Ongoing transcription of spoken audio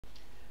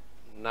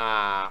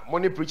na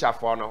money preacher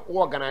for no we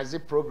organize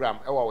program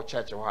e wo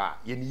church ho a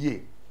ye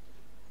niye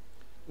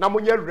na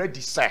monye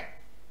ready sir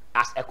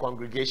as a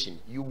congregation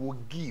you will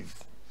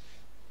give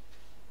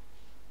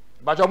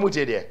but you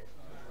mute there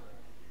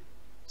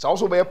so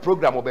also be a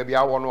program or baby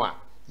awo no a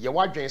ye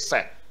wadwen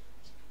sir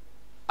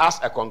as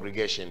a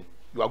congregation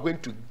you are going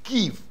to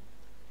give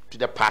to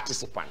the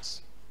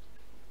participants,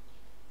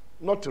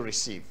 not to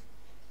receive.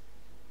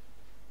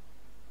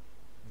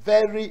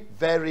 Very,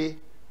 very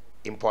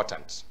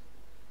important.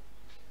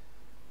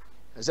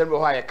 And then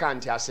I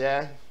can't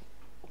say,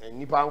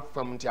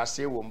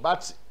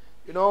 but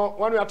you know,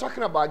 when we are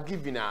talking about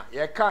giving,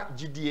 you can't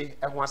GDA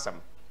and wasam.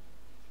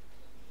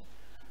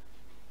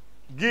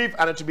 Give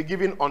and it to be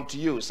given unto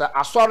you. So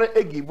I sorry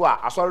a give,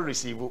 I sorry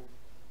receive. What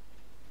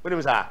do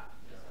you say?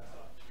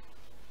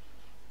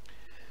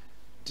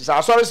 Tis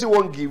I sorry see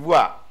won't give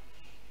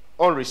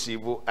on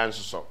receive and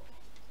so.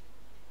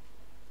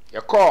 You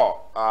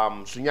call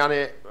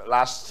Sunyane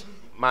last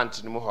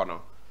month in Muhono.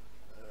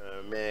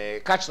 Me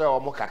catch the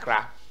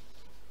Mokakra.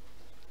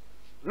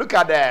 Look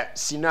at the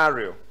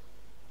scenario.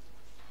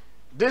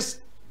 This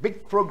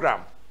big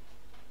program.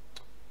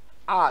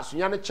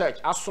 Sunyane Church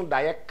as soon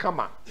as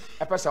kama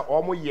a person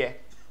almost year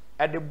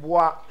at the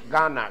Bois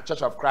Ghana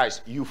Church of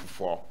Christ youth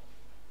for.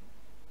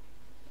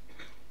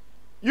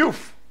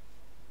 Youth.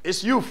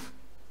 It's youth.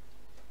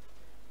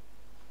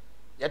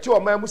 Yatu o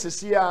mamu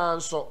sesi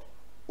anso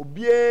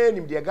obie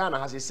nim de Ghana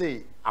has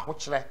say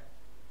ahokyere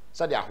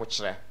say de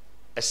ahokyere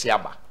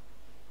esiaba.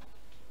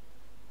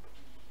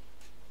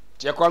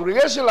 The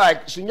congregation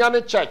like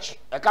Sunyane Church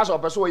a case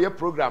of person we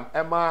program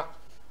Emma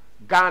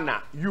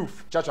Ghana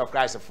Youth Church of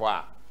Christ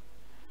for.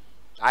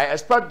 I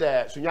expect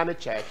the Sunyane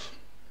Church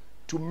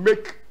to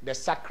make the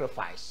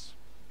sacrifice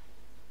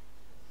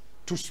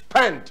to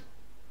spend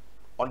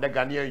on the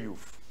Ghanaian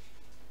youth.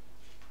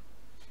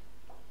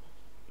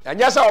 And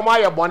yes, I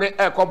my bonnet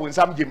a cob in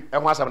some gym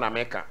and was an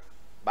America.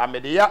 But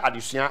Media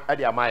addition at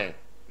the Amaya.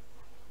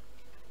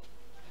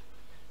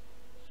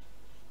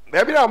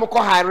 Maybe I'm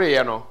a high,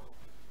 you know.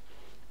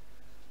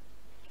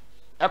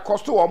 A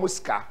cost to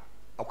Muska,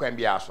 or can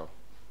be also.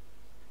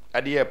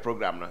 At the year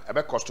program,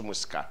 a cost to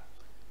Muska.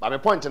 But my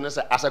point is,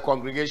 as a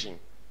congregation,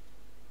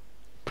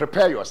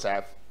 prepare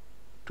yourself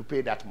to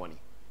pay that money.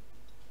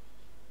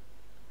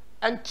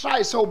 And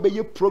try so be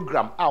your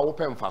program are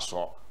open for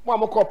so. One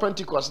more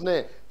Pentecost,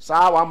 ne,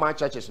 sa my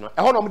churches no.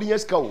 I want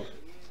to go.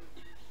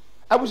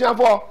 I was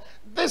for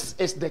this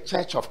is the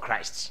Church of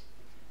Christ.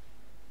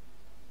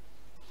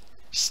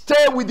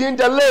 Stay within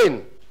the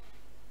lane.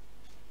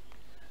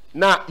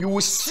 Now you will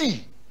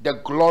see the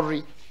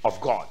glory of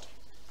God.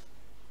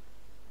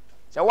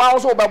 So why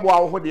also babu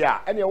awo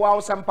dia? Any why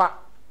sampa?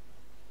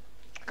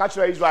 Catch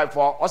Israel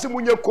for. Osi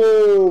munye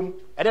kom.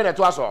 And then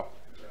eto aso.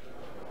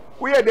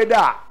 We e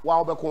deda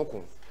wa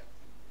obekonkon.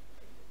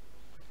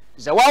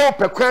 Ze wa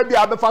opekwa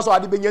bia abefa so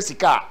ade benya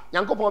sika.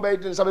 Nyankopon be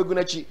din sabe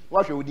gunachi.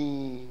 Wa hwe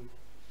odin.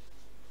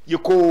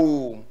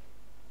 Yeko.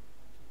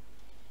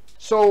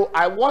 So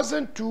I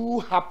wasn't too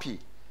happy.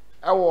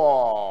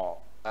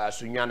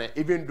 Sunyane,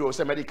 even though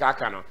some medical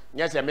canon,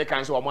 yes, I make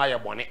answer my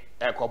bonnet,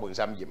 a cobble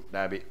some gym,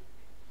 David.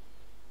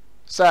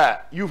 Sir,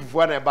 you've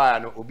won a buy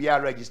an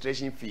Obia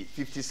registration fee,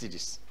 50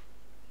 cities.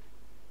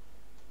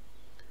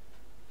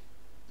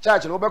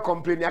 Church, no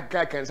complain, I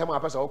can some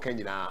of us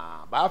okay,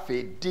 but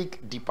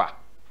dig deeper.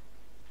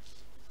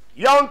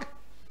 Young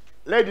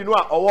lady, no,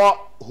 or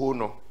who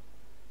no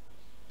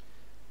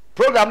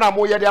program now,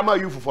 more yama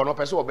you for no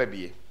person or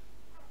baby,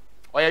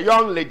 or a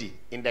young lady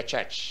in the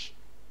church,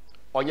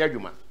 or your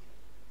human.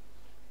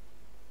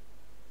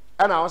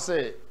 And I will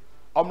say,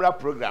 Omra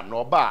program,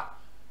 no bar,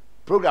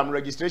 program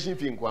registration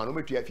fee, no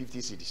me to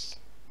 50 cities.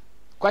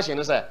 Question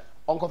is,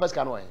 Uncle First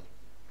Canoe.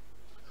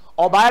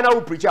 Or by now,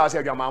 preacher, I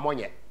said, your mamma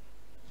yet.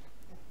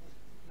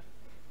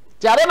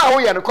 Tiarena,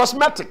 we are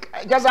cosmetic,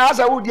 just as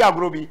I would dear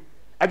Groby.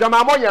 A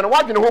Jamamonia, and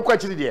what in the whole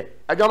question there.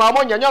 A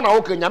Jamamonia, Yana,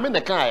 okay, Yamin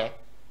the Kai.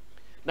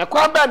 Now,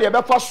 come back near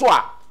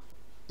Befaswa.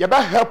 You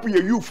better help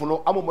your youth for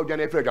no Amo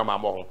Janafe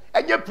Jamamo.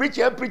 And you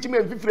preacher, preaching me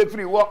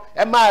free walk,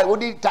 and my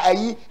Odi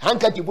Tai,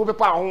 handkerchief,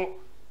 Pound.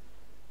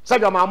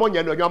 Said your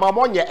Mamonia, no, your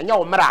Mamonia, and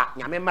your Mara,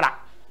 Yamemra.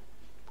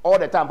 All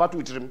the time, but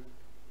to him.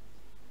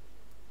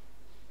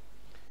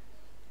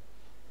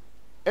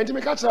 And to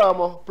make a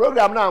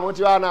program now, what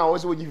you are now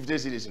also give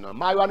this citizen.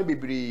 My one be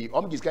brave,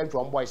 this kind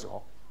from boys.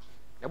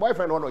 A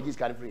boyfriend one of this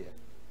kind of free.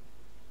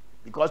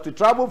 Because to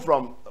travel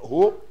from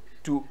Hope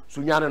to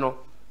Sunyane,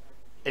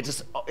 it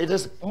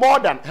is more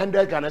than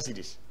 100 Ghana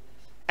cities.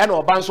 And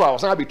Obanso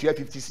was not between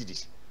 50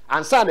 cities.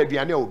 And San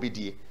Ediane will be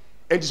there.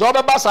 It is all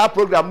about our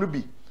program to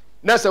be.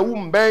 Nessa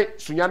Wumbe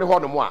Sunyane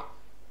Honomoa.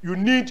 You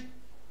need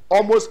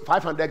almost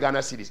 500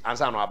 Ghana cities and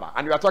San Waba.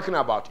 And you are talking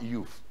about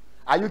youth.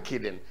 Are you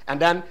kidding? And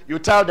then you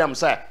tell them,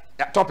 sir,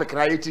 that topic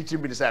na 80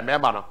 minutes, say,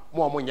 member,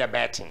 more money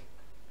betting.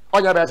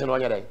 On your betting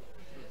on your day.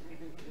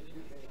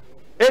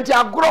 And you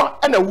are grown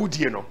and a wood,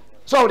 you know.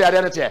 So the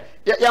identity,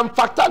 you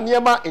factor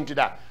Niema into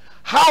that.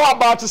 How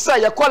about to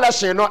say your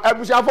collection, no,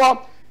 every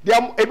for the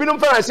Ebinum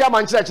Fancy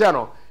Manchester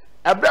channel?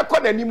 A break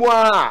on anymore,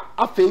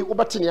 a fee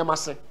over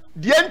Tiniamase.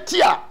 the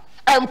entia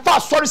and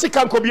fast sorry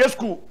can be a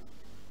school.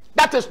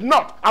 That is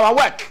not our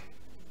work.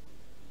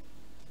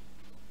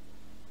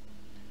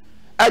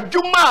 A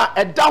Juma,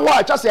 a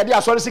Dawa, just a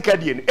dear sorry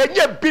Cadian, and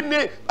yet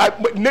Binny,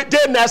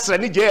 Nessa,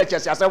 and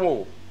JHS as a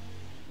whole.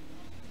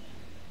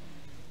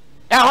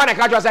 And when I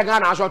catch a second,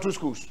 I saw 2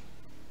 schools.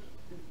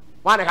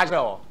 One I catch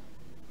all.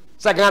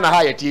 Second, I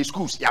hire T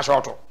schools,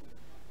 Yashoto.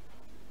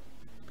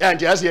 And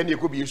just here,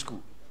 could be a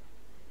school.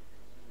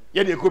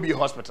 Yet it could be a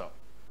hospital.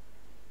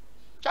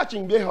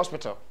 Churching Bay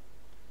Hospital.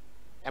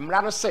 I'm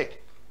rather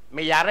sick.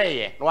 Me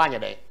yare, no one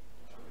day.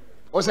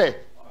 What's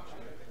it?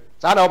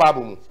 Sada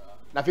Babu.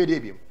 Na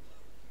Fedebium.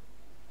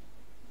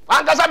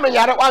 One doesn't mean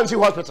yare one see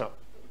hospital.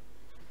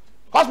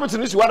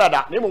 Hospital is one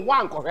that name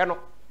one coheno.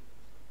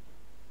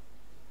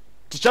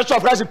 The Church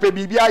of Christ pay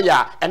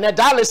BBI and a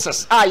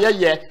dialysis.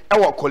 Yeah, I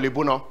work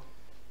Colibuno.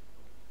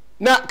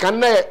 Now,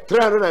 can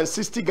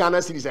 360 Ghana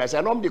cedis? I say,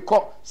 I'm the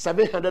call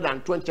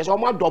 720.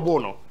 So, I'm double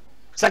no.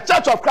 The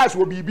Church of Christ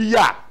will be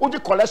here. Only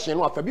collection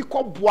of a big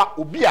bois,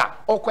 Obia,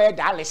 or quite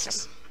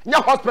dialysis.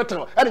 No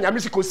hospital, and a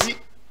musical see.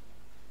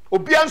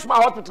 Obian's my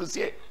hospital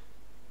say.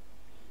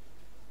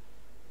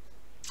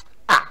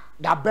 Ah,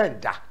 that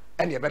benda,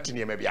 and you're better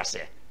near maybe I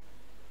say.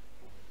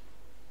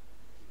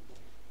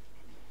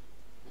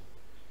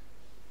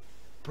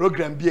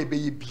 Program be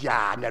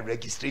and a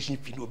registration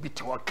fee will be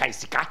to all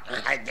kinds of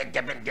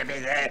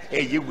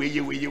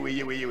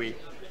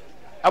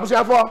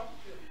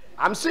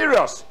I'm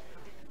serious.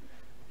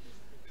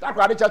 That's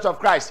why the Church of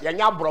Christ,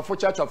 Yanya Brofo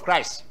Church of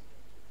Christ.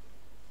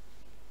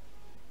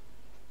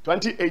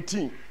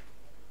 2018.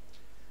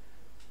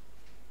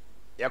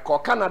 You call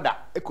Canada,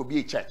 it could be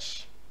a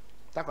church.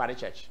 That's why the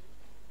church.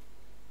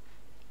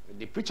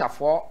 The preacher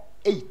for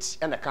 8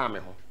 and a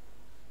camera.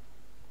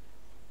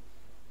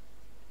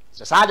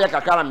 So Sadia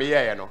Kakara me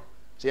ye no.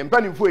 Se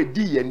mpanimfo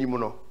edi yanim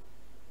no.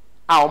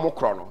 A omo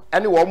kro no.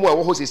 Ene wo mo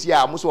wo hosisi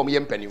a mo so omo ye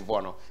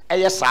mpanimfo no.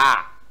 Eye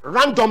saa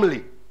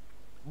randomly.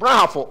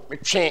 Brahafo me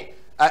twen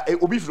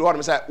obi firi ho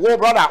no say, "Wo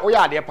brother, wo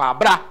ya ade pa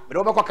bra, me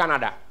do be ko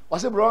Canada." I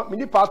say, "Bro, me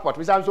need passport."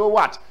 We say, "So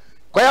what?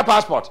 Koya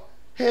passport."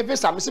 Hey,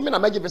 visa, me say me na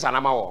magi visa na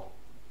ma wo.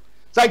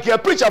 So ki a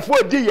preacher for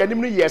edi yanim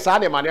no ye saa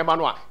na ma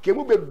no a, ke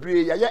mu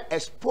bebre ye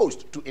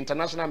exposed to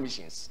international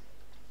missions.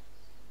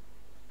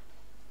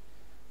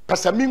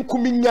 Pasamin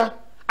kuminya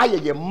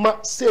ayeye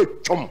ma se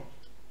twom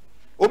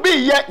obi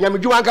ye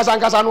nyamedwu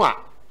ankasa no a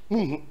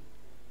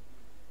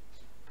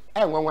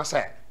enwanwa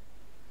se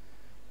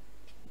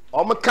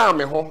o me kan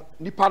me ho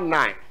nipa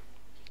 9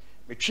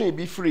 me twen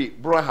bi free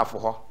brohafo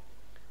ho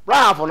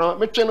brohafo no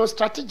me twen no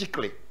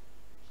strategically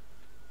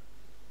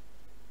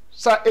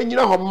sa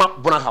enyina ho ma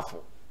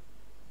brohafo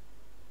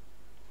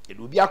e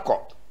do bi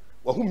akọ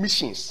wo hu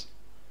missions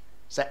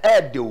sa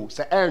edo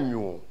sa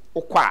anwo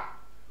okwa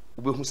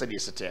obehu sa de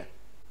sete.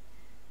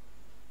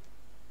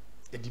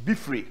 It be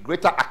free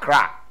Greater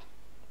Accra.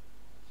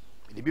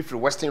 It be free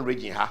Western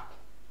region ha.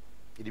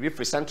 It be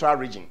free Central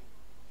region.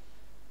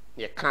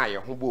 Ye kan ye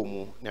ho bo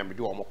mu na me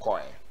do omo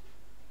koe.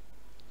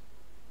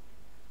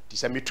 Ti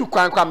se me tu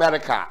kwan kwa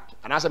America,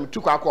 ana se me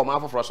tu kwan kwa omo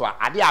afoforo so a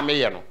ade a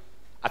meye no.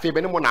 Afi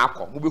be ne mo na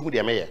akọ, mo behu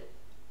de meye.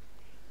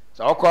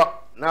 So okọ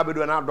na be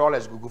do na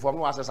dollars gugu fom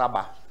no asesa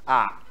ba.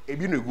 Ah,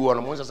 ebi no egu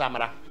no mo nsesa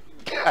amara.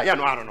 Ya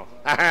no ano no.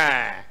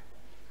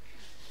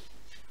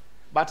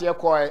 But ye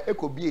koe e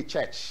ko be a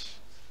church.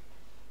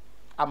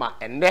 Ama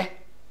ene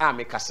a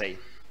me kasei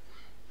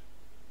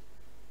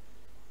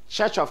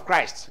Church of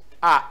Christ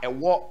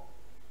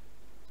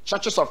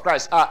Churches of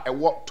Christ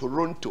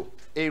Toronto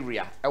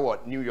area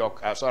New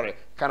York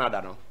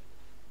Canada no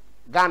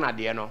Ghana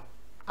de no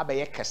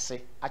abaye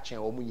kese achen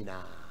omu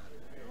nyina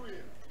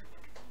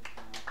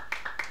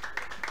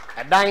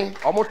edan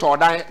omo to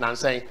dan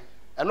nansen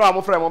eno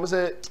omo frem omo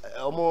se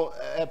omo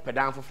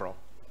pedan foforo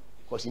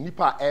cause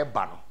nipa e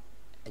ba no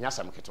enya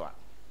sam ketwa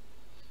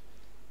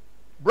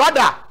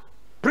brother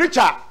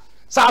preacher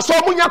sa so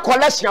munya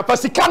collection fa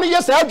sika no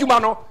yes adwuma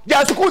no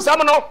ya school sam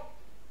no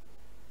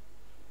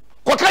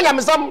ko kanya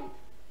mesam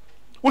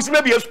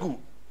usime bi school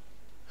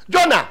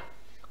Jonah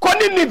ko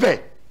Nineveh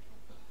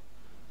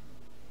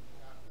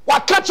wa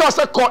catch us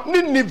ko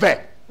Nineveh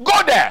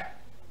go there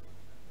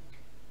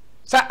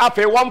sa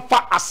afi won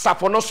fa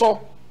asafo no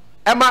so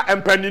ema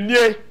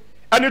empaninie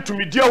ane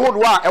tumidie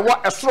hodo a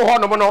ewo esoro ho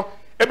no no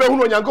ebe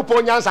hunu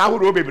onyankopon nyansa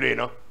ahoro bebre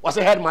no was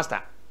a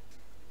headmaster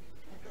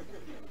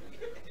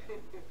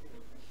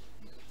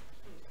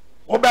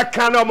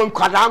Obeka na mo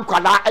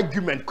nkwala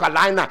argument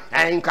kwala na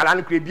nkwala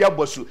no krebia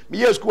bosu me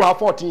year school ha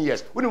 14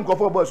 years we nim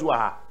kofo bosu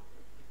ha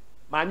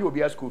man you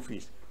be school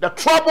fees. The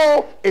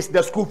trouble is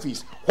the school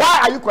fees.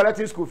 Why are you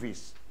collecting school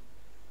fees?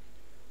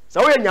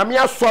 So we nyame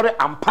asore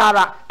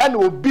ampara and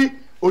obi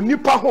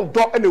onipa ho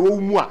do and ewo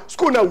mu a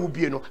school na wo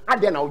bie no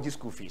ade na wo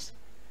school fees.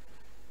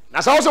 Na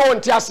so so won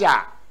tiase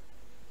a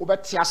wo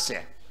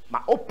betiase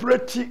ma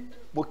operate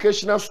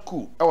vocational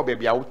school e wo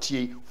bia wo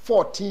tie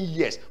 14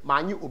 years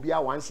man you obi a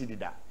 1 cedi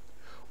da.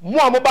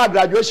 Mo ba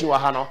graduation wa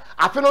ha no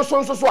afi no so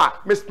a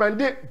me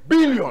spend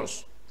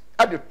billions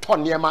at the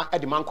toniema at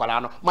the man kwala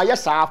no ma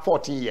yes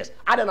 14 years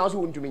ada na so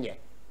wontumi nye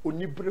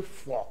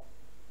onibrefo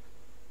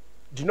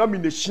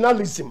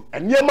denominationalism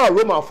and Yema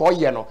Roma for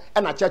Yeno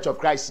and a Church of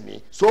Christ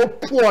ni so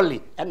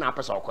poorly and a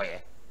person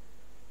koye.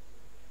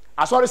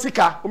 Asori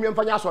sika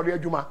umyemfanya asori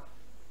adwuma.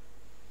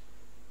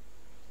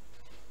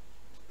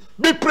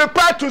 Be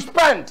prepared to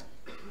spend.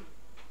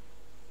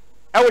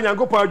 Ewo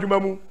Nyankopon adwuma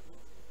mu.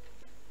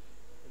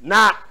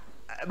 Na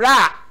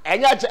bra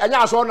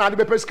enya asori na ade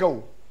be pesika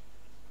o.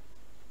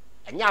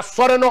 Enya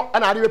asori no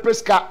na ade be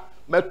pesika.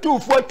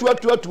 Matufu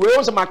atu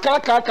we so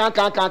makaka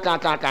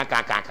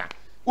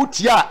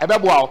utia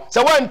ebeboa o. Se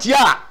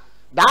wantia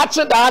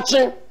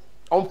daache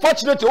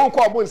unfortunately won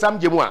ko obo nsam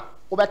gemu a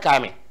wo be kai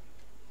me.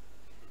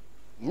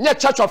 Nye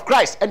Church of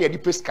Christ and yedi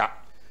pesika.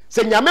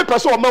 Se nyame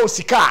pese o ma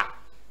osika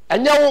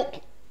enye wo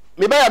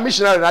me ba ya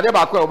missionary na de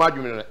ba kwa o ma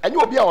dwumi no enye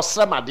obi a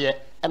osrema de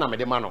e na me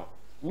de ma no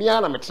me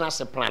na me tena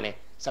se plane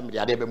se me de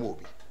ade be ma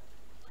obi.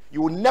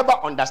 You will never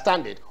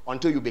understand it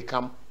until you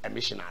become a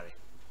missionary.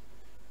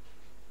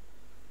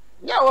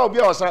 Nya wo obi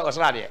a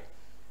osra de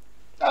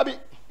abi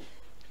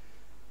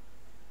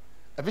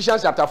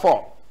Ephesians chapter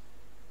 4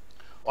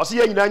 osi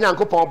ye nyina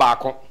Nyankopon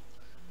baako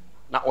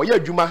na oye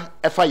adwuma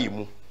efa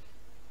yemu.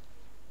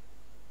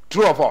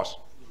 True of us.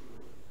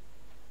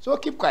 So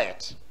keep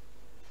quiet.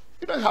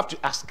 You don't have to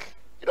ask.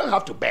 You don't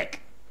have to beg.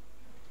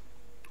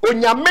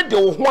 Onyame de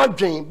wo ho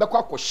adwen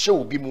bekwa ko hye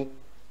obi mu.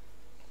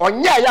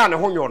 Onya ya ne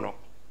ho nyo no.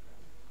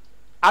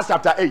 Acts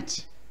chapter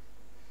 8.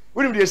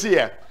 We need to see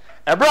here.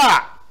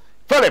 Ebra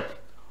Philip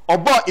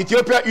obo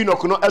Ethiopia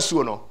Enoch no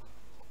asuo no.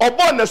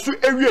 Obo na su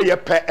ewie ye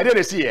pe e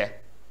dey see here.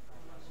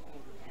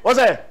 What's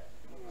that?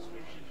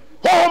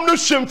 Home no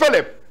shim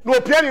Philip. No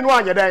opiani no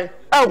anya dan.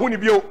 E hu ni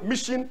bio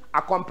mission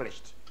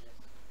accomplished.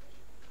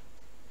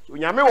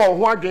 Onyame wo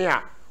ho adwen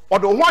a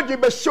odo ho adwen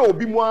be hye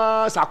obi mu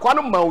asakwa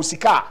no ma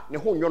osika ne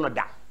ho nyo no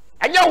da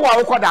enye wo a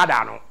wo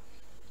kodaada no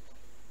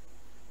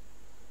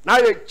na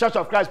ye Church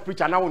of Christ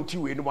preacher na won ti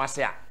we ni mo ase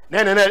a na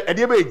e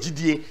de be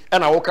egidie e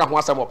na wo ka ho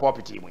asem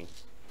pulpit mu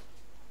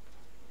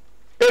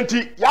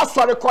enti ya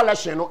sori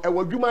collection no e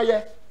wadwuma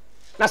ye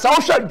na sa wo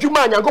hwa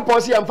adwuma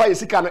Nyankopon se yamfa ye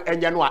sika no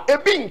enye no a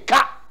ebi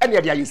nka e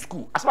na de ya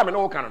school asema me no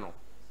wo ka no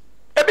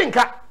ebi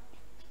nka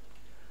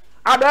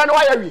ada no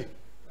wa ya wi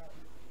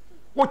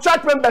wo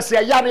church members ya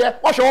yare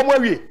wo hwe wo mo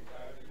awie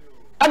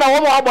ana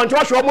wo mo abonche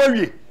wo hwe wo mo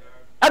awie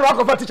ana wo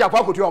kofa teacher kwa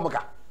akotu wo mo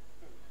ka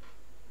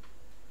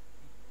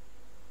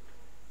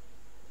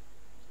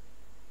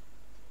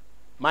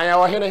maya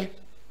wo hene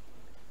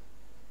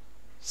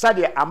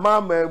sade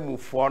amama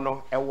mufo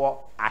no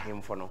ewo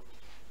ahemfo no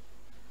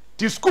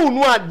ti school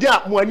no ade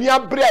mo ani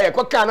abre a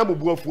yekoka na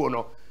mobuafuo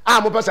no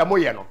a mo pesa mo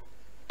ye no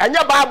enye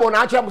bible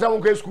na acha mo sa mo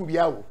kwa school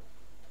bia wo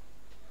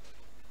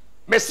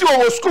Messi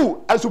over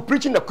school as to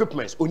preaching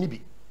equipments only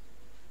be.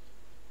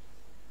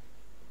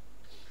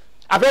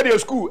 I've heard your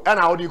school and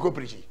how do you go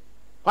preaching?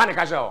 One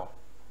casual.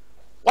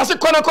 What's it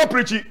called go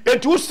preaching?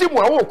 And to see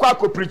more who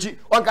go preaching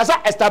on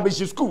casa establish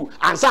school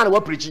and son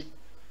what preaching.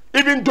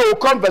 Even though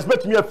converse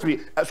make me a free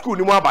school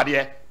no more about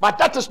there, but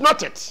that is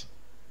not it.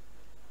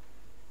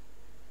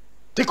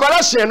 The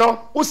correction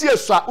no, usi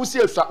eswa.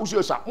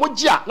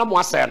 Mojia na mo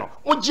ase no.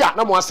 Mojia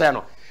na mo ase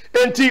no.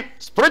 Enti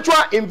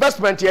spiritual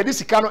investment here this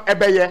sika no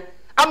ebeye.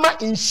 Ama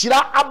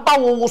inshira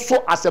abawo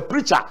so as a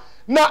preacher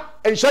na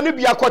enshani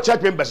bia ko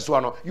church members so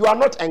no you are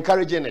not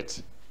encouraging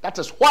it. That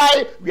is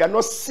why we are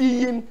not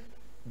seeing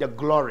the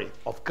glory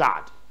of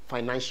God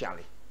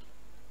financially.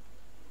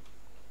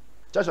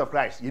 Church of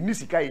Christ ye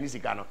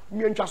nisika no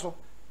mi ntwa so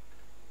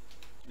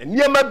na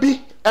niema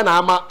bi na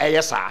ama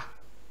eyesa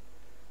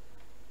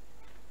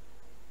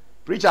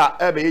preacher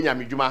ebe yenya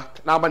medwuma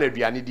na ama na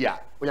aduane di a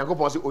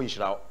Onyankopon se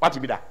onhyira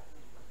what bi da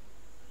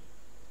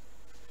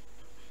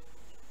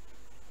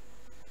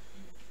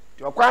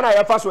Wakwana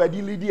ya faso adi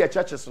lead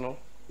churches no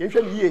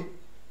yenhwe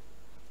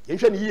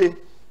ni yie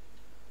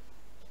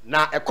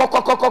na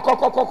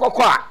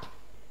ekokokokokokokokoko a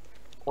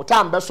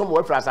otam beso mo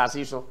afra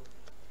asase so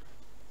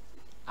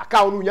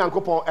aka onu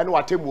Nyankopon ene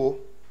watemuo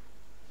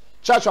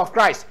Church of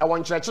Christ e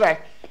won kyerɛkyerɛ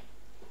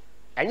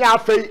enya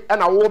afei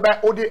na wo be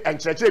odi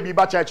enkyerɛkyerɛ bi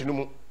ba church no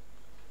mu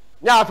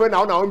nya afei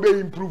na wo be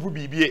improve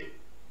bibie.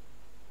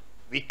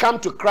 We come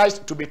to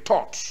Christ to be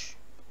taught,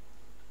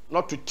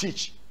 not to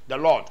teach the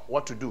Lord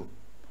what to do.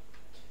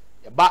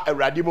 Ba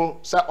eradimo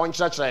sa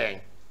onkyerɛkyerɛ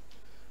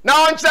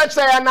na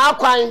onkyerɛkyerɛ na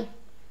akwan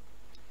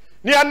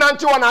ni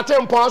anante wona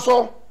tempon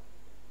so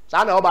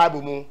sa na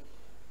Bible mu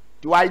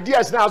the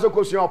ideas na so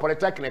question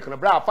polytechnic no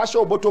bra fa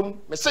hye obotom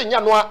me se nya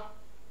no a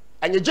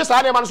anyegye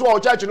sa na ma so wo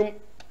church no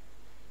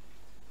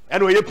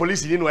eno ye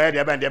police ni no ye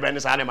de ben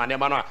sa na ma no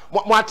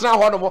mo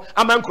atena ho no mo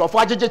ama nkrofo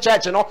agege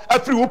church no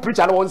afri wo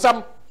preacher no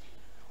wonsam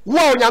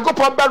wo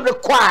Nyankopon be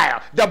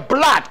require the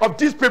blood of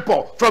these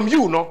people from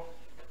you no.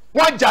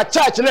 One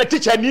church and a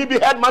teacher need be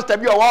headmaster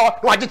be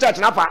or church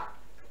nafa.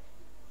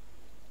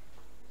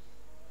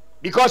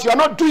 Because you are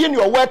not doing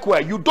your work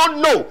well. You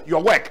don't know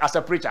your work as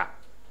a preacher.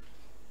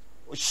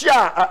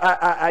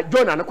 Share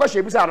Jonah, the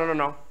question is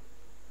no.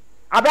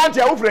 Abante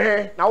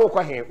ufre na wo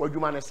kwa he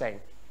wadwuma ne saying.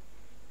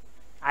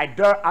 I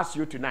dare ask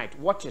you tonight,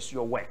 what is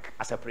your work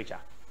as a preacher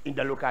in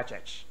the local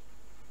church?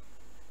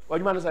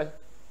 Wadwuma ne say?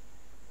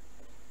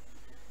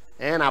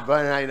 and I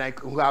burn like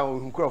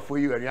who for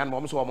you and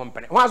mom so one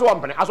penny. Once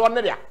one penny, as one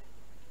media.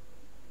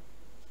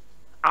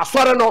 I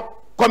saw no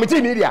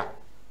committee media.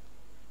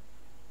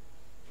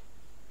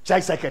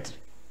 Church secretary.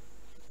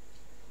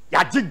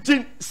 Ya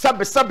jijin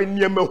sabe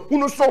niyeme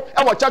hunu so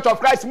e Church of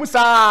Christ Musa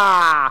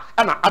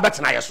and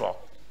abetena yeso.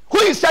 Who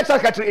is church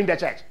secretary in the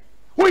church?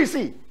 Who is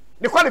he?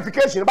 The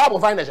qualification the Bible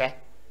find there.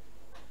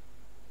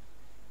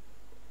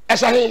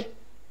 Esahi.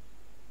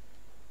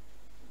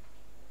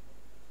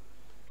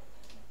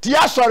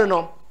 Tia sorry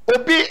no.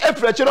 Obi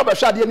efreche no be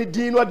hwade ni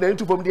din no na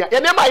ntu fom dia. Ye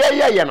nema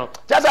ye no.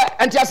 Just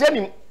entiase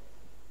anim.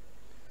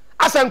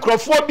 Asa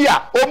nkrofo bi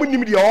a omu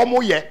nim de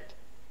omu ye.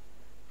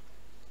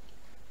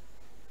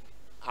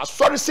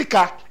 Asori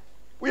sika,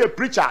 we a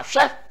preacher,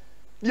 chef,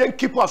 yen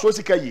keep asori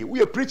sika ye.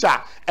 We a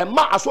preacher, and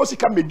ma asori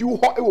sika me do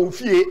ho e wo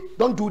fie.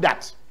 Don't do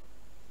that.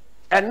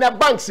 And the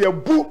banks ye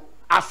bu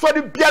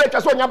asori biare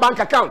twa so nya bank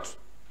account.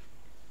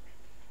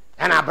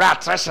 And abra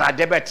treasurer,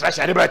 debit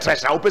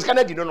treasurer. Opes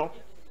kana di no.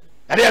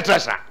 And dey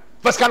treasurer.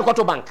 First can go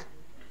to bank.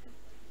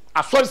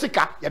 Asori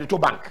sika ye to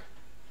bank.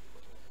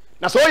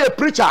 Na so ye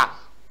preacher,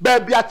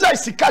 baby atai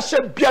sika she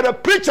biare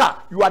preacher,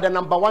 you are the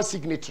number 1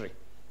 signatory.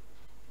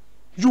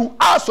 You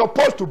are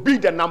supposed to be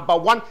the number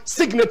 1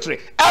 signatory.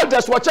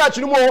 Elders were church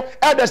no more,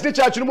 elders the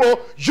church no more.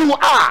 You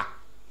are.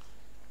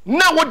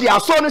 Now what they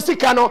are so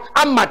sikano,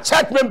 and my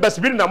church members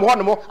being no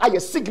more are your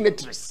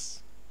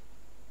signatories.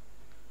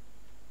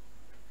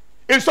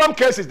 In some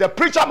cases, the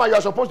preacher man you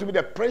are supposed to be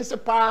the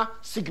principal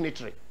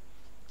signatory.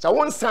 So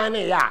one sign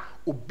ya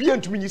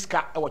obedient to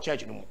minister our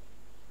church no more.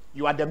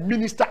 You are the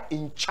minister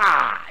in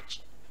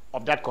charge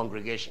of that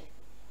congregation.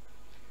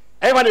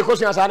 Everyone the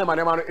question asane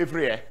manema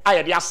every year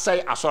aye dey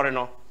asay asori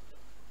no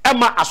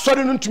ema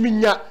asori no ntumi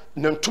nya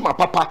na ntuma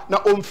papa na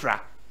omfra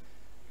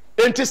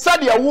enti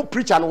sade ya wo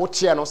preacher no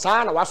wote no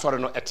saa na wasori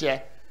no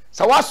ete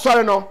sa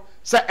wasori no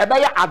se ebe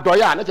ya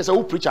adoye a na che se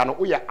wo preacher no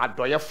wo ye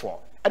adoye for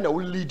e na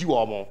wo lead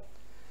wo mo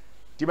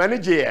ti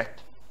manage ye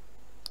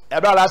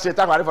ebe ala se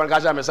ta kware for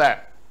nka me say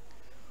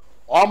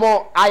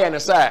omo aye ne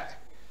say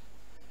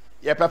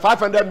ye pe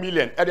 500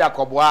 million e dey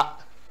akoboa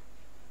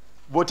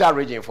voter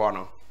region for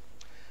no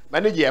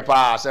manager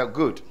pa say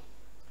good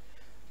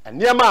and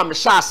near ma me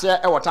shase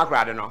e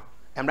wotakrade no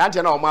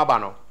emrante na omo aba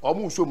no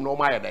omo usom no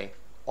omo ayeden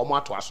omo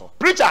ato aso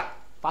preacher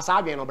pasa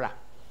adwen no bra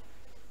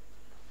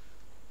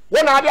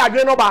wona ade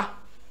adwen no ba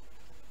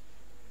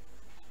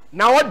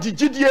na wo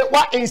digidie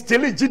wa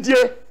instill gidie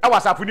e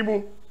wasapo ni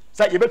mu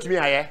say ye betumi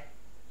aye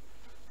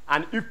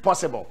and if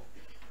possible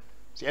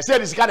so you say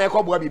this kind of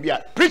ekobo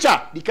bibia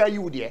preacher di kan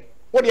you there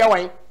wo de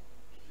wan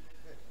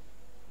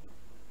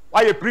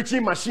why a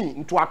preaching machine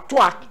into a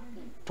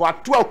to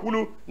atua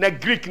hulu na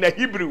Greek na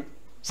Hebrew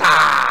sa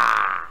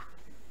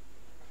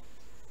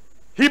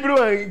Hebrew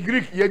and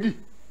Greek yedi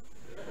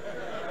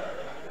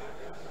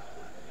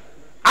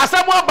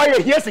asamo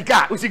abaye here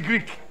sika usi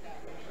Greek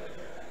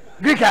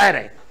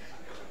ayere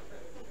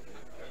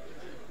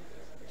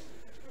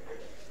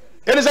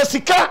it is a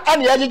sika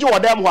and yajeje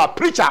wodam ho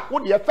preacher wo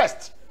de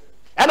first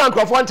and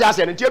ankrofo nti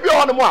ase nti ebi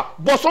ho no mo a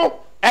boso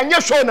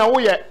enye show na wo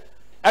ye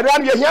and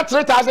am ye here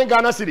 3,000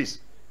 Ghana cedis.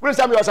 We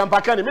say me was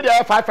ampakani me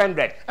dey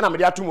 500 and am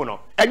dey atumu no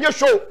enye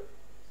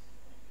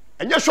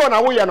show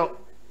na wo ye no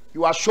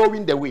you are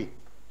showing the way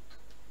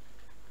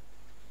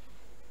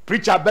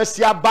preacher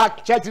besia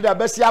back church leader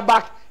besia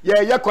back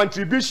ye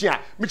contribution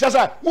me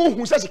say wo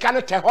hu say sika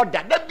no te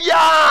hoda da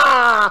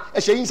bia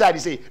e she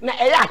inside say na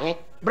e ya he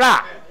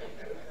bra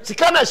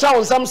sika na sha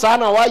onsam sa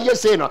na wa ye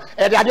say no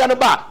e de ade no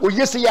ba o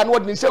ye say ya no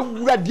de say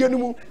wura de no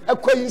mu e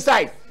kwa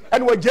inside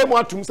and we jemu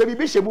atum say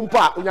bi hyebu mpo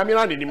a onyame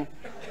na nanim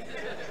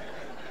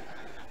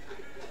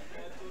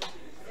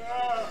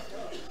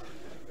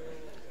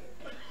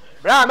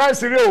bra man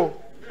sire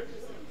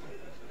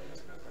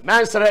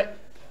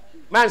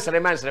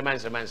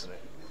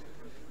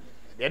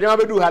de dem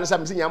abedu ha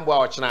nsam si nyambo a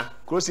ochena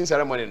closing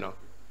ceremony no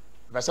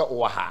pese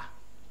o ha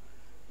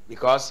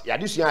because ya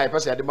disu ya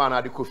pese ya de ma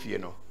na de kofie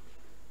no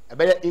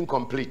ebe ya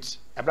incomplete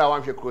ebra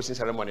wan hwe closing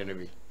ceremony no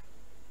bi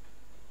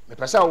me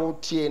pese wo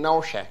tie na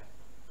wo hwe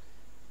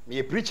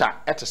me preacher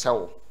etese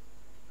wo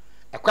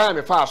ekwan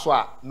me fa so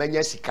a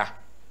manya sika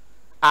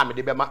a me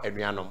de be ma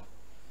anuanom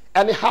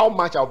and how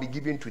much I'll be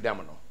giving to them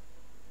no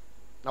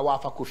na wa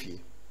fa kofie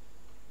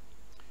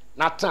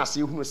na trans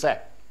you who say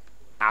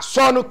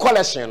asonu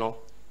collection no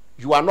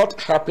you are not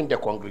helping the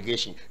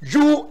congregation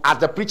you as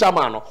the preacher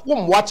man no wo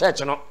mo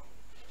church no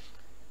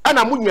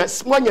ana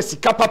munya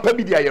sika papa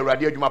bi dia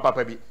yewrade adwuma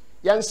papa bi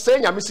yense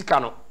nya sika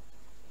no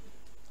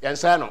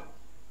yense no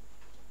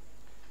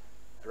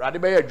rade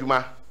be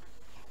adwuma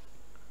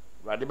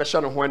rade be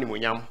hye no ho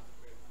animonyam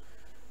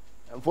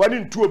mfo ani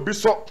ntu obi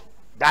so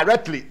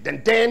directly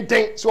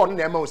den so on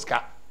na ema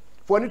osika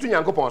fo ani tu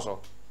nyankopon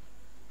so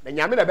na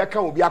nyame na beka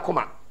obi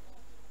akoma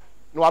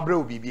no abre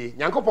obi bie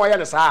nyankopon ye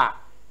ne saa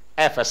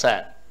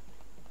efese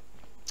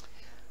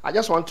I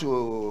just want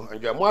to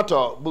enjoy more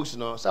books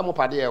no some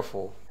pade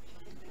for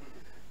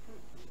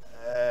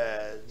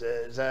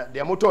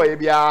the motor e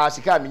bia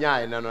sika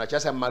minya na no cha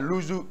say ma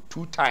lose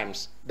 2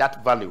 times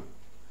that value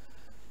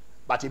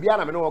But if you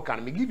are no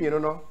can me give you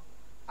no.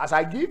 As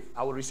I give,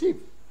 I will receive.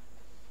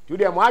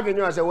 Today I'm arguing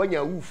you say when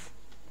you woof.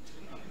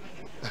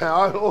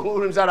 Oh,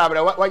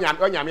 when you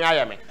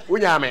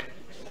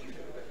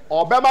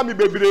Obama mi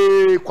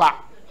bebre kwa.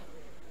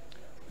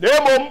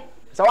 Nemom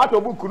sa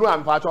wato buku no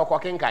ampa to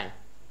kokenkan.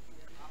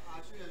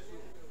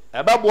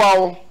 Ebeboa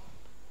wo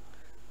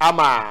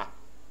ama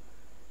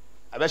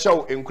abesha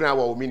enkuna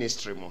wo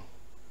ministry mo.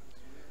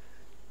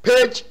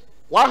 Page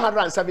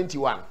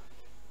 171.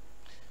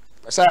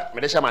 Sa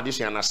medesha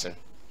madisua na se.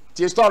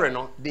 The story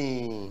no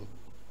the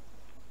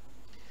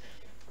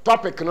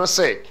topic no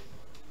say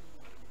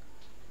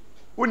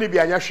uni bi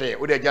anya hwe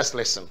we just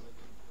listen.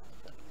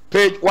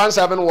 Page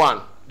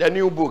 171. The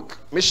new book,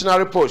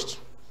 Missionary Post.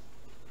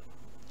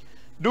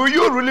 Do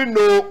you really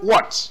know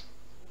what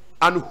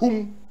and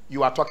whom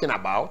you are talking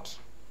about?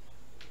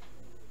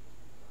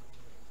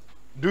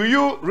 Do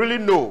you really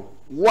know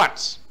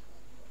what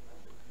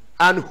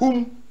and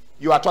whom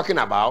you are talking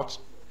about?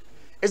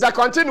 It's a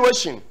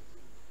continuation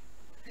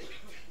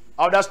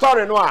of the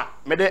story no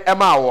me de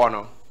Emma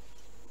wono.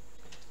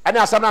 And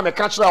as na me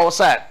catch her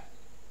said,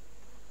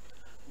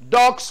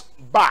 dogs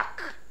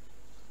bark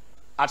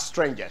at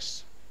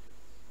strangers.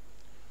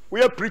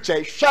 We are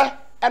preacher share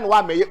and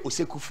one may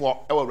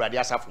osekufo e wo Awurade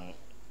asafo mu.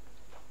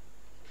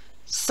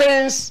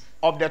 Sense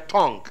of the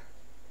tongue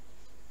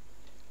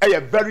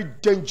is very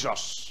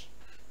dangerous.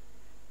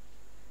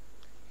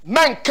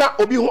 Man ka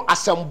obi ho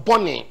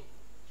asembone.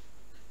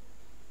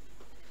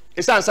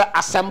 Isan say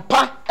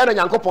asempa e na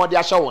Nyankopon de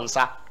ahye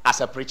wonsa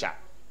as a preacher.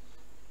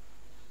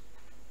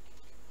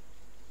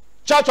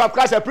 Church of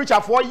Christ a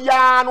preacher for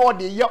ya no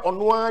de ye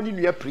ono ani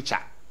nua preacher.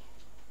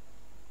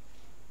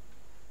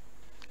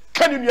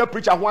 Can you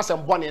preacher who has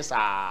some bonus?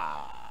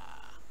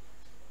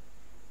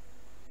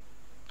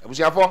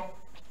 Abusiafo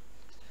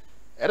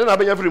ede na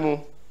benya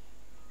frimu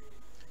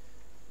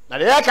na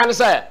de can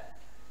say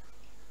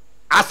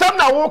asem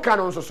na wo kan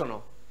nso so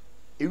no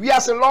e wi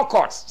ase law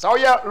courts so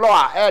ye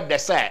law de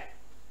say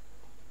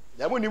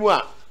the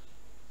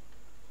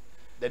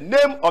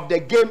name of the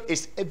game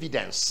is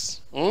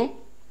evidence.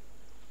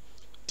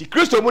 Ti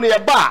Kristo mu ne ye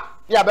ba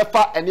ya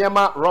befa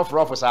enema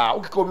rough sa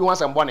ukiko obi wan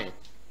sem bone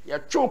ya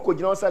choko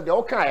gina say the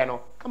okay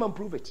no come and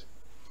prove it.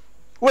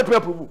 Wait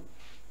to prove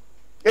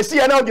esi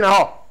ya na gina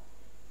ho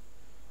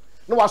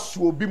no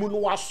waso obi mu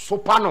no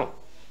wasopa no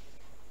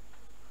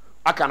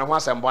aka na ho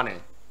asem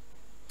bone.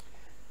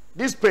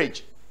 This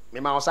page me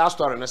ma osa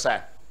story no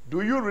say,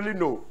 do you really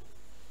know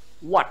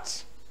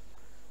what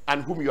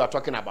and whom you are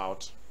talking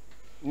about?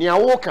 Ni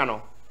awoka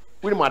no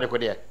we ma de ko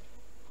de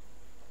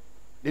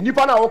the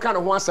nipa na awoka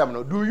no ho asem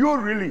no, do you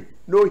really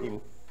know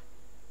him?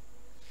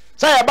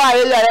 Say ba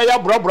ya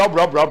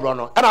bro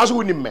no and also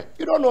win me.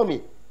 You don't know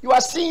me. You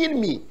are seeing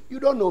me. You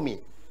don't know me.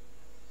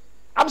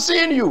 I'm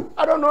seeing you.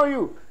 I don't know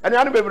you. And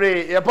you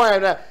be your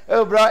point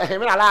oh bro me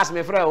na last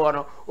me friend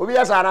no obi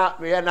ya sana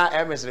me na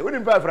emissary we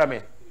nimpa fra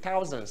me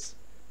thousands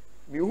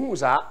me who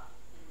sir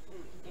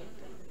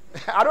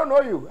I don't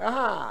know you.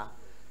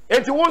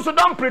 If you want to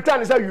don't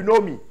pretend say you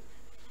know me.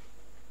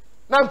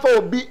 Now for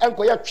obi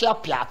enko ya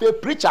twapia fe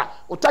preacher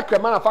o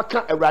takrema na fa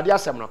kan Awurade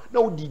asem no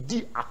na wo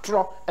didi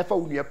atro e fa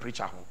wo nua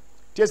preacher ho.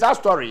 Here's our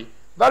story,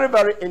 very,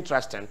 very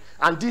interesting,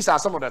 and these are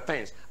some of the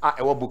things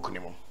our book.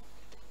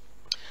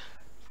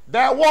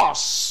 There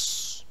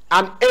was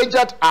an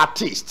aged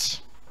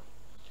artist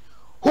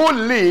who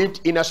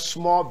lived in a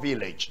small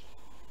village.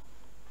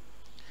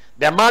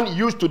 The man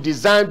used to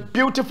design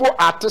beautiful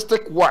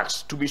artistic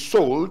works to be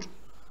sold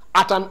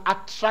at an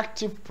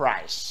attractive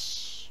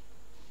price.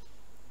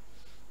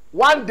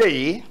 One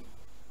day,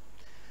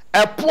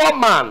 a poor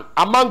man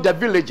among the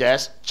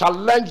villagers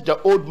challenged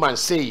the old man,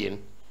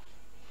 saying,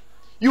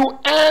 "You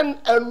earn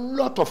a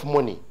lot of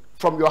money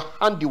from your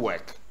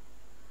handiwork,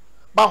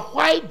 but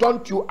why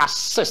don't you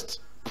assist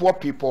poor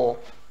people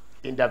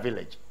in the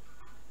village?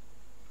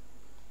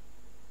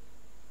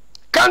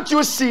 Can't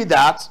you see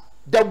that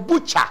the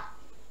butcher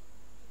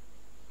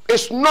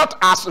is not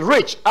as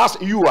rich as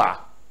you are,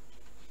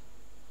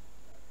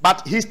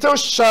 but he still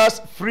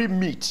shares free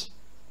meat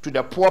to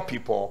the poor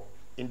people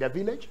in the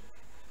village?"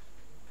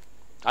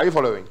 Are you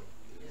following?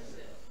 Yes,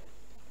 sir.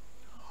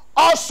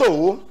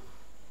 Also,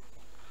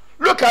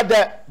 look at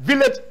the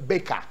village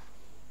baker.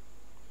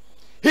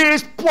 He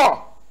is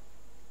poor.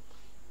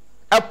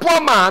 A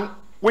poor man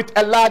with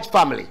a large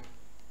family.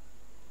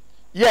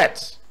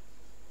 Yet,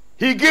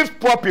 he gives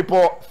poor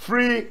people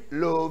free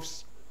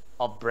loaves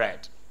of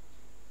bread.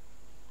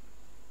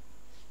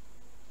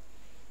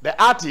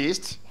 The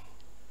artist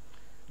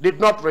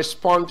did not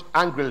respond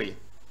angrily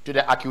to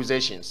the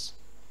accusations.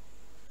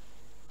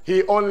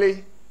 He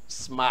only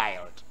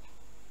smiled.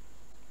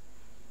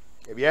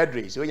 If you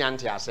address, you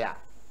can't say,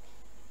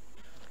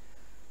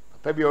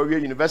 "Maybe you're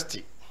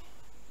university.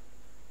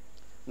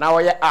 Now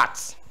you're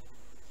arts.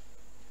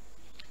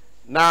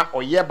 Now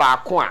you're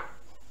bakwa.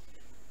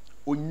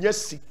 Unye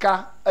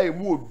sika ay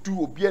mu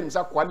odu obi anim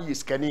sa kwa ni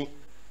yeskani."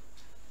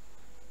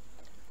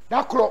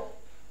 That kro.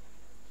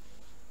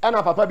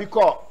 Ana papa bi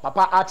call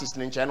papa artist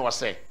ni nche na o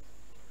say,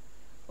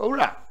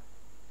 "Owura,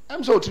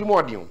 am so otiri mo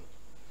odi o.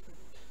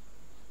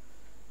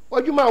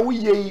 Wadwuma wo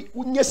ye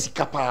unya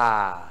sika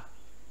pa.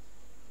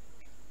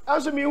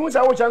 Anso mi hu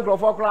sa wo chan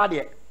krofo kra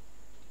de.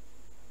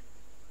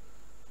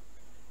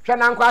 Hwa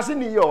na nkwase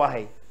ni ye o wa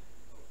hai.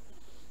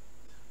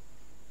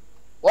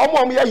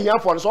 Omo ye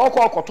hiafo no so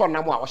okoto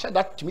nam a o hye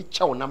da timi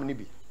chew nam ne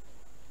bi.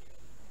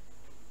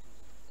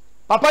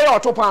 Papa ye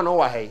oto pan no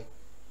wa hai.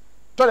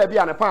 To da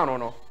bia ne pan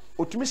no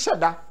otumi hye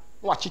da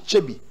wa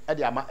chiche bi e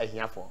de ama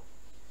ahiafo.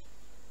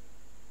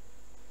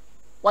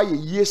 Wa ye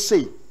ye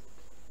sei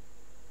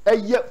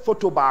eye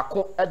photo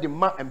baako e de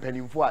ma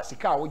empanimfo a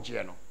sika a wo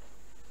gye no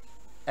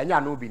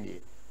enya no bi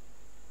nie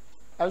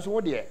enso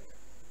wo de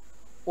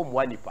o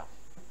mwa nipa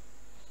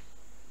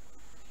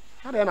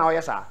hade na o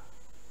yesa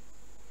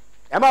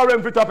am I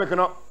ready for topic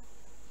no?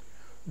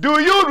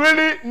 Do you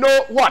really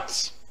know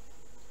what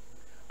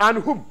and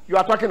whom you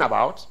are talking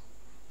about?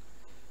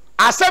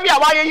 Asabi a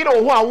wa ye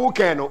yire wo ho a wo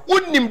kan no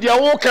unnim de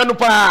wo kan no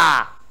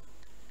pa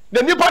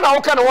na nipa na wo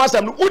kan no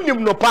wasam no unnim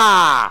no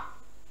pa.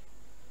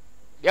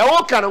 Ya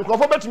wo kan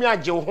nkrofo betumi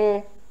agye wo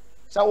ho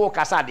sa wo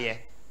kasa de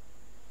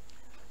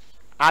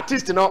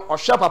artist no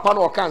ohwe papa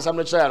no oka nsam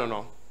no kire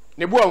no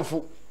ne bu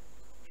amfu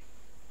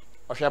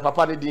ohwe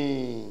papa de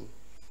din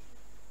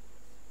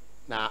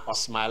na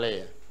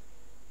osmile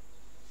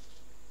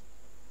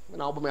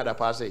na obo me da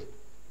pa say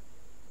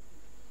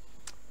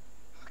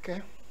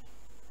okay,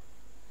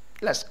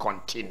 let's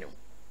continue.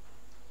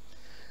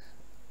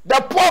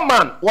 The poor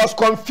man was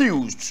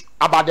confused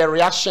about the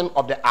reaction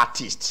of the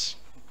artist.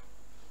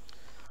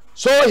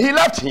 So he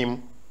left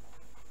him.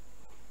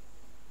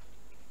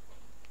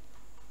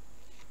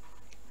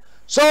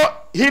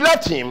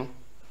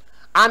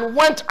 And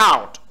went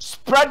out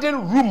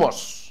spreading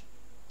rumors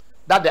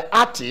that the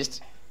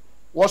artist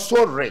was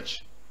so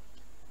rich,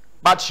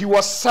 but he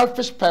was a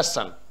selfish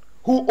person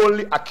who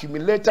only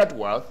accumulated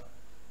wealth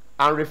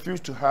and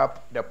refused to help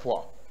the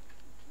poor.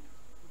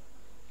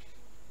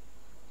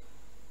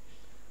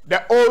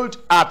 The old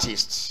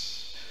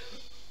artist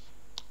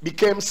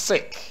became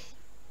sick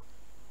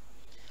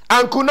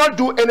and could not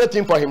do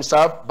anything for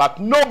himself, but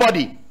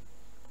nobody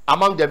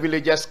among the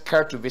villagers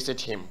cared to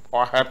visit him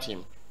or help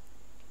him.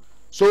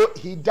 So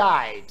he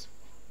died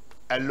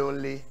a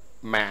lonely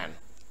man.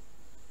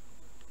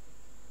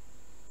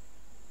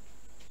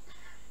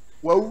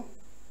 Well,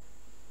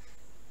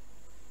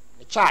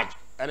 the charge,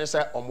 and he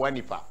said,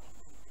 Omwanipa.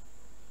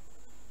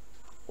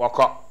 Walk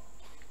up.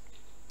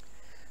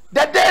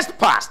 The days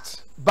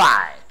passed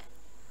by,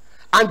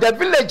 and the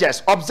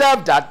villagers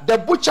observed that the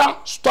butcher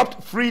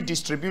stopped free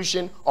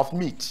distribution of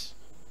meat.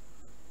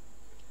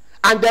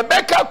 And the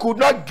baker could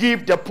not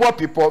give the poor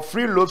people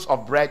free loaves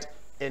of bread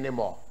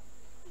anymore.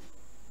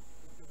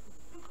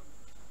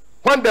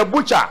 When the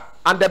butcher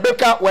and the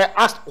baker were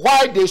asked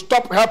why they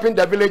stopped helping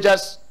the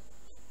villagers,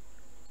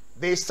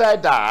 they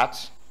said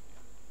that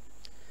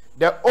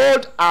the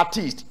old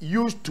artist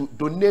used to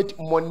donate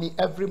money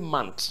every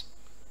month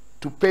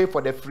to pay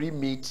for the free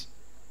meat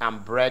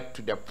and bread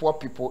to the poor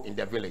people in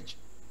the village.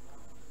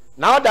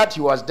 Now that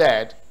he was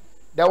dead,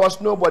 there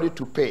was nobody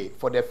to pay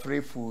for the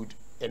free food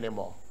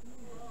anymore.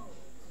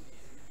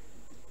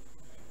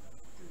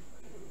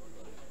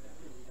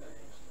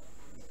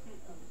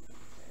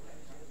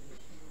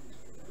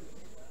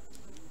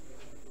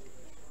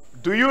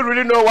 Do you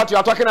really know what you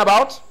are talking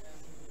about?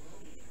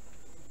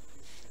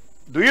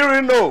 Do you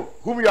really know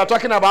whom you are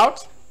talking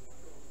about?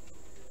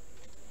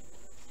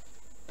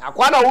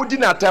 Akwana udi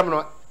na tem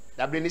no,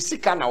 da be ni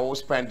sika na wo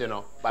spend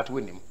no, but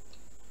winim.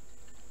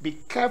 Be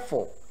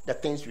careful the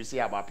things you say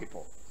about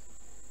people.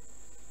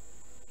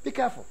 Be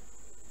careful.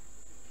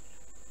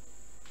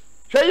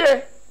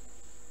 Sheye,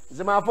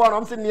 zema fo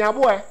no mse ni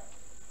aboe.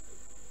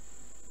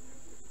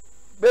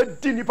 Be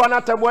di nipa na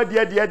tem wa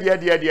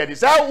die.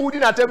 Sa udi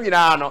na tem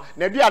nyina no,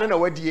 na duane na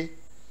wadie. E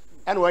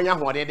na wanya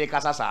hoode de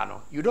kasa sa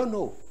no. You don't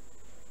know.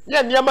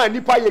 Nya niama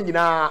nipa ye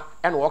nyina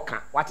e na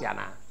woka, wate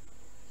ana.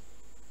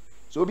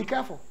 So be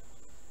careful.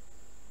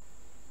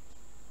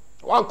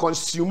 One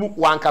consume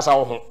one kasa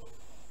wo ho.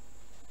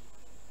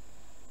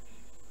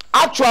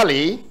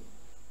 Actually,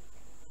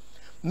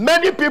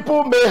 many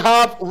people may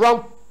have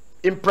wrong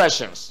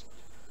impressions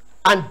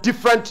and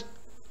different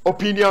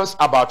opinions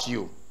about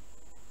you,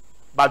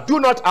 but do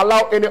not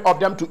allow any of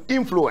them to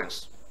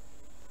influence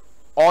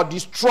or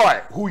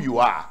destroy who you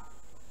are.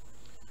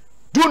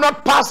 Do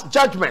not pass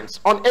judgments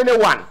on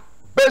anyone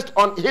based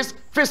on his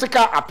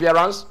physical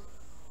appearance,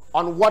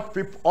 on what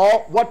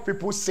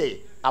people say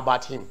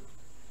about him.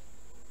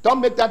 Don't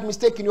make that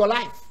mistake in your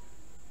life.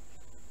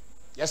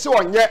 Yes,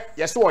 one yet.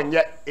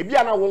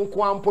 Ebiana won't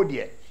come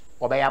podie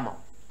obayama.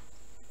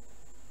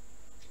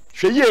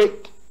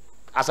 Sheye,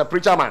 as a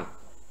preacher man,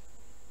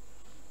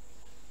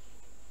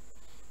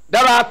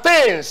 there are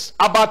things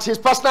about his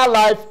personal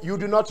life you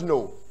do not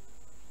know.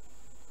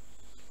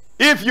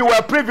 If you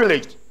were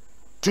privileged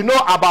to know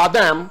about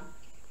them,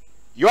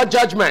 your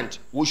judgment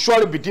will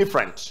surely be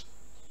different.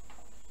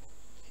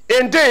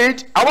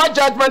 Indeed, our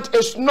judgment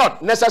is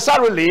not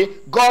necessarily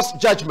God's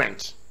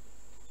judgment.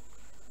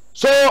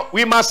 So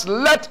we must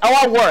let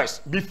our words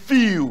be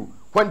few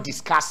when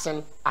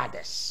discussing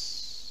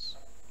others.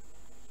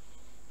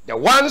 The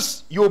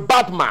ones you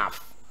badmouth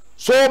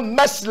so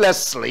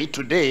mercilessly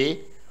today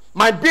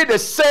might be the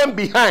same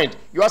behind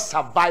your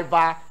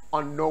survivor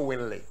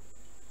unknowingly.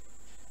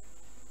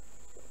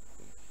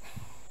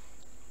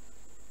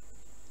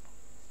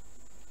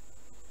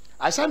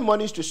 I send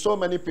monies to so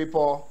many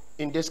people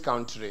in this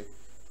country.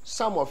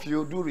 Some of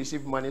you do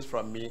receive monies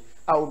from me.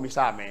 I will miss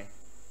Asiamah.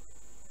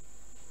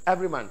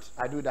 Every month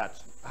I do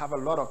that. I have a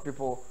lot of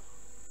people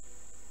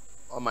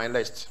on my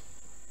list.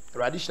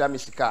 Radishla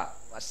Misika.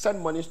 I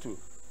send monies to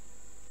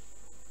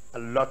a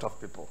lot of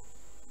people.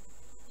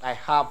 I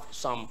have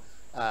some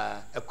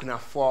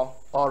Ekunafo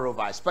all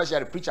over,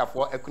 especially preacher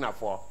for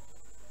Ekunafo.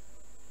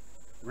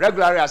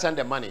 Regularly I send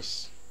the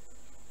monies.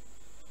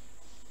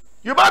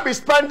 You might be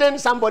spending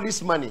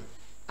somebody's money,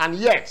 and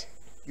yet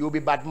you'll be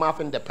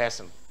bad-mouthing the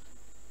person.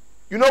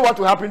 You know what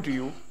will happen to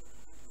you?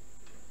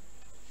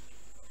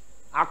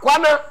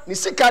 Akwana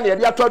nisika ne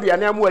dia todu ya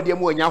na mu ade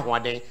mu onya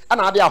hoden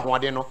ana ade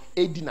ahoden no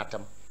edi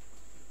natam.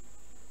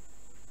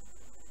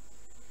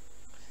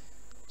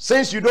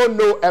 Since you don't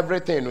know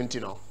everything, you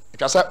know,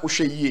 it was a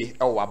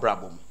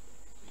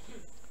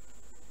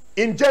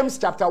in James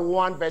chapter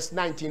 1 verse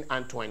 19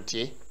 and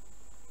 20,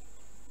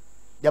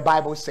 the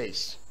Bible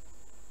says,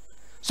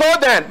 "So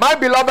then, my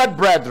beloved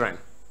brethren,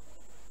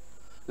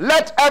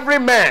 let every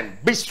man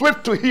be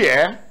swift to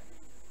hear,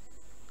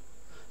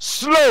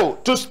 slow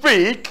to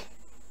speak,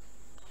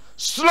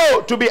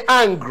 slow to be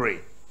angry,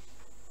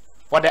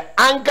 for the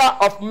anger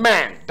of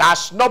man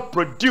does not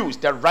produce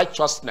the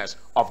righteousness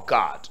of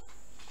God."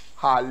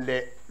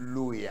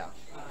 Hallelujah.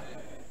 Amen.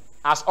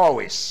 As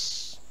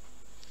always,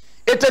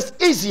 it is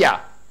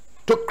easier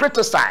to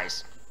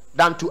criticize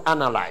than to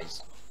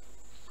analyze.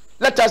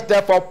 Let us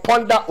therefore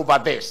ponder over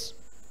this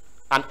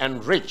and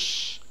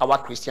enrich our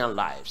Christian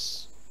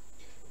lives.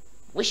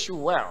 Wish you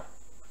well.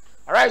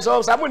 All right,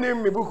 so someone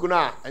name me book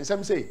now, and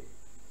some say,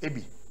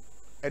 "Ebi,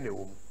 any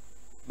woman,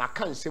 my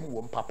can say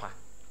woman papa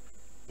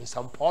in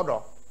some powder."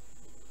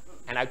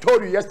 And I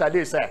told you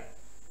yesterday, sir,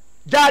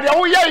 Daddy,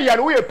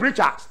 we a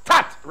preacher.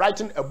 Start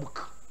writing a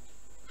book.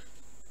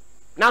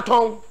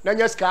 Naton,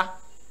 Nanyaska.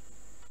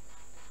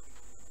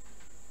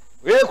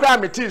 We cry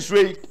me tears,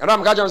 and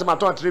I'm catching my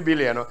 3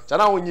 billion. So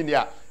now we need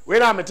we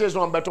are materials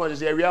on beton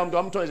is here. We are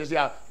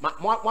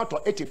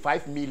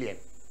 85 million.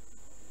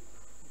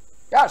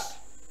 Yes.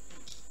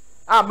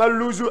 I'm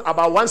lose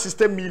about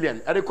 160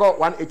 million. I call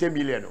 180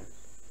 million.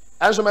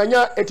 And so many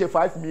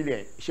 85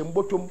 million.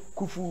 Shembotum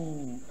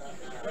kufu.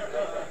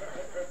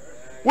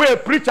 We a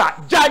preacher.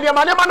 Janya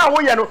manema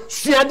we no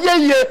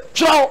siadie ye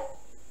tro.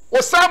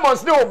 O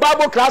sermons ne o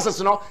Bible classes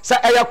no say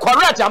e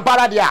correct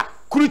ampara dia.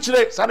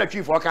 Kuruchire sana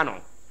twi for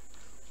canon.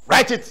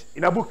 Write it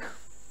in a book.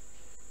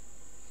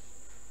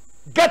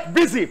 Get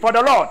busy for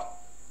the Lord.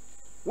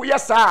 We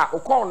yes sir o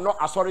call no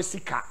asori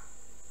sika.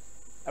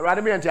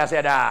 Awurade me enti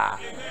said ah.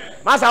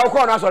 Master o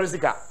call no asori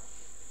sika.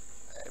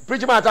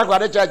 Preacher man attack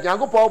the church.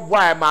 Nyankopon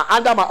boy ma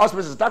under my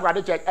auspices attack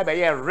the church e be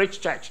ye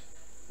rich church.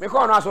 Me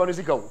call no asori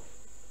sika o.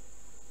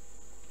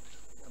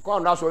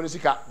 Kon na so ni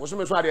sika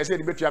boso so ade se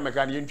de betua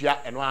meka na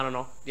yentua eno ano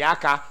no de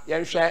aka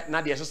yenhwe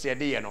na de sese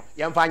de ye no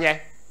yemfanye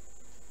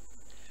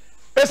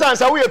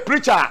esan we a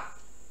preacher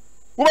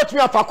wo betumi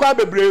afakwa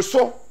bebre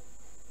so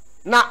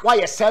na why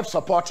you self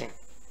supporting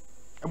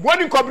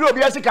eboni nkobire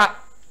obi asika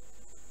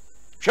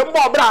hwembo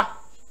obra.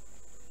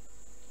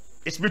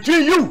 It's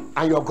between you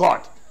and your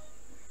God.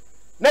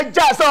 Na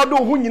ja sa do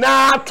hu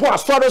nyina to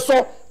asore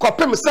so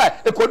kopem se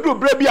ekodu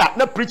bra bia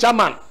na preacher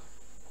man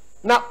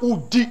na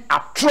udi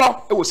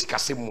atro e wo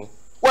sikasem mu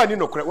wa ni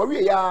nokure wa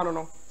wie ya no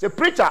no the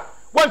preacher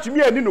want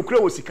me ani nokure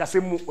wo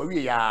sikasem mu wa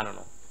wie ya no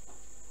no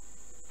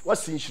wa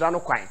sinhira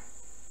no kwan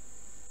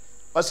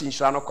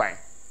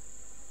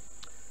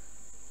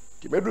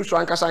ti medru so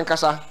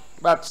ankasa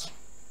but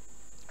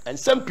and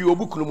some people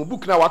book no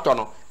book na wato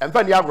no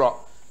emfa ni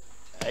agro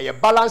a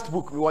balanced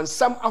book we want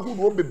some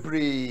ahodo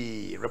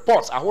bebre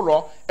reports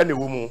ahoro ene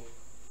wo mu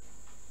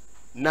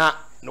na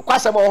no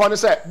kwasem wo ho no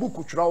say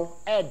book twro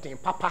e den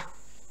papa.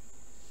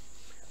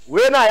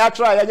 We na ya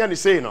try ya ni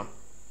say no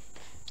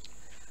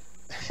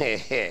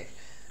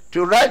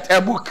to write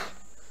a book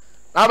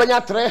now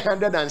benya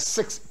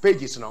 306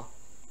 pages no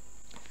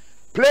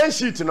plain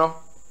sheet no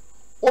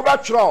over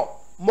throw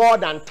more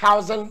than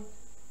 1,000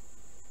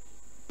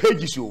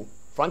 pages you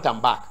front and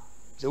back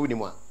say we ni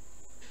mo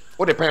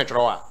o de pen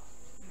throw a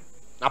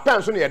na pen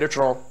so na ye de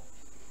throw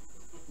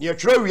ye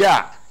throw wi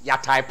a ya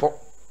type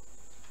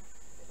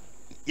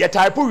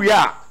wi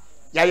a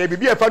ya ye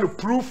bibia fa no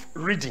proof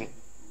reading.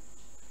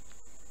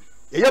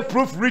 Ye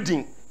proof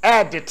reading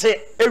edit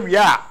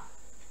area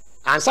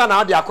ansa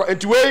na ade akọ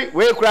enti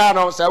we kura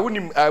no say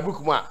woni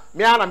book mu a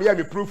me ana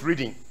me proof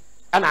reading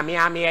ana me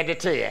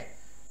edit ye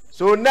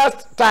so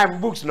next time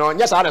books no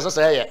yes I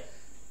say ye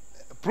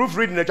proof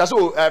reading na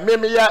so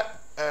me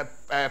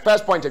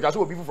first point just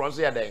obi from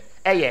say there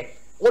ye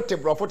what the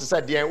bro for to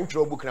say there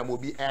utro book na mo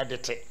bi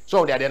edit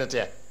so they edit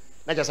ye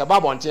na just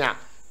about ntin a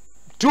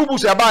two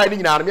books about ni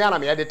nyina me ana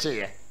me edit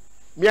ye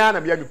me ana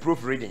me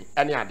proof reading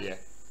any ade.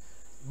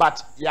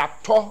 But ya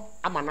to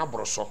amana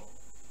broso.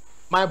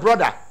 My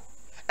brother,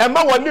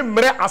 Emma woni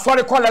mre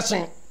asori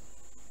collection.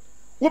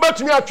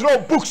 Wobetumi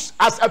atro books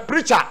as a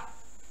preacher.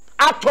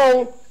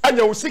 Aton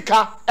anya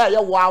usika eye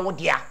wa wo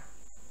dia.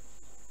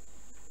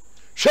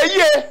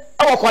 Hweye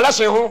e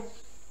collection ho.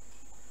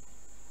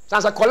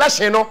 Sansa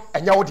collection no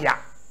enya wo dia.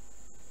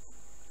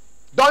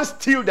 Don't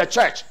steal the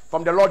church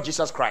from the Lord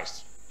Jesus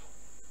Christ.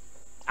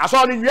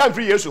 Aso ni nwa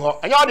mfiri Yesu ho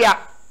enya wo dia.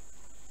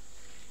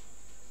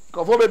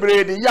 Kofo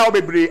bebre de ya wo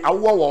bebre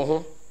awo won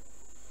ho.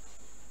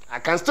 I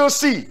can still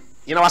see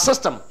in our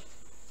system.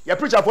 Your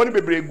preacher for ni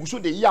bebre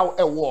guso de ya wo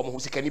ewo mo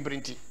sika ni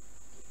brenti.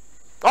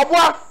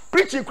 Oboa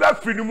preaching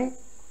craft free mu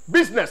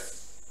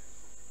business.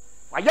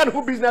 Waya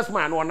no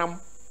businessman wonam.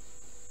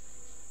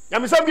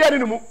 Nyamisa bia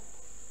ni mu.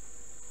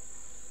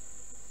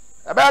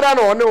 Ebeda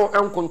no ono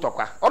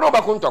enkuntokwa. Ono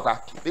ba kuntokwa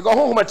because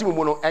honhoma ti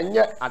mu no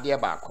enye ade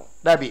ba ko.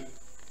 Dabi.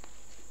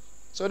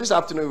 So this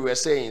afternoon we were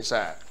saying,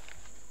 sir,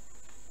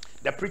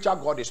 the preacher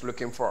God is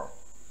looking for.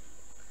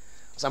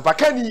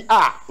 Sampakani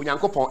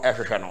Onyankopon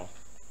ehwehwe no.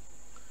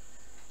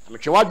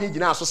 Ametwewa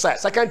gina so say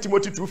 2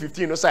 Timothy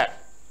 2:15 no say,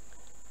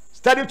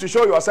 study to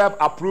show yourself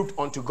approved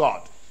unto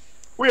God.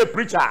 We a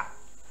preacher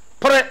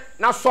pre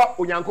na so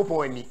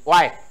Onyankopon ani.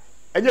 Why?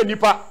 Enye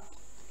nipa.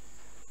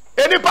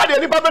 Enipa de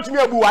nipa betumi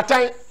abu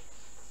watan.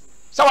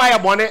 Sa wa ya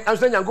bone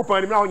enso Onyankopon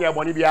ani na onya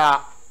bone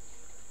bia.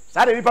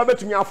 Sa de nipa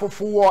betumi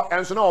afofuwo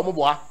enso na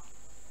omoboa.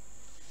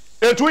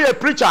 Etu ye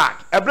preacher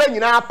ebra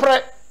nyina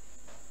pre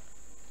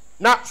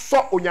na so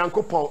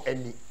Onyankopon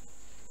ani.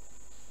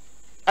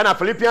 And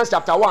Philippians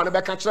chapter 1 no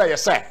be ka kire ye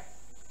say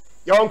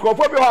ye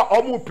onkrofo bi ho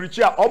omu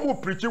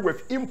preach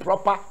with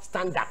improper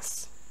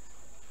standards.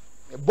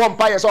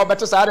 Bompa ye so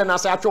better say na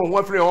say atwe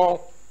ho afiri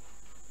ho.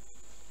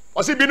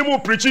 O si bi no mu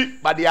preach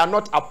but they are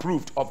not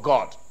approved of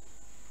God.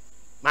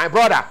 My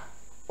brother,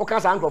 o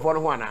kan sa onkrofo no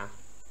ho ana.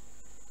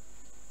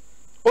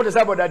 O de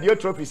say brother the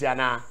trophies ya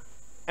na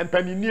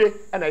empaninie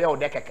na ye o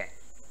de keke.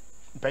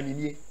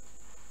 Empaninie.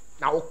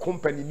 Na o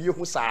company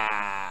hu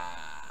saa.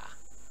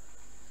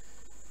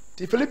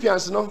 The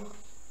Philippians no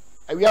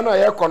we are no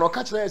here kono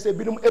ka kire say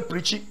binum e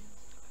preach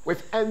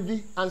with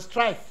envy and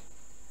strife.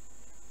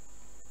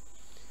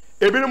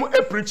 Ebinum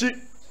e preach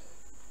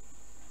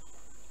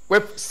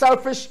with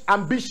selfish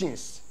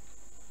ambitions.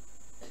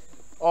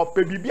 Or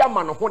pebibia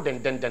man ho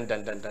den.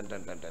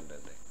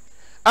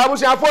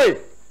 Abusi afoi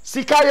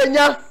sika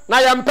yenya na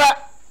yempe.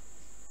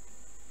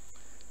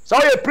 So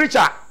you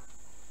preacher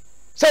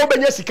say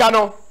obenya sika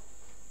no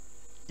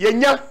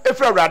yenya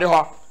efra awrade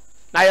ho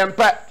na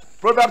yempe.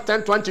 Proverbs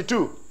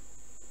 10:22.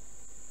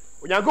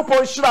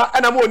 Onyankopon shira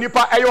ena mo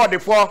onipa eye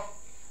odefo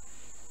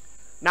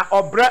na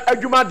obra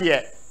adwuma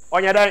de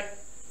onye den.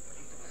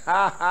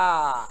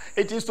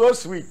 It is so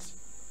sweet.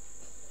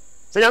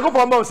 Se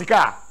Onyankopon ma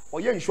sika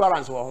oye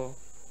insurance wo ho.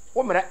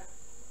 Wo mere.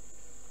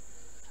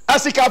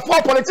 Asika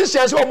for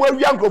politicians wo mo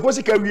awia nkrofo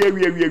sika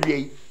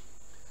wie.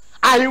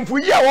 Ahemfu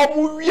yi a wo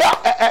mo wia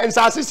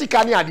ensase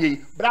sika ne ade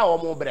yi bra wo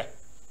mo bre.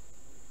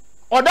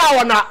 Oda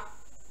wona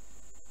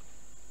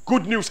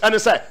good news and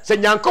say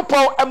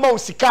Nyankopon ema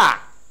sika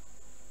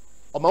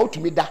o ma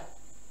utumi da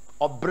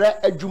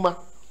obre adwuma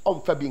o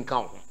mfa bi nka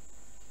ho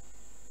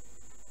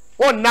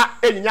wonna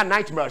enya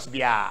nightmares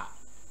bia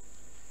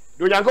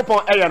do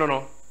Nyankopon eye no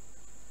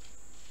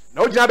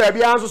na ogina ba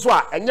bia nso so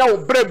a enya wo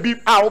bre bi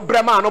a wo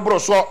bre ma no bro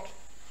so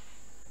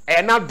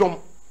e na dom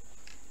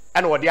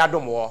ena wo de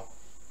adom wo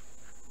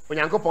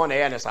Nyankopon na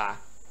eye ne sa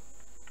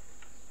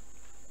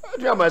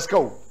do amaska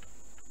wo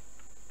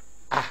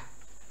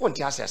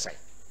wonti asese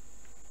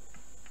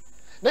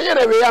na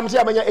yere we am say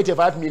amanya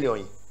 85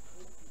 million.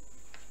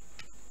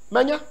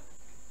 Manya.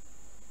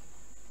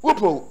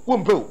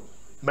 Wumpo.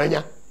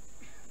 Manya.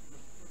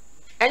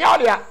 Enya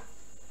odia.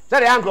 Say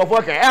the uncle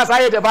for can.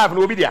 Say 85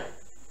 no obi dia.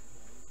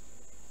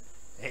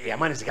 Ya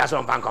man sika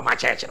so mpa nkoma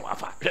church no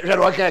afa. Hwe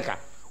ro kan ka.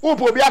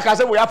 Wumpo obi aka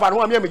say wo ya fa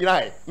no am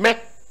gina he. Me.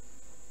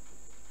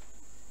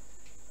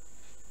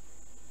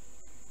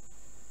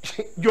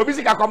 Jobi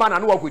sika koma na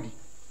no wakodi.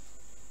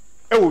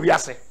 E wo wi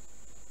ase.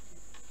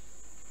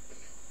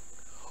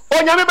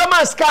 Onyame be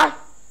maska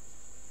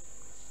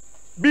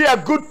be a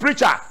good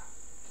preacher.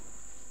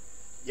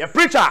 Your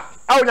preacher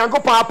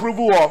Onyankopon approve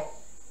wo.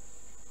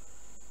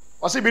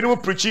 O se bi no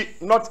preach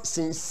not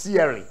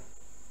sincerely.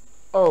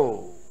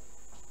 Oh,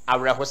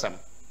 awrehosam.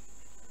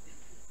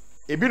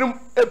 Ebinum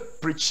e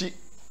preach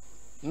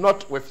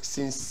not with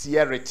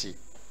sincerity.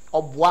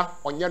 Obwa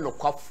onye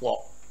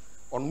nokwafo.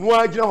 Onu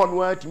agina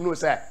hono atimi no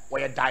say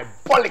we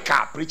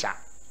diabolical preacher.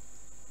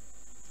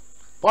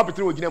 Papa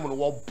Petro ogina mu no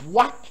wo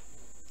boa.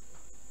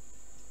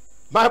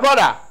 My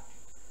brother,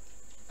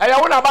 I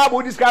want a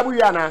Bible describe you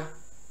na.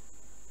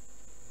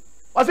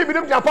 Was it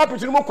bidum jam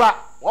pulpit no kwa,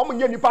 wo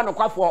munye nipa no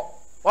kwafo.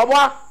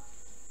 Oboa.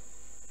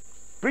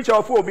 Preacher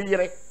of obi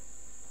yire.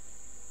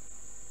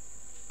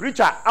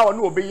 Preacher awo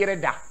no obi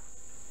yire da.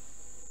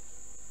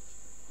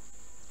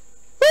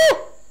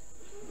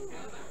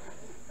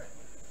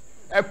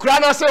 E kura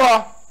na se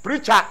ho,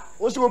 preacher,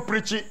 wo se wo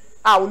preachi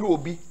awo no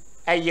obi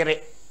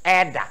yire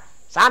da.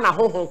 Sa na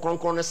honhon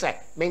kronkron no se,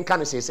 menka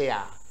no sese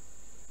ya.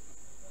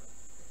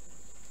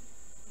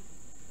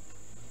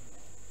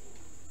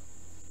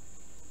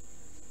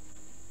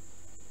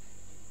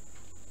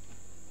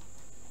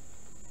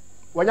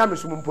 wanya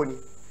mesum mponi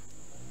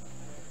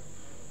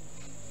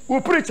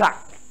wo preacher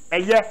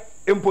eye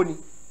mponi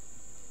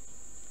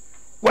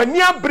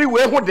wani abri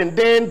we ho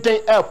denden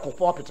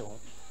pulpit ho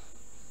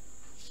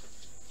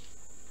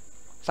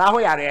sa ho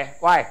yare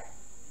why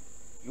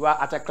you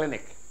are at a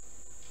clinic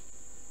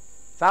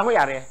sa ho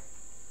yare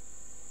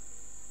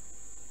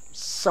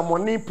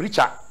someone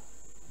preacher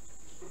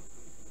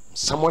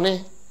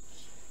someone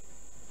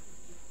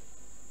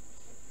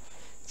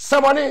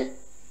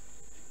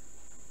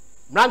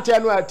Nante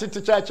no a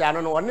titi church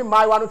ano no oni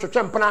mai wa no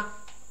twetwempena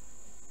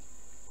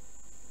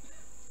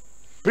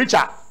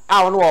preacher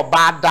a ono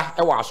obada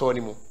e wa aso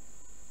ni mu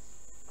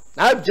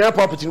na abia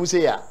pulpit ni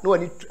say ya no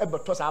ani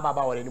ebeto sa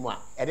baba wa ni mu a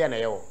e de na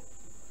ye wo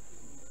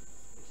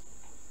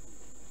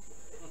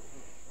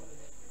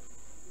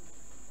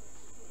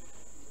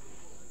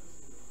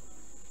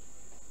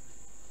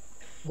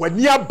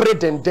wani abre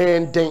den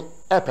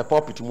e pe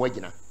pulpit mu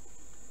agina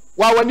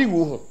wa wani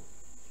wu ho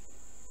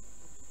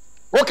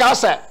o ka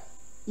say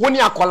woni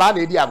akola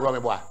na edi agro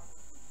mebo a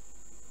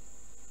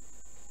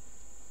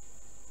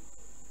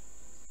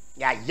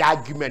ya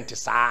argument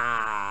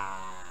sa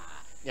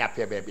ya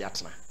pe baby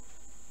atna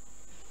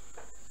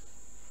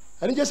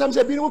and just some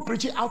say be no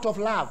preaching out of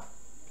love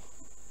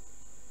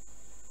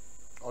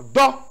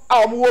odo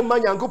a omo wo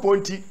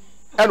manyankopon ti e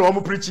na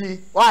omo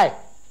preaching why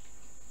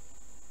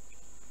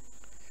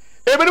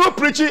e be no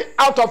preaching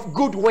out of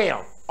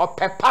goodwill or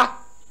pepper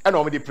e na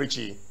omo dey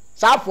preaching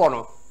sa for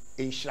no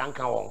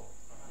enhranka won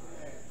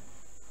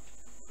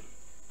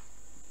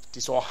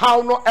so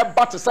how no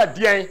eba to say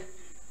den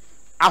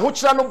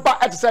ahokyera no ba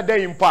et say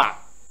den mpa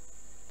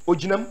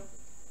oginam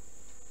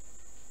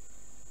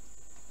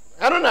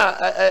ano na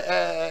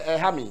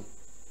hami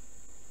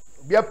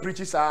bia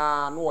preachers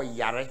no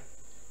yare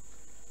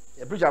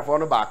e preacher for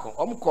no back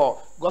omko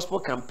gospel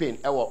campaign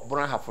e wo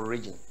Branhafo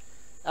region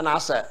and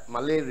asa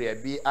malaria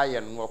bi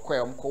ayen no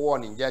kwa omko wo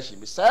ne njashi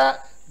bi say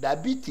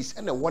diabetes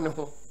e na wone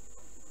ho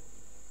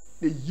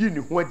na yi ni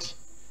ho adi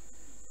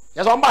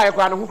yeso mba ye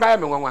kwa no ho kwa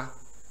me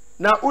nwanwa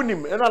na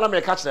unim eno na me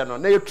catch no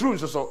na ye true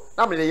so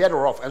na me ye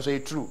rough and so ye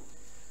true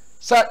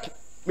say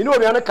me no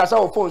obiane kasa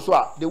o phone so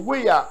a the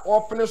way a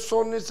open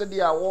so ne se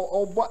dia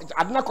o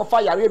adna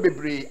kofa yare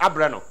bebre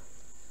abre no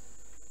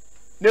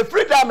na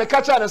freedom me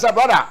catch na say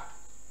brother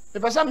me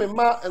pesa me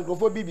ma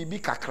engrofo bibi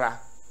kakra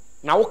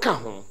na wo ka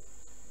ho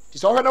ti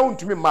so ho na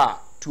wontumi ma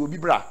to obi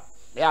bra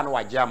na ya no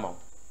waje ama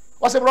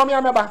o se bro me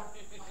ameba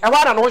e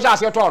wa na no ho sha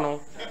ase to no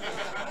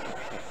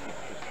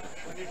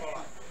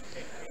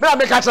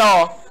me catch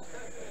o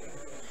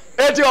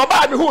eti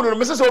oba bi hu no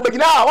me se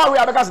obegina wa we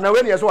abeka se na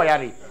we ne so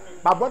yare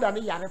my brother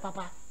ni yare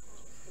papa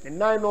the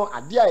nine no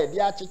ade a ye de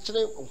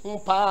akekere hu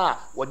pa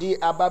wo di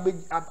ababe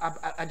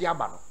ade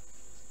aba no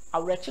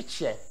awre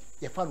kekere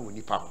ye fa no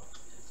nipa ho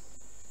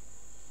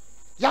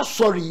ya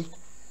sorry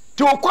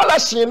ti o kola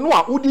hye no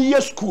a udi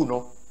ye school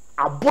no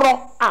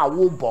abro a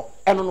wo bo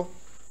eno no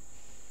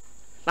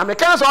na me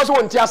kan so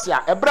wonti ase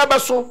a ebre be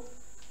so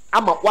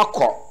ama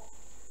wakọ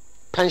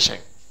pension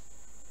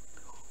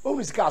o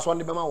musika aso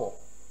ne be ma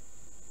wo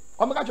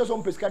omega just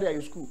on pescari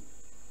at school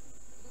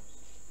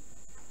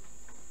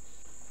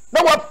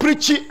na wa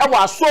preach e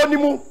wa so ni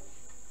mu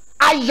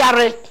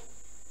ayare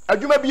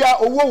adwuma bia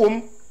owo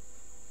wom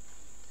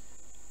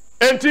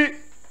enti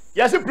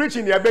yes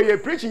preaching ye be ye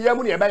preaching ye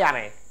mu ne be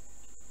yare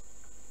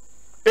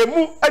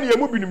emu ene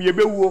emu binum ye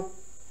be wuo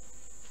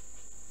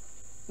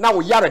na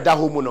wo yare da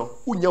ho mu no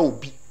unya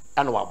obi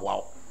ana wa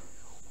boa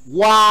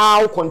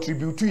wow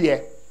contribute to ye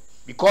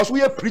because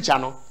we a preacher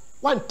no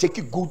one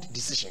take good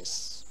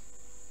decisions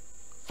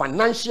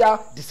financial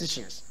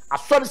decisions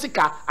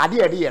asodisika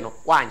ade no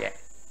wanye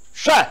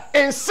sure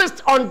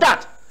insist on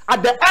that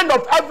at the end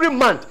of every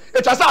month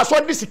it has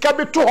asodisika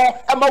be to ho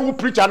ema wu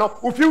preacher no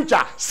wu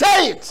future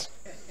say it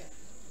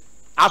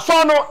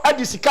asono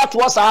adisika to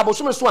us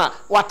abosume so a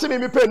wateme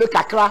me pe ne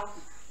kakra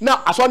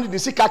na asono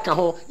disika ka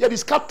ho ye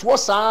disika to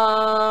us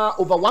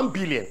over 1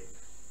 billion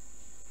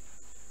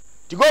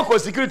to go for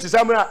security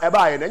samra e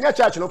ba ye na nya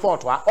church no for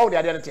to a all the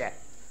ade ne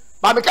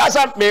ba me ka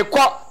sa me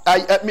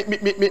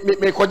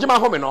kojima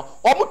home no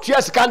omo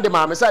tua sika nde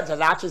ma me sa ta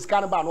achi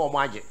sika no ba no omo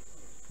age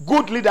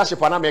good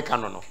leadership na me ka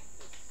no no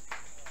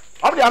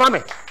omo dia na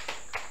me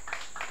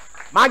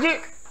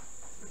magi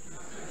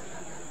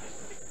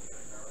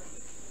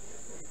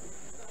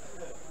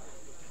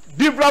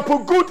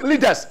develop good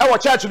leaders e wo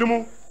church no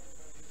mu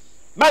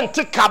man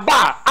te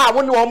kaba a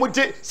woni omo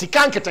de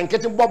sika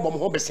nketenkete bobom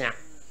ho besia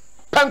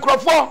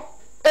pankrofo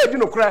e di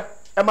no kra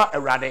e ma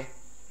awrade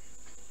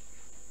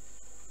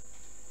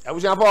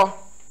Abusiafo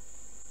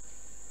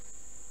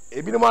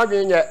ebi no ma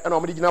adwenye na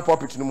omde gina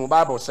pulpit no mu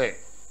Bible say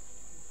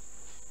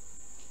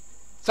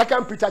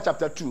 2 Peter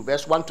chapter 2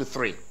 verse 1 to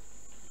 3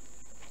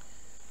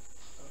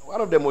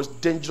 one of the most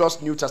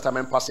dangerous New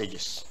Testament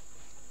passages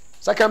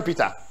 2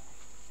 Peter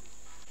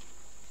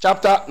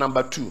chapter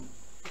number 2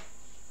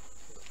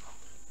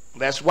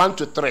 verse 1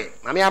 to 3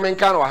 Mami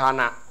amenka no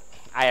hana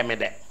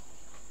ayemede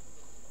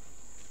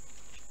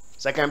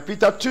 2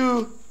 Peter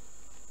 2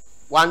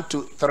 1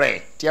 to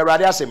 3 Ti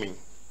awrade asemi.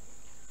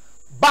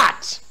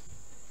 But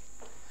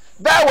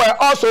there were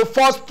also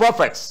false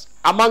prophets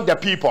among the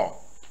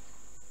people,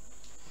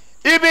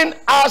 even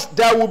as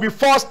there will be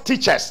false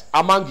teachers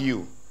among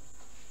you.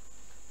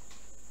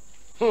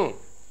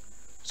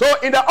 So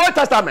in the Old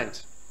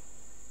Testament,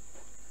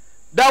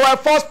 there were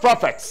false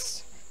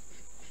prophets.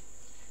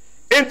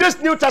 In this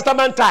New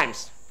Testament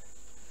times,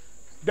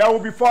 there will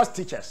be false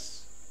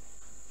teachers.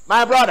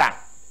 My brother,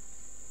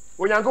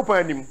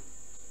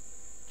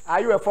 are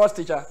you a false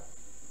teacher?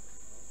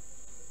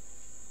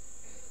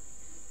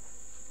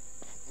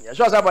 Yeah,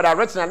 sure, but I've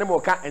written an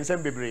email and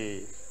sent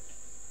me.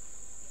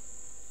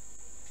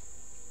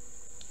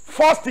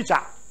 False teacher,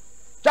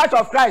 Church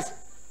of Christ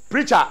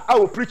preacher, I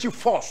will preach you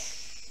false.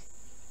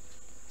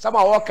 Some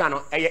are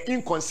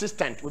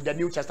inconsistent with the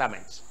New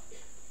Testament,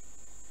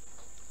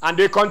 and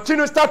they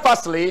continue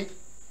steadfastly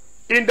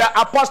in the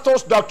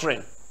apostles'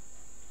 doctrine.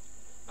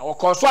 Our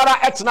consuara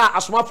etna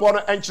asma for no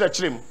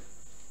enchirechirem.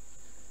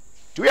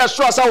 To be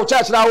sure, so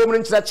church na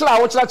woman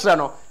enchirechire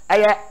no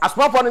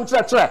asma for no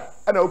enchirechire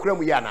and okura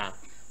mu yana.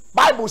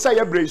 Bible say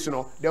ye brace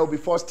no, there will be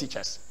false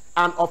teachers,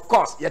 and of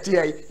course yet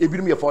here e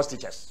be false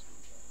teachers.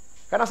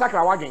 Kana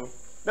sakra wagen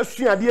na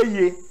sua de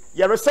ye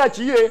ye research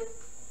ye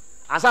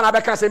ansa na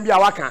beka sem bia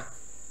waka.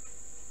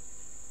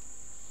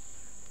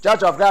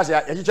 Church of Christ ya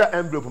teacher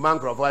envelope man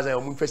crofo say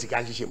o mu fesi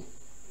kan hihim.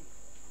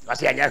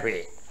 Ase anya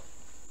hwe.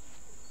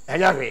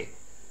 Anya hwe.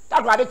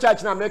 That why the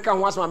church na make ho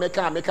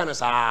asema make no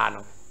saa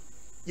no.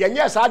 Ye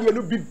nya saa de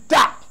no bi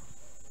da.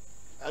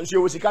 Anso ye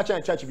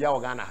wosika church bia wo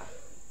Ghana ha.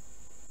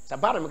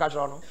 Sabara me ka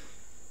chro no.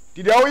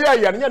 Did the oye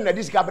ye nya na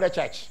disika bre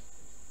church.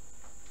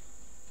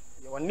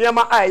 Ye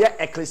wonema aye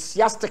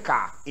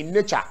ecclesiastical in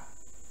nature.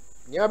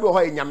 Nya be ho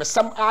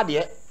nyamesam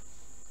ade.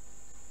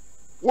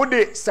 Wo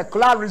de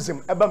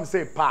secularism ebam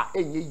say pa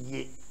enye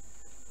ye.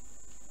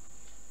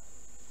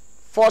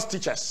 False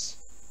teachers.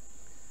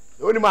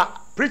 Onima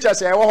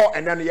preachers e wo ho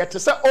and then yet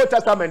say Old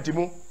Testament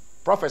mu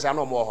prophets are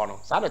no more ho no.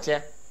 Sa na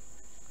che.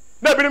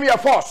 Na binim ye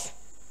false.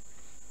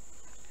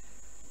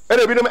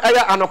 Ere binim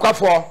eya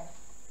anokwafo.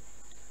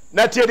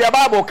 Na tie the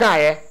Bible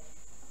kan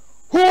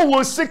who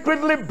will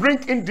secretly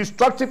bring in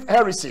destructive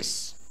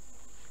heresies,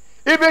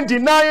 even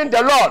denying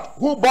the Lord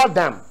who bought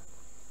them,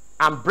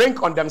 and bring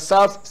on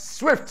themselves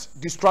swift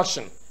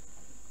destruction.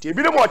 Tie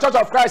binim o Church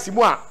of Christ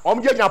mu a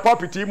omje nya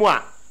pulpit mu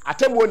a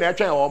atemu na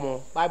etwen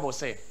wo Bible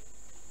say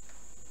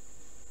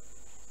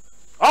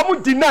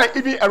omu deny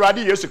even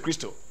Eradi Yesu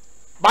Christo.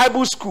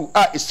 Bible school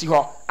isi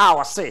ho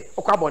wa say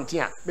okwa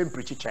bonten a me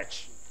preach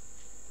church.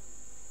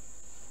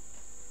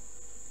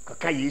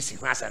 Kaka yesi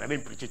ho asa na me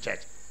preach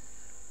church.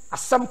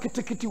 Asam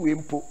kitikiti we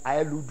mpo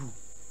ayeludu.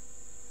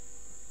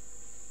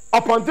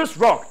 Upon this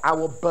rock I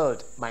will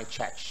build my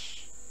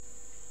church,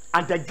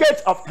 and the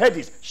gates of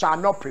Hades shall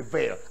not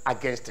prevail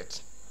against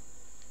it.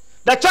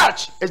 The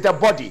church is the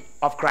body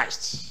of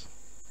Christ.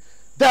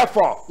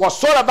 Therefore,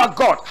 whatsoever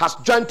God has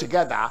joined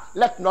together,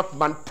 let not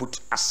man put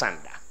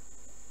asunder.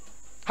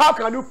 How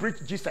can you preach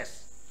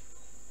Jesus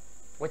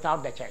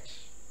without the church?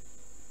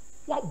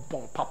 What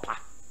bon papa?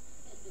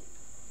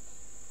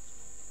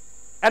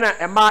 And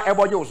Emma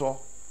Eboyoso.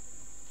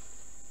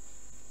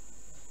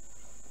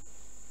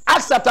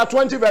 Acts chapter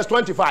 20, verse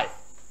 25.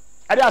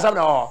 Acts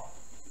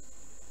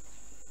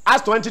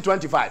 20,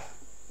 25.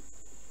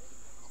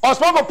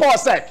 Osman Paul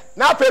said,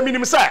 now pay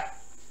minimum say,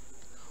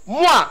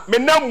 moi,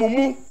 menam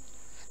mumu.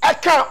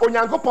 Eka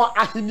onyankopon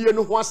ahenie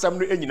no ho asem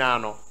no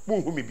enyina no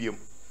munhu me biem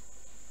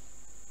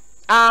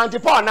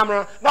and Paul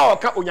namro na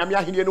oka onyame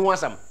ahenie no ho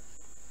asem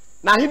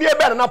na ahenie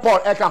be na Paul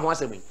eka ho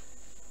asem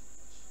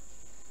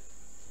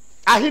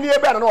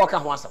ahenie be na oka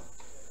ho asem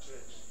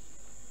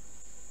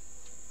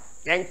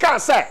yenka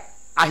say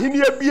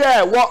ahenie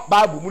bia wo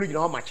Bible mu nyina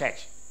ho ma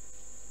church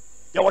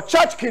your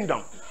church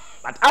kingdom,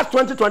 but Acts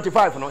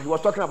 20:25 no he was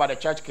talking about the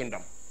church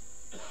kingdom.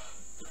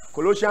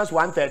 Colossians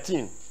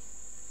 1:13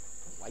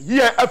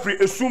 Ye afri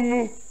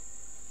esumu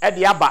e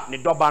de aba ne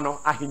doba no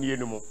ahenie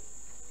no mu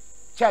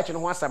church no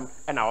ho asem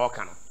e na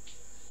woka no.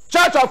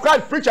 Church of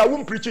Christ preacher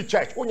won't preach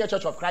church onye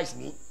Church of Christ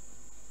ni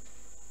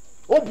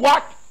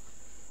obwa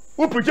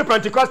who preach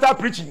Pentecostal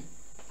preaching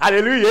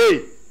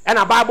hallelujah and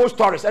a Bible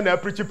stories and a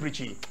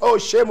preaching. Oh,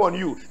 shame on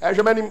you.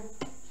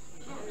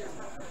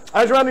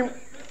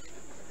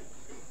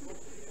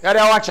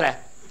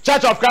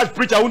 Church of Christ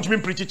preacher won't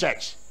mean preach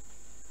church.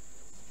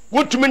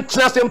 Won't mean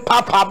trusting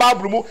Papa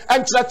Babrumu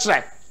and church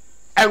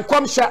and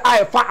come share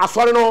I fa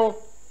asori no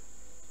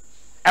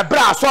a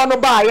bra so no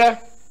ba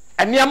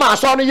and niama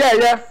so no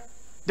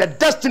the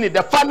destiny,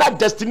 the final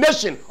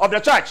destination of the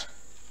church.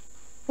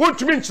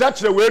 Won't mean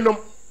church we no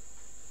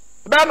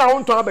ba na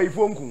won to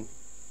abayifo nku.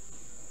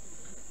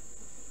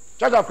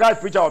 Church of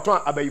Christ preacher or to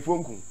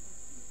abayifo nku.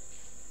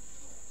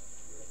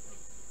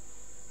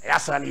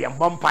 Yasa ni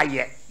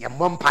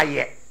yembompa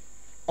ye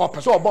or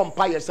person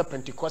bompa ye se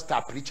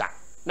Pentecostal preacher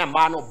na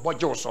ma no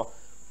bojo so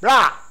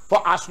bra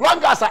for as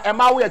long as a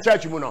ma we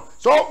church mu no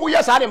so we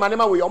yes ade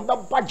manema we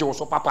omba bojo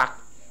so papa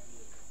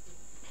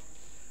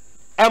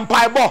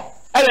empire bo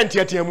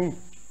elentiatia mu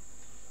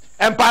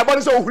empire bo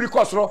so ohuri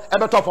kosoro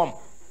ebe top form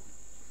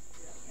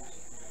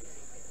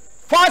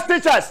false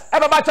teachers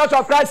ebe ba Church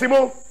of Christ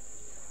mu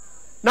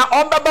Now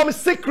on babam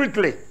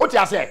secretly. What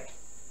you say?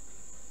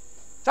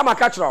 Sama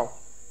catch now.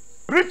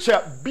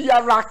 Preacher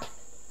biara.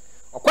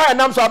 Okwa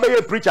nam so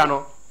abeye preacher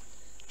no.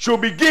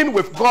 Should begin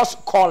with God's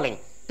calling.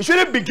 It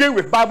shouldn't begin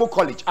with Bible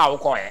college.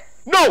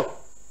 No.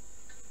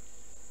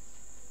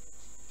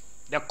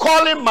 The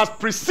calling must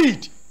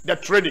precede the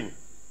training.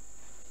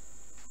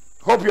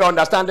 Hope you're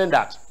understanding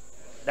that.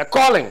 The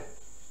calling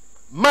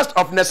must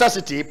of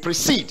necessity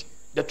precede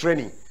the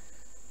training.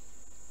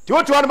 To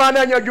what one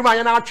man you do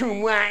my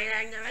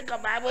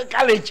Bible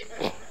college.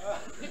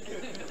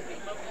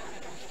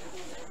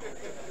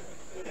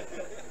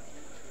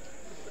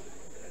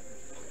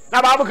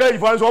 Now Bible college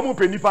for us omu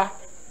penipa.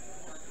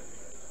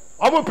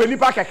 Omu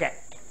penipa keke.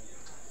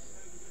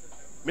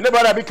 Me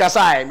never be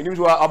kasai, me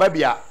nimso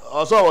obabia,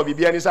 also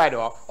obi any side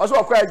or also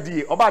akwa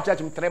SD, oba church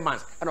 3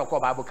 months and okọ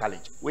Bible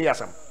college. We are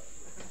some.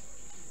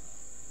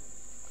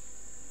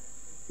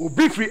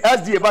 Ubi free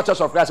SD about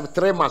Church of Christ for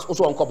 3 months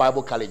also on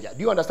Bible college. Do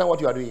you understand what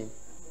you are doing?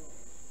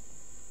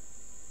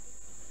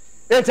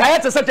 It's I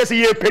had to say to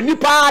ye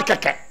penipa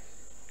keke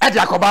at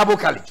the Bible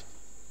college.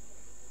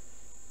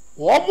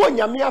 Womo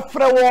nyame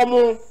afre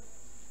womo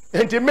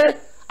enti me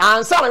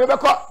ansa na me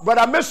beko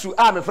brother Mesu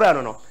a me frɛ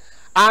no no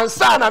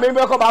ansa na me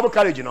beko Bible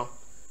college no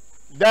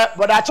the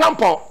brother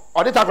Champo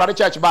or the Takrade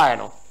church by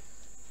no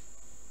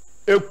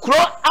ekro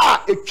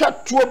a etwa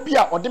tuo bi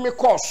a ode me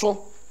kɔ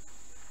so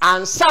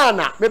ansa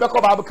na me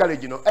beko Bible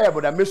college no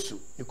brother Mesu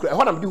ekro e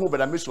ho na me di hu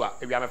brother Mesu a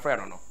ewia me frɛ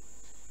no no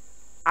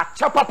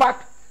acha papa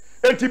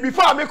enti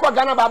before me kɔ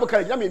Ghana Bible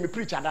college na me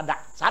preach adada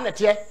sa na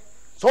te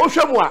so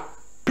hwɛ mu a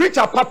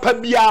preacher papa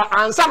bia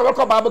ansa na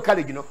wekọ Bible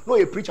college no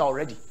you preacher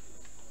already.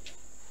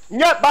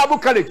 Nye Bible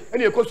college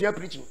and you go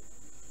preaching.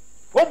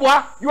 Oh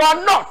boy, you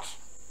are not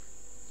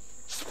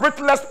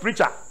spiritless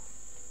preacher.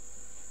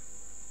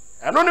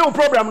 And no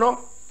problem no.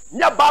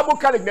 Nye Bible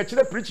college na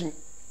chile preaching.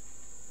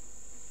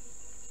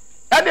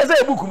 And there's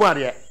a book man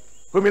here.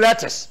 Who me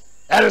letters.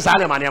 And it's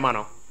an man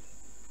no.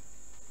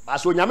 But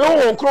so nyame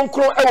ho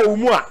kronkron e wo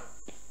mu a.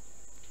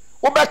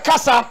 Wo be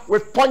kasa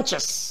with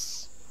punches.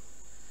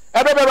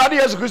 Everybody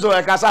is Christo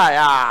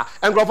Kasaya,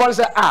 and Grofon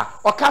said,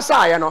 or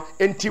Kasaya no,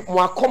 and tip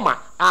Mwakoma,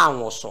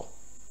 so.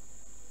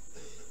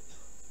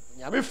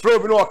 Yabi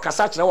Frobino or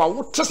Kasacha,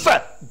 what to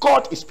say?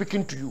 God is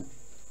speaking to you.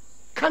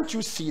 Can't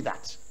you see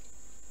that?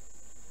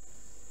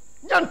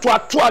 Yan to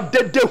a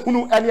dead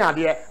hunu any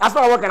idea. As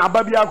I work in a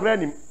baby,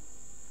 I'll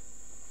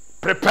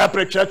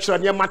prepare church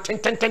and your matin,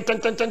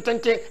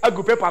 a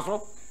good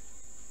paper.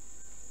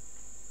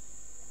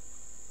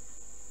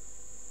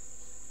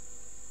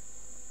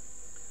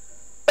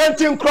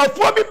 Enti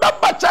nkrofo bi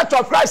baba Church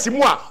of Christ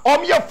mu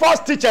a your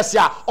first teachers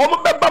ya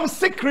bebam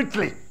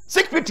secretly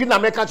na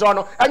make sure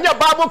no enye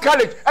Bible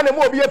college and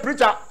mo be a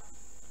preacher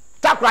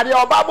Takrade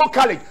or Bible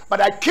college,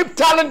 but I keep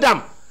telling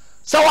them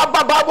so what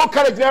Bible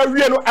college na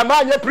wie no am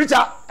anya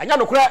preacher anya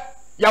no kura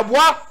ya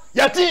boa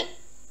yati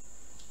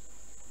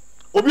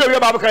obi obi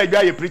Bible college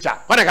be a preacher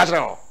when I catch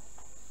no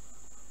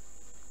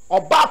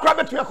oba kura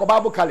betu akọ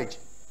Bible college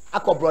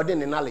akọ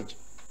broaden in knowledge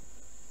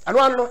and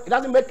one no it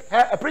doesn't make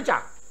her a preacher.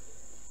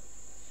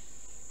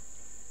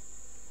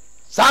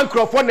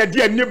 Sankrofo na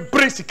dia ni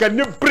bre sika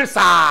ni bre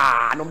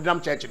sa no dam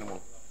church no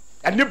mo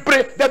ani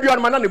bre da bi on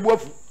ma na ne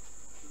buafu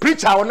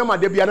preacher won ma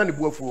da bi na ne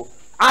buafu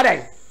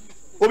adan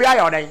obi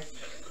ayo dan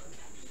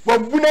wo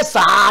muna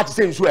sa ti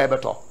se nsu e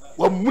beto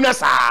wo muna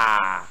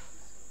sa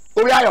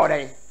obi ayo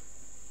dan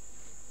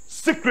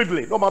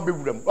secretly no ma be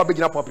wuram wo be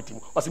gina property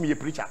mo o se me ye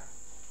preacher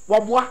wo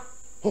boa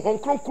hon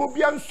kronkro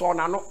bia nso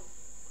na no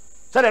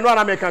se no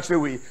na me ka kire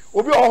we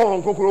obi o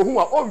hon kronkro hu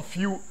a on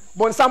fiu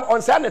bon sam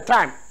on say the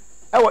time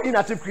ewo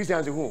inactive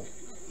Christians who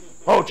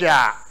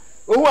okay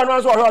who are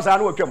not so horse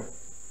and watcham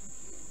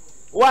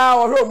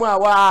wow room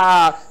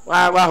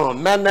wow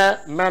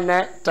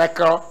mene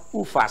tackle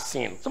who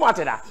fasin so what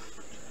that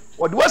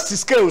what was the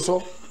scale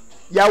so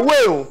ya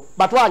way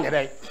but one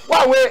dey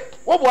one way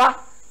wo boa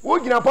wo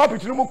gina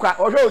pulpit no mu kwa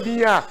o hwe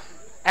odin a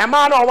e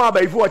ma na o ma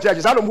ba ifu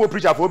church sa no mo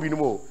preacher for obi no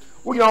mo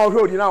wo gina o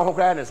hwe odin na o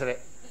kra na sere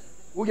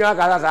wo gina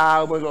ka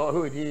sa o hwe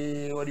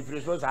odin o di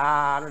preacher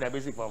sa no the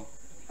basic form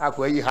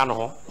akwa yi ha no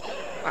ho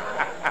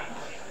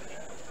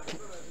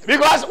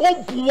because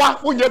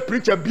when you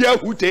preach a beer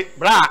hute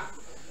bra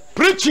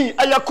preaching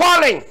and your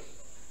calling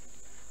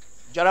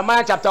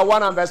Jeremiah chapter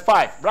 1 and verse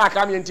 5 bra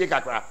come in take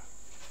akra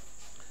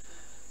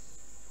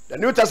the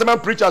New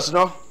Testament preachers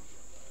no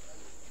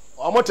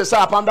omo te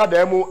sa apanda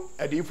demo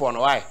edi for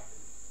no why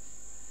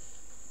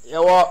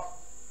you were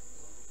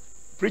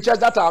preachers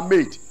that are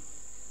made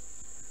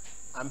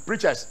and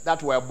preachers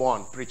that were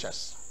born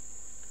preachers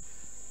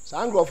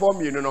sangro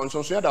form you no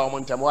so so da omo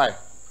ntem why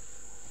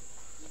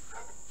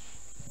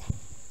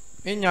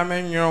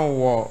Inyamenyo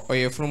wo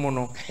oyefrumu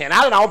no. And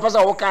I don't know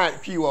person who can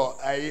kiwo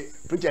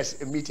preachers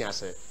meeting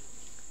as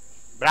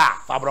bra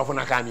fabrofo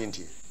na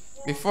community.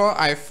 Before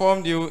I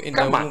formed you in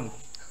the womb.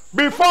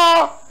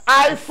 Before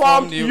I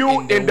formed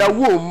you in the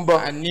womb.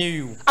 I knew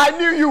you. I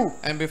knew you.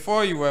 And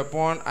before you were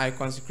born, I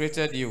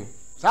consecrated you.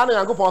 Sana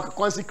yango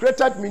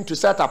consecrated mean to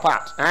set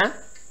apart, eh?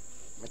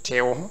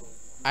 Mateo.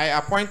 I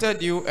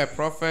appointed you a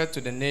prophet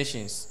to the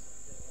nations.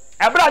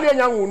 Ebra de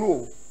nyanwu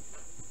no.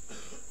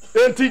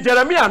 Enti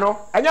Jeremiah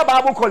no, anya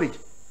Bible college.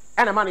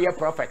 And a man a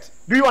prophet.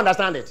 Do you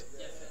understand it?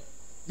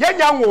 Yes. Ye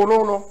nyanwu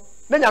no,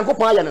 na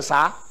Nyankopon aye ne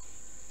saa.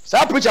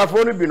 Saa preacher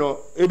fo no bi no,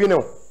 ebi no.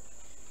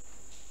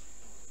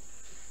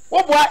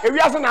 Wo boa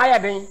ewiase na aye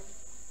den.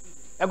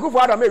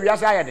 Ekufo adam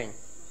ewiase aye den.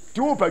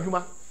 Ti wo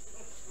padwuma.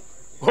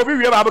 Obi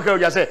wie Bible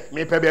college say,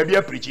 me pe ba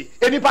bia preach.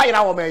 Enipa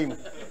yira wo man yi.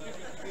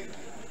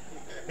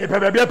 Me pe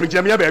ba bia preach,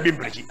 me ba bia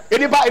preach.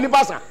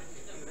 Enipa sa.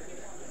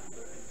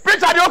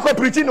 Preacher dey ko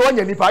preach no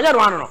nya nipa, nya no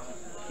ano no.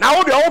 Na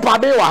wo de wo pa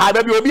be wa ha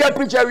ba bi obi a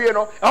preacher wie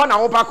no, e ho na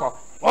wo pa ko.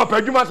 O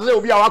padwuma say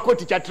obi a wa ko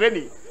teacher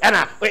training. E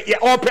na o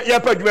ye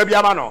padwuma bi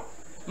ama no.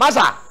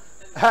 Masa,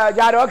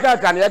 jare o ka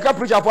kan ye ka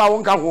preacher fo a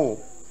won ka ho.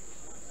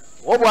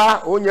 Wo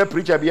boa o nya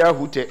preacher bi a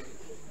hute.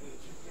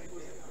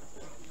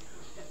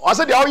 O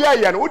say de o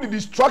ye no, wo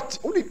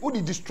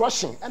di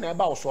destruction e na e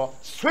ba wo so.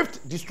 Swift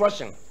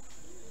destruction.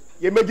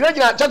 Ye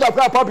megina church of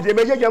Christ pulpit ye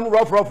megina mu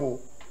rough.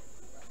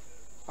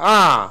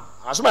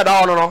 Asoma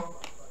da no.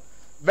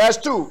 Verse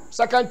 2,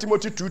 2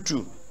 Timothy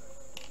 2:2.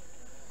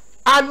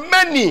 And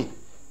many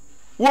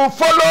will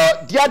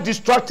follow their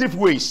destructive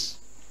ways,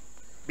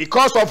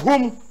 because of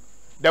whom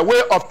the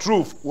way of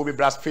truth will be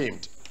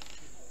blasphemed.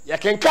 You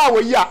can call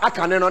we ya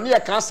akane no ne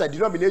cancer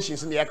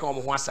denominations ne yeka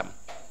omo ho asem.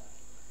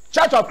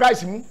 Church of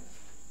Christ mu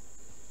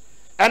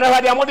ene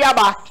hwade amode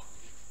aba.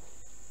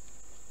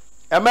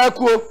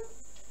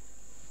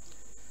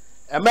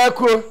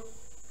 Emakuo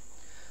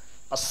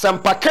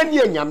asampakani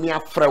anyame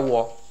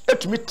afrewo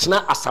etumi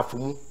tena asafo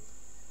mu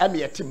eme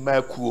yete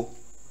makuo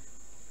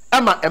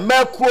ama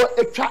emakuo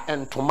etwa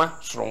entoma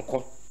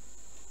soronko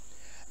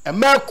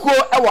emakuo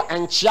ewo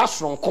enchia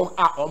soronko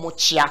a omo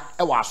chia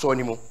ewo aso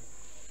ni mu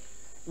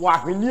wa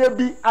hwenie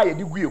bi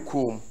ayedi gu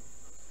ekom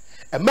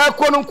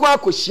emakuo no nko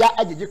akohia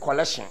agege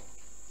collection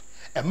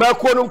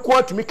emakuo no nko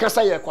atumi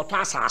kasa ye koto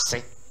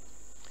asase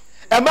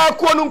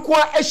emakuo no nko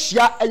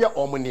ahia eye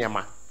omo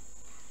niema.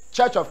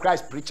 Church of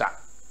Christ preacher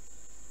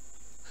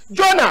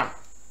Jonah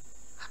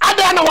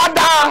Adana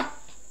wada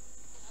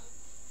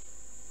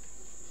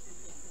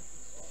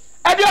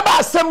Edia ba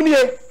asem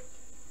nie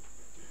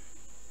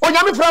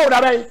Onyame fra wo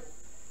da bai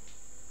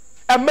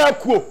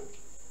Emakuo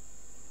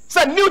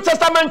say New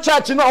Testament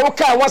church no wo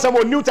kai wasam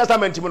o New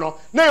Testament mu no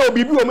na ye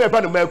obibi wo mu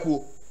efa no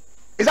makuo.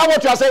 Is that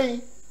what you are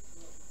saying?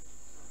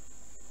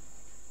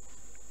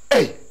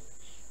 Hey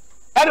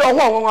Ede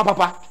ho ho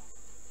papa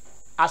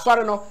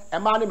asore no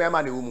ema ne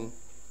mema na wo mu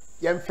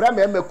ye mfra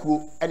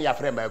memakuo ene ya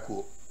fra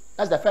makuo.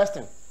 That's the first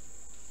thing.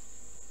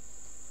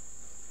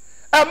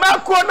 A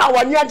makuo na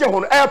wani age ho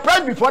no e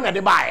price before na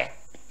de bae.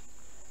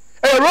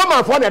 A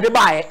Roman for na de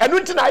bae. Enu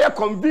nti na ye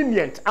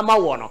convenient ama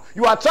wo no.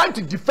 You are trying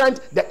to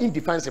defend the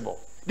indefensible.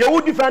 They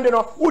would defend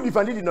who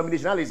defended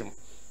denominationalism.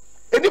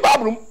 Edi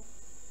Bible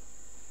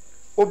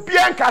obi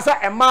ankasa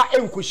ema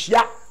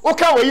enkuhia. O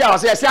ka wo yi a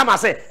say Asiamah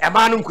say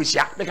ema no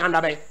nkuhia. Be kan da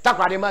be.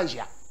 Takwade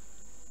manhia.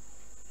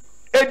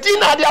 Edi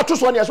na de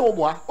atoso ne so wo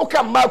boa. O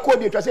ka makuo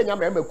bi etwa say nyam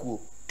emakuo.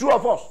 True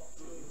of us.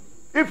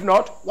 If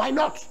not, why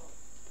not?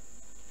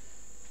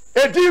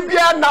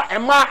 Edibia na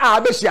ema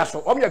a besia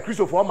so o me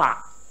Christopher ma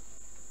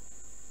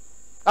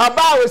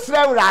aba we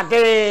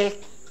srewrade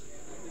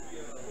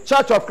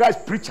Church of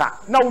Christ preacher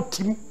na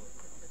utim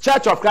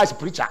Church of Christ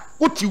preacher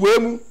uti we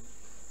mu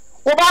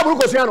o Bible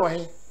ko sua no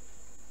he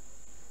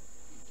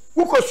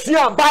uko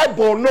sua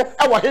Bible no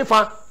e wo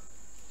hefa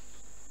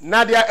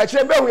na dia e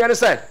kire be hu ye ne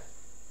say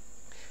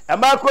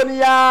ema ko ni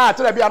ya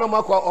tira bia no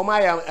mako o ma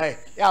ya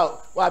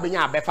wa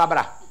benya abefa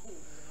bra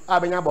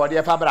abenya body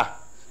e fabra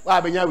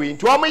wa benya we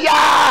nti o mo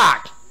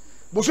ya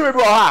busu bi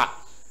o ha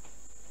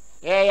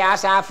ya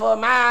safo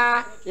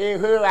ma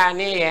ehu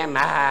ani e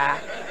ma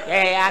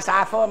ya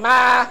safo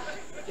ma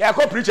ya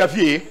ko preacher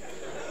fie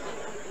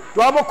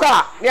to o mo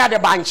kwa ne ade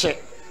banche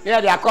ne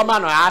ade akoma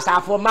no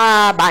asafo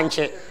ma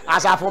banche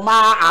asafo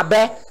ma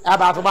abe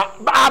abafo ma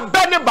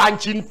abe ne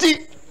banche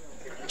nti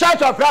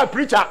Church of Christ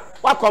preacher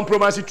what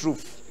compromise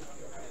truth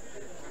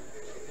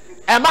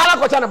e ma la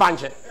ko cha ne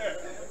banche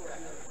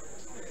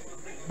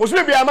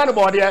Bosu bi ama no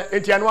body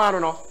entiano anu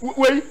no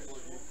we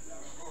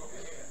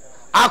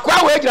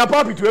akwa we gina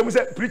pulpit we mu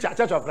say preacher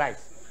Church of Christ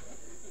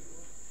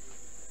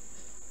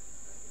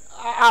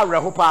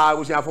reho pa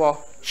busiafo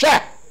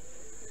hwe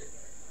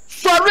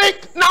sorry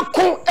na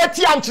ko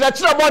eti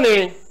ankyerɛkyerɛ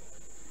bɔne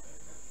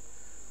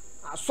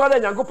asɔre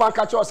Nyankopɔn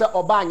ka kyerɛ sɛ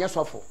ɔba anyɛ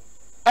sɔfo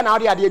ɛna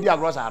ɔde ade edi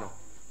agorɔ saa no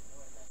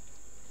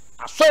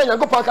asɔre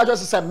Nyankopɔn ka kyerɛ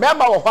sɛ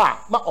member wɔ hɔ a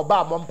ma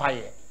ɔba amɔ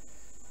mpaeɛ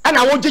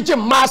ɛna wo gyegye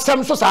mma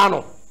asɛm so saa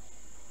no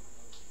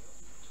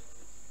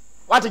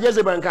what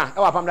Jezebel nka e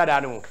wa pam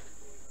dada no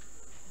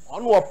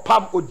ono wo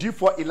pam odi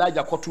for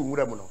Elijah koto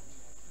nwura mu no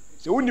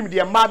se wonim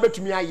de ma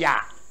betumi aya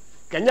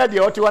kanya de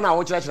ote wona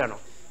wo kyerɛkyerɛ no.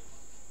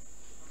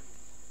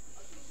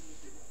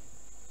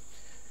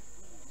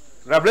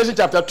 Revelation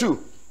chapter 2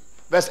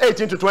 verse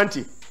 18 to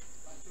 20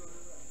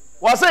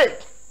 was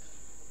it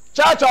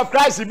Church of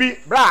Christ bi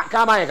bra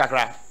kama ye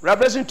kakra.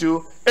 Revelation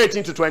 2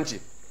 18 to 20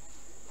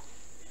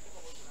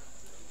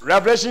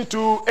 Revelation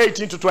 2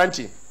 18 to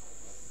 20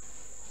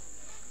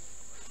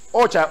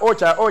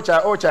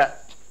 Ocha.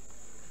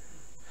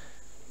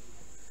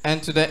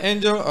 And to the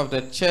angel of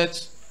the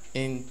church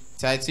in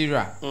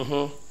Thyatira,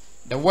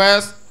 the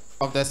words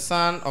of the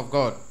Son of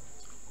God,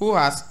 who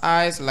has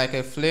eyes like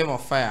a flame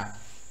of fire,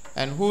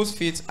 and whose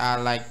feet are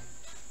like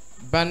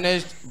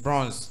burnished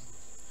bronze.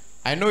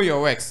 I know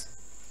your works,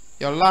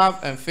 your love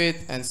and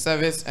faith and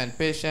service and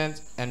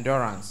patient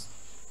endurance,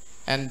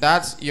 and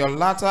that your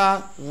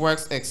latter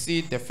works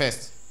exceed the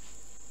first.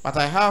 But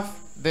I have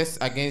this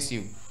against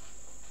you,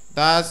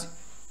 that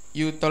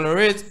you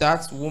tolerate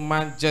that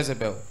woman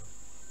Jezebel,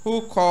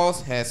 who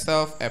calls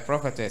herself a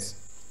prophetess,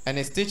 and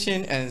is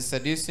teaching and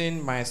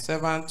seducing my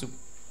servant to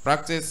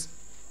practice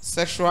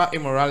sexual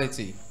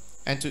immorality,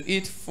 and to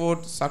eat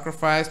food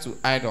sacrificed to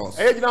idols.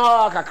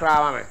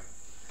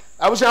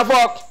 I was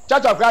for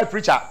Church of Christ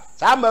preacher.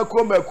 I'm a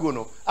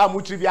no. I'm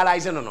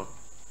trivializing no.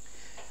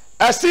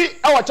 I see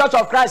our Church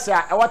of Christ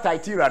here. I want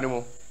Thyatira no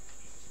more.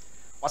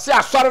 I say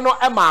I saw no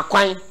Emma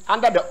Quine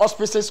under the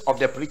auspices of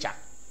the preacher.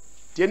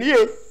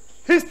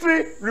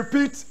 History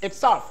repeats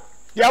itself.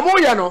 The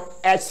amoyano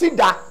a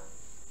sida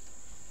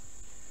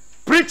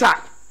preacher.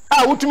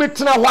 I want to meet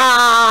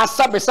na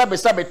sabe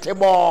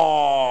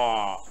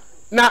tebo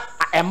na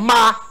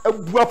Emma a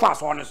buafa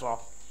so on so.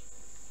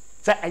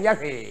 Say enya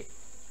hwe.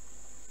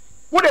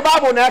 What the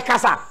Bible na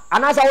kasa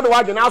anasa what the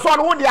word na so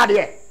no wo dia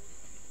de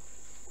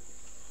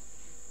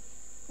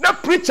na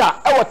preacher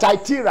e wo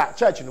Thyatira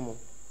church no mu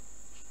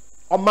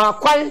o ma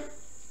kwan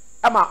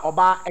e ma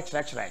oba e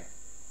kire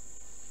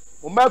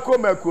o mako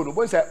no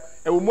bo se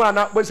e wo mu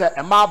ana bo se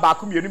e ma ba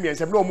ko mienu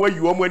miensem na o mo ayi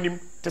o mo anim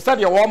te se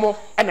de wo mo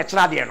e na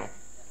kire de no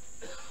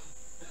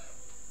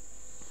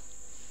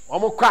o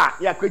mo kwa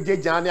ya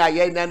kwegyejan na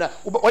aye na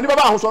oni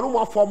baba ahoso no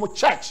mo form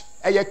church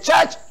a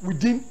church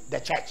within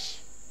the church.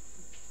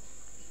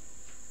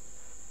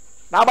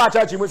 Now about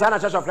church, you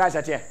Church of Christ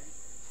at here.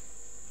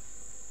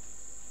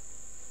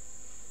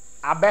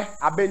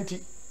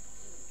 Abenti,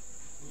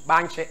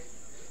 Banche,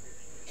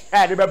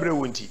 the baby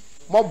wunti,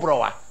 more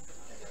brower.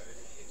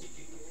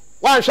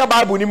 One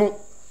Shabbat Bunimu,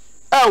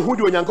 who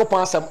do Yanko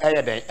Pansam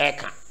air than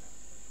Eka.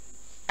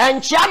 And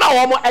Chiano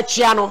Homo at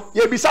Chiano,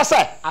 ye be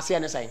sasa, I say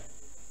anything.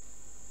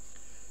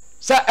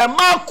 Sir, a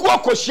man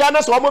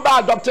Koshianas, Homo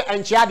Doctor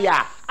and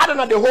Chiadia, I don't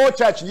know the whole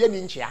church, ye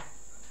ninja.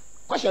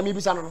 Question me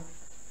be son.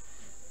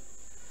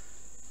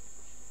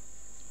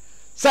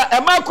 Sir,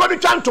 a man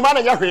could chant to man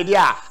and your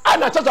idea,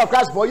 and a Church of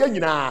Christ for young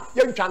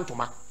chant to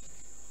man.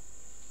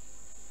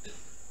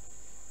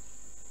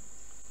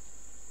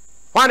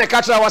 One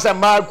catcher was a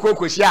man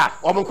Kokusia,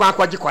 or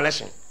Munkwaji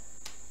collection.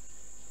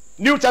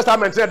 New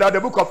Testament said that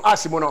the book of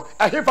Asiamah,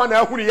 a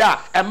Hifan Huria,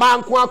 a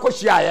man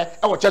Kwakosia,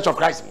 our Church of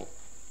Christ.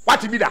 What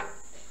to be that?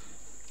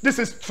 This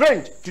is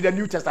strange to the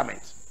New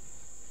Testament.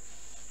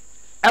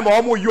 I'm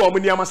almost you,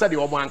 Omuniamasa, the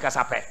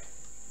Omancasape.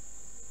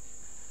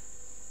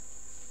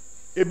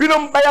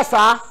 Ebinom baya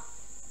saa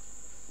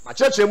ma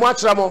church mu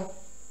akira mo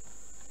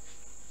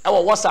e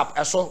wo WhatsApp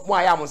eso mo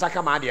aya mo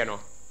saka ma de no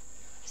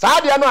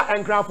saa de no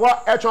enkrafo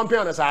e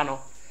champion no saa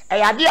no e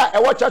yade a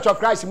e wo Church of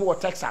Christ mu wo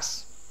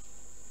Texas.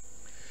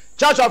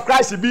 Church of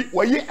Christ bi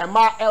wo yi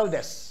ema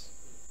elders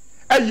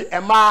ayi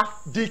ema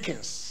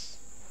deacons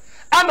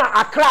ana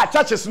Accra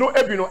churches no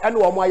ebi no ene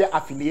wo mo aya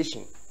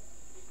affiliation.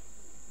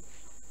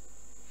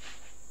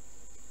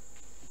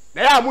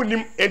 Na ya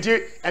munim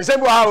enti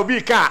ensem wa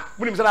obi ka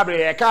munim se na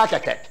bre ka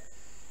keke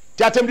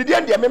ti atem didi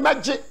en de me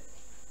magye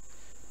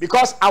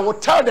because I will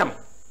tell them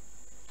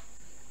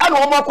and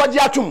o mo akwaji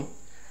atum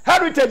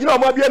heritage na o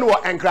mo bia no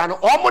enkra no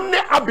o mo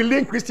ne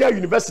Abilene Christian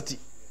University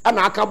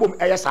ana aka bom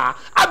eyesa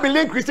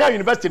Abilene Christian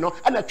University no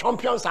ana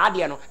champions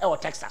ade no e wo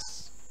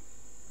Texas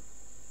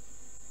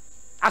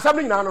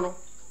asabni na no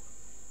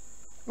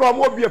o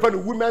mo bia fa no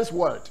women's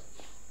world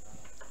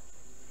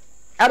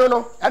I don't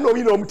know I know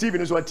you know TV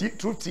no so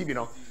Truth TV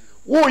no.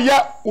 Oh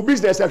yeah, your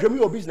business,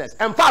 your business.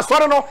 And fast, so I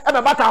don't know, and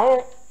a better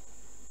home.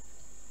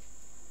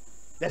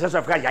 That's just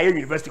a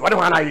university. What do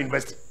I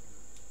university?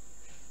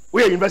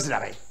 We are university,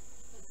 right?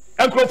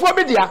 And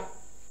Crophobia,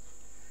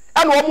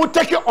 and one will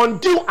take it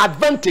undue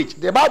advantage.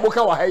 The Bible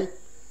can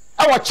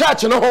our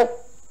church, no,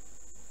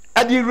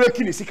 and the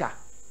Rekinisika.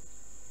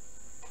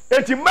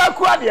 And in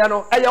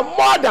Marquadiano, I am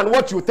more than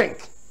what you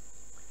think.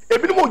 A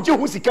bit more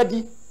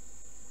Jehusikadi.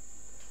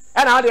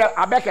 And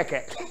I beg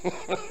a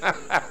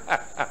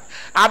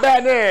I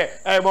bet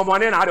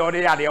Momone and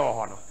I the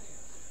honor.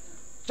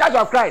 Church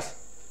of Christ,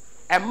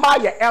 and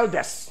my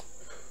elders,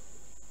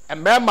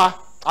 and Mama,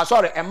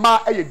 sorry, and my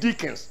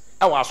deacons,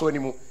 I was so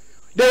anymore.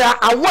 They are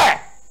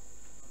aware.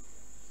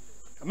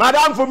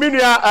 Madame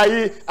Fuminia,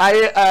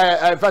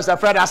 I Pastor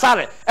Fred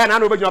Asare, and I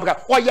know you are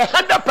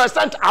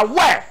 100%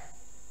 aware.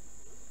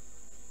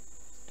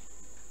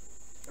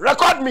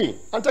 Record me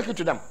and take it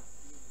to them.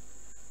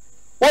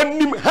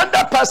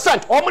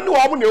 100%.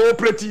 Omni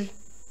operati.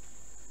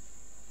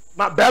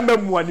 Ma bema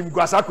mu anim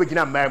guasa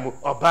kwegina mamu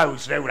oba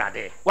usre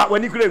wurade. Wa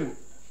wani kuremu.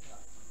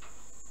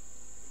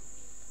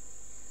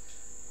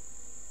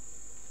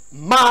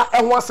 Ma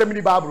ehwo asem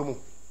ni Bible mu.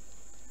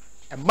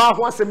 E ma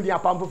ho asem ni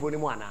apampofo ni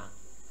mu ana.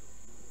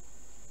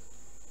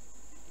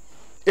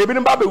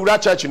 Ebinim ba be wura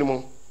church ni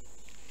mu.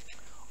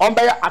 On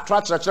be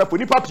attract church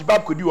nipa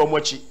pibab kodi wo mo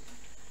achi.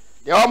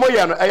 Ye wo mo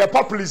ye no e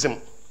populism.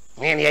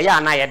 Ye ya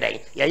na ye den.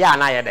 Ye ya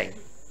na ye den.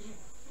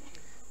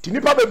 Ti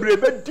nipa bebre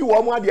be di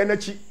wo mo ade na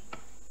chi.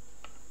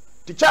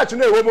 Ti church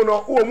no e wo mu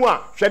no wo mu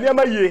a hwe ne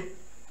ma yie.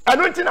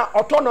 Eno ntina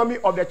autonomy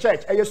of the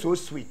church is so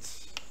sweet.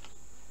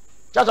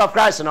 Church of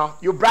Christ, no,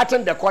 you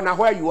brighten the corner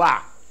where you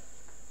are.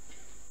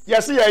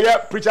 Yes, yeah,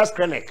 preacher's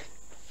clinic.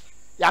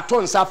 Ya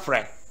ton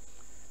safre.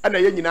 And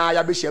ye nyina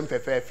ya be shem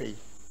fefefe.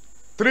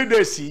 3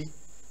 days see,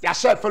 ya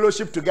share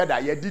fellowship together,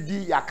 ya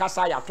didi, ya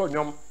kasa, ya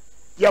tonyom.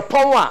 Ya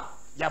pon wa,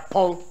 ya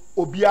pon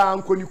obia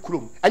nkoni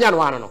kurom. Anya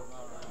no ano no.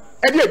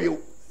 E de bio.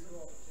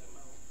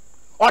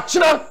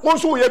 Ochina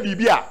wonso ye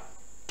bibia.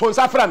 Ton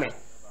safre me.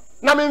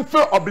 Na me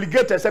feel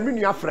obligated say me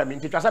nua frɛ me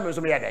nti twasa me so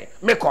me yɛ den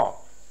me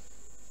call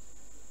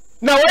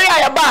na we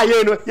ya ba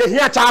ye no ye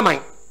hia chairman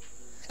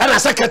na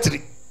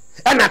secretary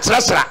na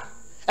treasurer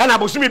na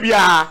bosumi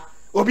bia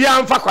obi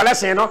amfa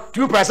collection no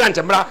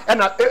 2% mra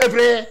na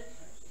every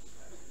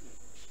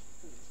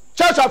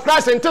Church of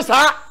Christ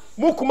ntisa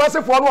mu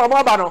kumasefo no mo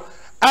aba no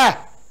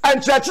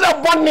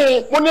nkyerɛkyerɛ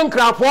bɔne mo ne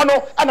nkranfo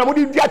no na mo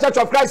di Church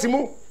of Christ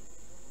mu.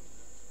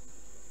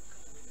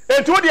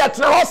 Etu di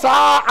atena ho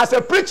saa as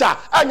a preacher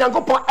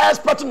anyankopon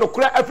expert no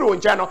kura afri wo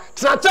nkyɛn no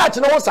tena church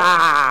no ho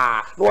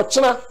saa na wo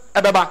kyena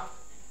ebeba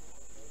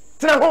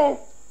tena ho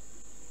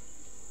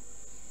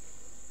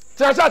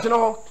tena church no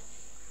ho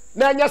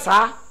na nya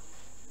saa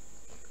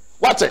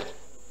what it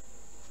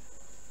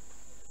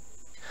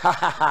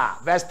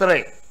verse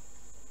 3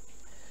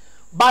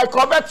 by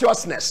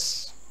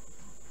covetousness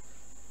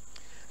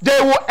they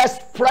will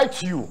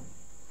exploit you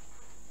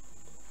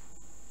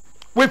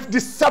with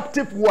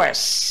deceptive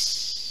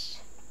words.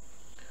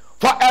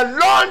 For a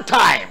long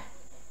time,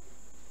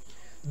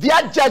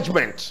 their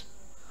judgment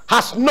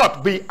has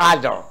not been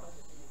idle,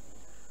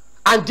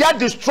 and their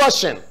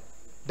destruction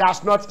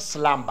does not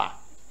slumber.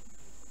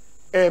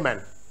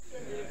 Amen.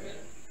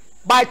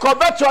 By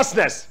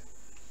covetousness,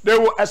 they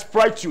will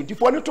exploit you.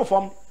 If you need to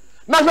form,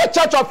 now the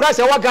Church of Christ,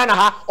 what Ghana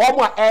ha, or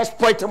more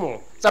exploit them.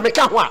 So me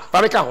can't want,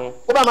 but me can't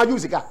want. Obama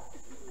use it.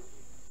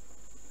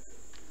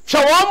 So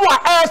one more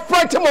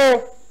exploit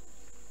them.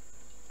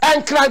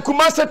 And clan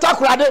kumase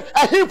takurade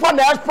a heap on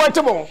the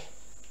exploitable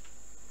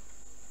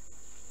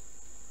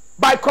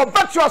by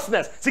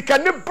covetousness. She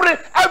can bring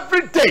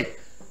every day.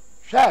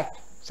 Share.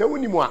 Say we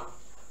ni mo.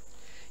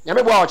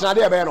 Nyame bo a ochana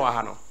de be no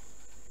ha no.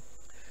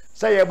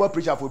 Say ye bo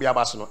preacher for bia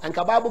baso no.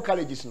 Enka Bible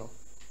colleges no.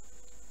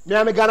 Me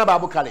am Ghana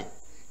Bible college.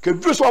 Ke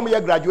dru so ye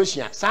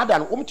graduation. Sada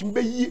no omtim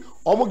be yi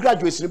omo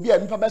graduation bia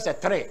nipa be se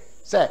 3.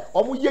 Say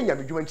omo ye nya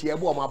bedwuma nti ye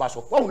bo omo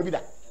abaso. Wo hunu bi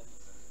da.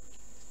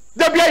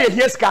 Da bia ye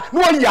hieska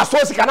no yi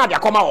aso sika na de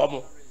akoma wo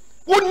mo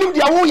wonnim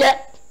dia wo ye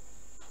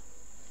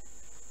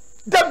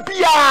da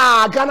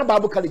bia Ghana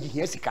Bible College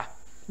hieska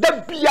da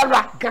bia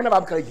ra Ghana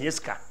Bible College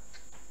hieska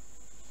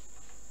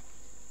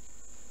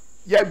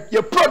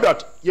ye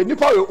product ye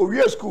nipa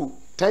owie school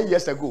 10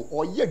 years ago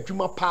or ye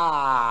adwuma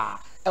pa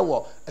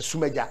ewo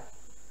asumaja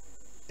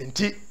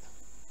enti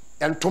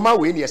entoma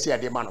we ne ye se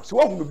ade ma no so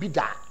wo hunu bi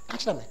da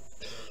catch me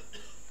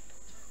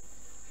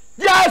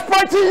they are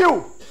exploiting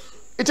you.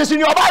 It is in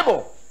your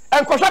Bible.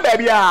 And Kosha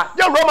baby,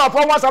 you Roman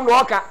for one some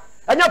worker,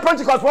 and your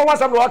Pentecost for one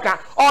some worker,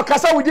 or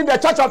Casa within the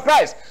Church of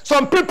Christ.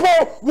 Some people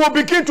will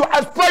begin to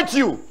exploit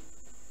you.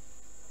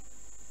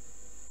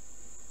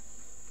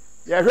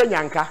 Yeah,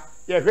 Renyanka,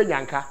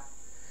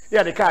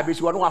 yeah, the car is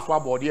one was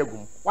for body.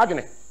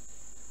 Wagner.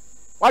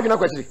 Wagner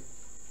question.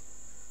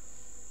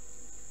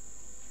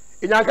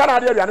 In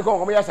Yankana, dear, and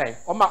come on, say,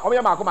 on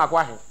my Marco.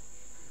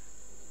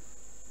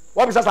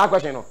 What is that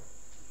question?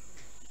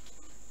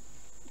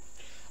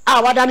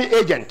 What any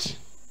agent?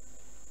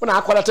 When I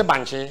call it a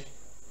bunch,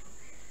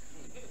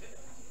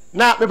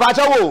 now me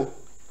bacha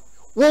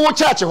wo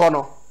church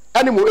hono,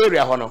 any more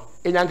area hono,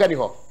 in Yankani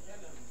ho.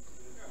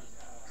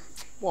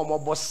 One more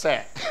boss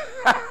say.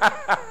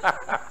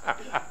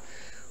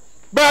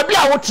 Baby,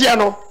 I would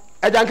tiano,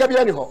 a Yankabi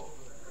anyhow.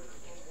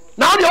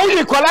 Now the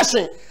only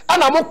collection,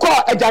 and I'm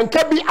call a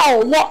Yankabi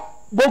our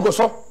what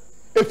bogoso.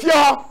 If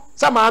you're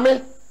some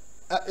army,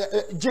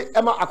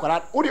 Emma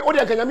Aquarat,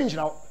 Odi can mean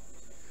now.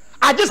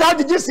 I just had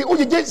to just see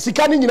Uji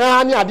Sikani in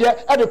any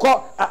idea at the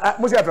call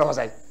Musia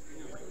Jose.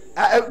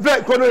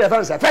 Very chrono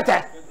answer.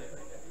 Fete.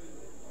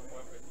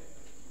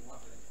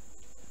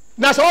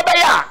 Now, so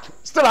they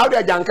still out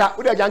there, Janka,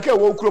 with a Janka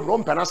woke group, no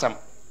penasam.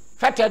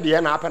 Fete, the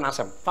end up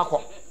penasam.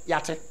 Fako,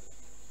 yate.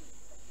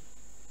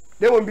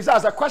 They won't be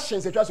asked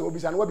questions, it just will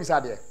be and what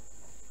beside there.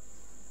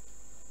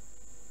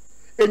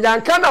 In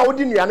Yankana, who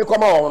didn't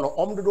come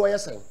on the door,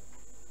 yes, saying.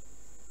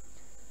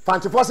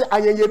 Fancy Fosse,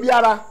 and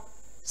Yebiara.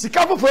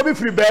 Sikapo for be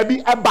free baby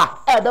eba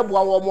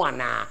ebeboa wo mo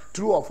ana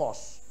true or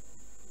false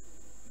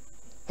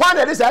when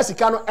there is a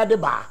sikano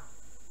edeba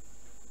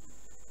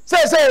say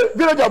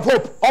Village of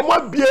Hope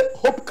omo bie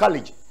Hope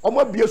College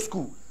omo bie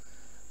school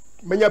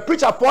menya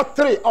preacher for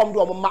 3 do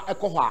omo ma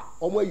ekoho a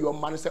omo yi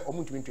omo ma no say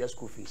omo ntumi ntwe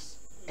school fees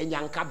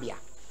enyanka bia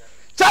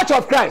Church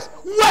of Christ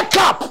wake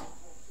up.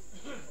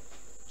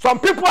 Some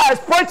people are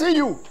exploiting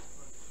you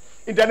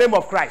in the name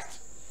of Christ.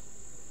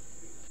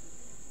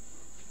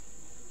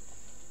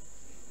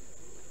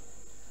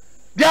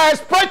 They are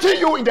exploiting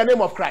you in the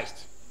name of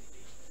Christ.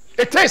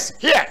 It is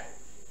here.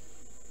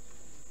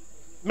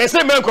 Me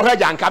say men ko he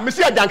janka, me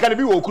say janka ne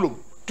bi wo kulum.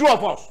 Two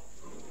of us.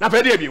 Na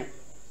fe dey bi.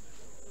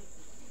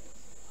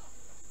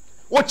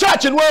 Wo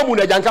church no amu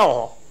na janka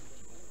wo.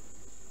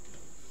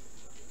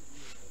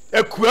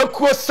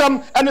 Ekuakuo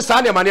sam ene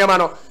sa ne manema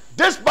no.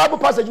 This Bible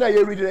passage na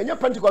you reading, and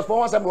Pentecost for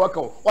one time work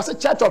was a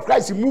Church of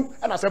Christ move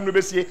and assembly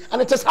be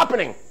and it is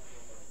happening.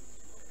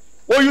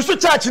 Oh, you see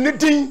church in the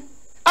thing,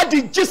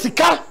 adi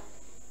Jessica.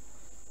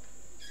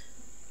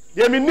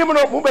 You mean no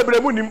mu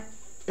bebre mu nim.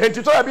 And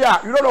to tell you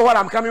don't know where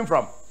I'm coming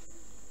from.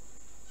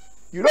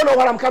 You don't know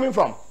where I'm coming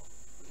from.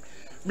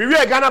 Me we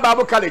Ghana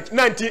Bible College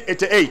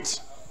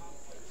 1988.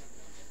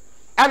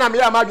 And I'm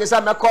here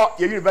magisa me call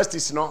your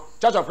universities no,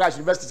 Church of Christ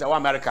universities are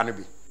American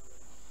be.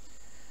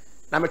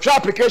 Na me try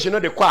application no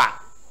de kwa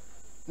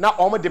na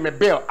omo de me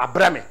bill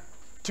abrame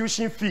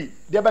tuition fee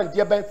de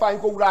ben fine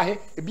ko wura he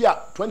e bia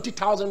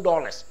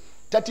 $20,000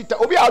 30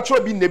 obi a tro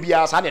bi na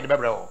bia sa na de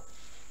bebre ho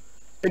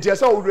enti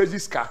esa o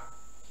register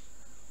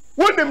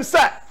wonim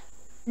say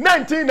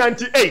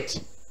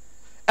 1998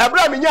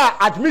 abrame nya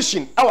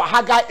admission our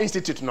Haggai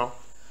Institute no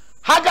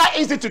Haggai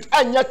Institute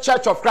anya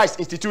Church of Christ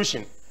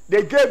institution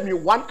they gave me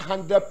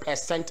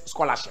 100%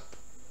 scholarship.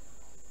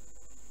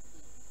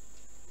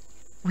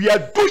 We are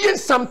doing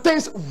some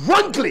things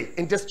wrongly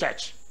in this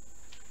church.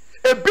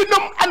 A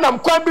binum anam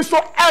kwan bi so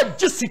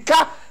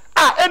Jessica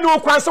eno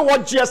kwan se wo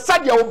je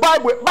sadia o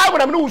Bible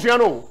na me no usua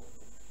no.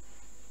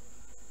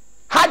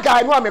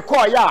 Haggai no me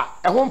call ya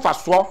e ho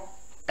mfaso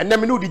enne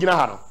me no di gina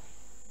ha no.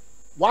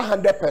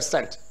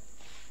 100%.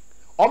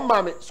 On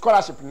my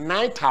scholarship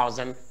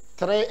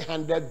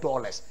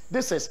 $9,300.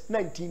 This is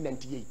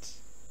 1998.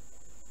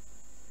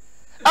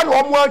 And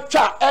one more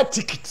a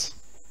ticket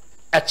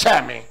a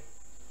chairman.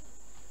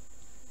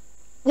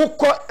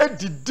 Woko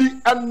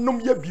edidi anum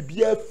ye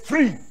bibia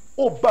free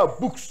oba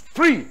books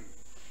free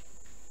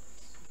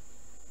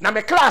na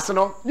me class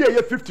no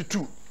ye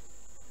 52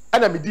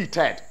 and me di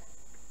third.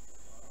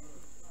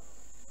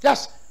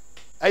 Yes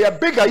aya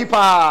bigger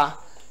ipa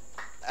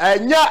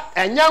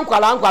enya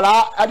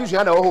nkwala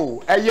adusua na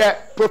ho eye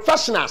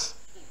professionals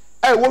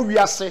wo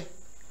wiase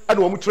and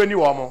wo mu training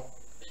wo mo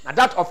na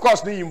that of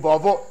course no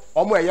involve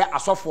omo eye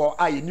asofo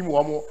ayenim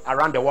wo mo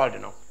around the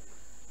world no.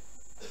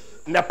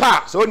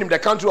 Nepal, so in the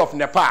country of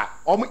Nepal,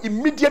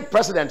 immediate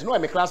president, no,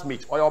 I'm a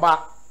classmate, or your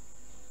bar.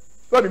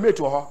 Let me meet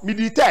to her.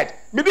 Me third,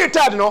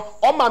 no,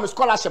 on my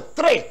scholarship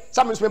 3.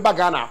 Some is me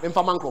Ghana, in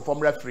Famanko from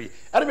referee.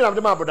 And I have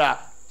the brother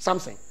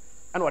something,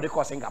 and what they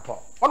call Singapore.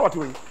 What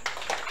doing?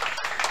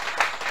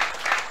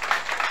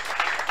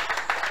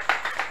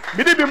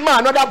 Me did be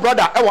man, another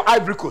brother, our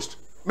Ivory Coast.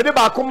 Me did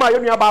Bakuma,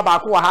 Yonia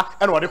Babakuaha,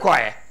 and what they call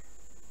it.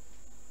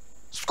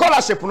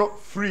 Scholarship, no,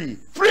 free.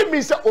 Free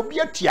means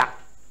obietia.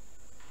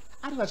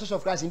 I don't know Church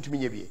of Christ into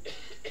me be.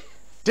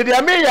 Did the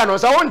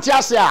Americans I want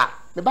to say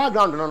the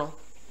background no.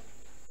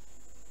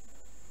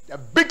 The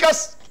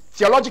biggest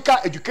theological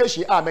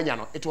education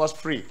it was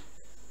free.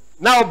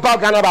 Now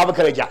Ghana Bible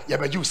College ya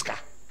be juska.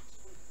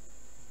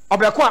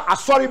 Obekwa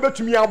asori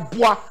betumi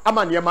aboa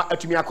amaniema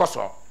etumi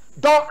akoso.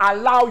 Don't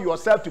allow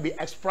yourself to be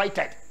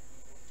exploited.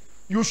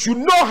 You should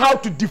know how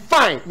to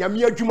define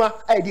nyame adwuma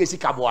aye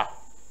sikaboa.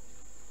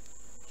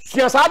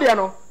 Siasa de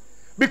no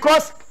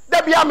because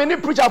there be a many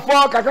preacher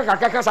for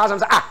kaka say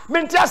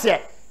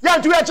mentiase ya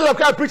ntu e chelo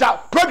ka preacher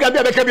program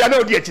bia beka bia na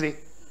odi akire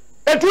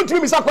entu ntimi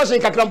misa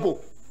question kakrampo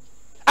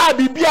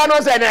bibia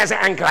no say na say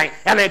ankran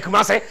e na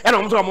ekuma say e na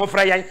omso mo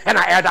fra yan e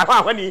na e da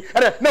kwa hwani e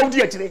na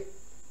odi akire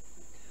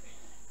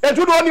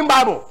entu do ni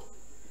Bible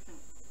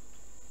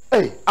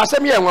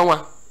asem ye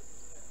nwanwa.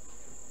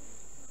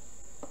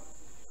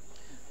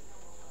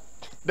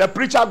 The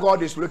preacher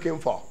God is looking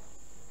for.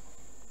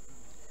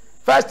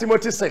 1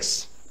 Timothy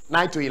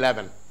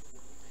 6:9-11.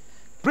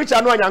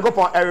 Preacher no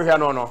Nyankopon everywhere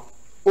no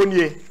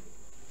onie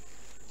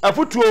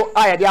afutuo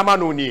ayede ama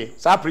no onie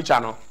sa preacher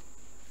no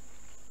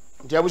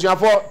nti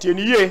abusuafo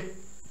tieniye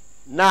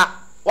na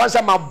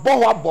wonse ma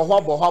boho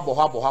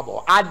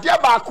ade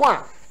ba ko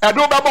a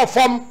edo bebo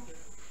fom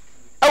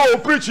e wo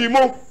preaching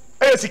mo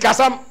e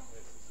sikasam.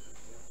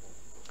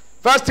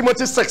 1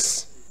 Timothy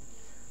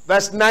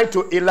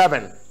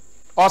 6:9-11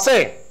 or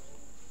say,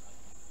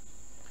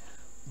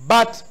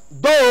 but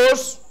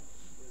those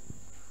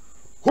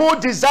who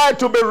desire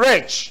to be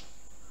rich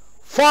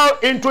fall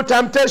into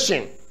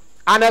temptation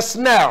and a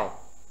snare,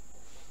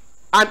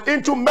 and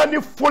into many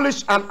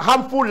foolish and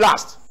harmful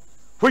lusts,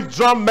 which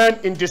draw men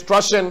in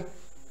destruction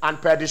and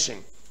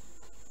perdition.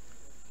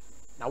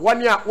 Now,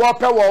 one year,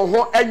 wape wo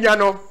ho enya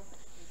no,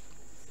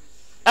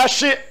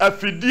 ehye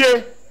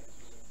afidie,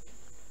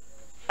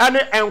 ane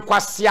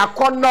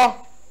enkwasiakono,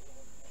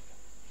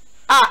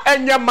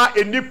 enya ma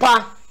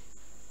enipa,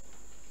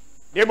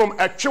 nemom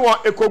etwe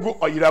ekogu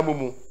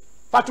oyiramumu.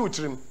 Fatu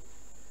utrim.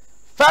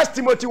 1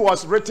 Timothy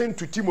was written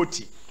to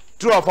Timothy,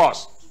 true of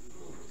us.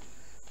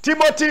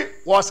 Timothy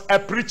was a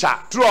preacher,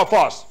 true of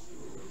us.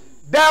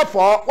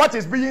 Therefore, what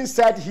is being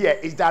said here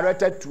is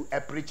directed to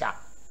a preacher.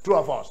 True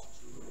or false?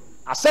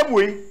 A same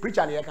way,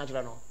 preacher and can't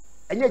know.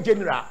 And your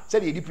general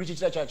said he preach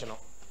church. No.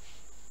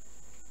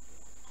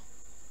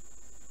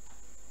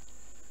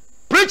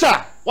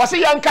 Preacher was a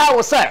young car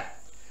was said.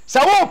 So,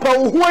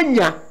 when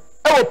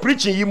you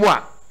preaching you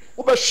more,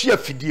 over sheer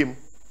fidim.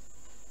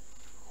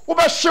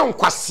 Over shun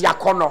kwasia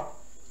kono.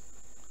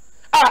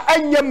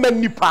 Anya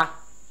manipa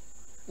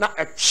na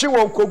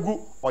echiwon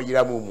kogu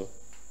oyiramumu.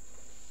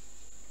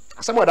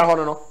 Asamo da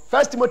hono no.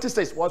 1 Timothy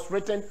says was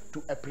written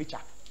to a preacher.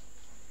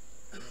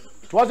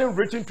 It wasn't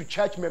written to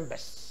church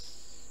members.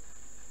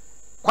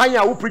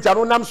 Kwanya wo preacher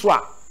no nam so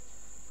a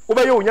wo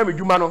be ye onya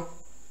medwuma no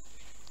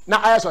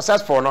na aye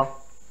successful no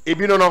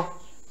ebi no.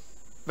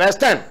 Verse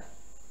 10.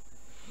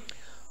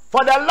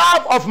 For the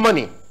love of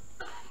money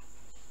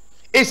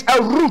is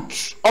a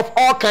root of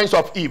all kinds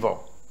of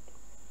evil,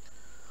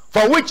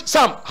 for which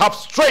some have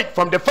strayed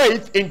from the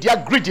faith in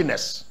their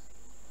greediness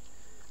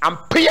and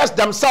pierced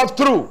themselves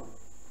through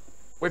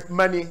with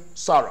many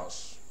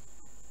sorrows.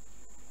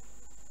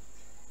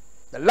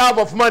 The love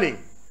of money,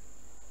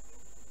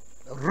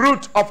 the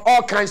root of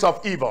all kinds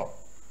of evil.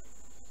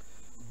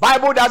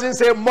 Bible doesn't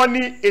say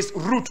money is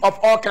root of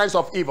all kinds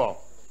of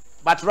evil,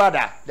 but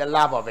rather the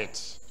love of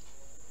it.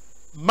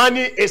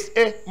 Money is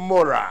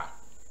immoral.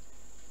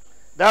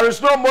 There is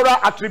no moral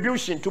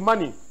attribution to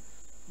money.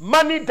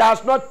 Money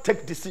does not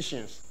take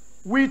decisions.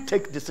 We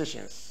take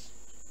decisions.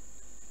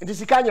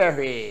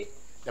 The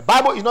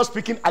Bible is not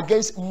speaking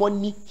against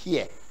money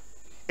here.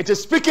 It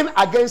is speaking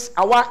against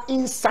our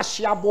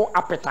insatiable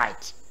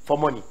appetite for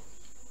money.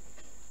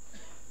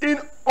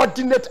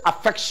 Inordinate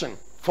affection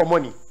for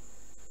money.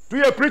 To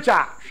your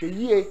preacher,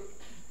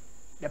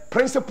 the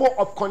principle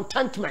of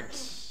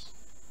contentment.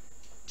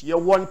 To your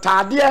one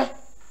tadia,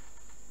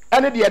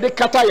 and the other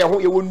kata ya ho,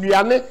 you will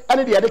nuane,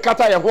 and the other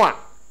kata ya ho,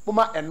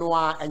 Puma and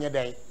Noah and your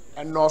day,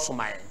 and no so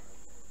my.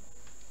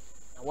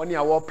 When you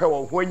are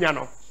power, when you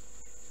know.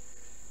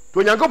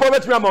 To your go over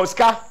to my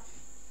Mosca.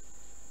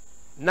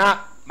 Na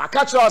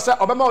Makacho said,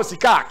 Obama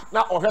Osika,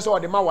 now or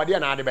the Mawadi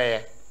and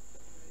Adabe.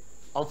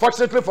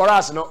 Unfortunately for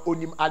us, no,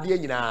 Unim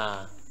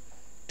Adiana.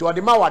 To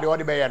the Mawadi or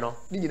the Bayano,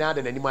 Nina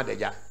and any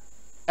Madeja.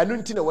 And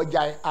Nuntina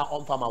Wajai are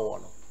on Fama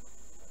Warno.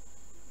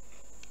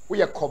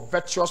 We are a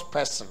covetous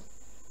person.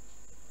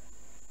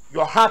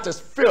 Your heart is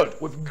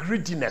filled with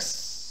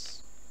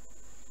greediness.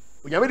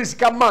 When you have this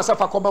come mass of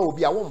a comma will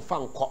be a one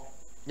fan cop.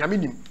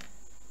 Yaminim.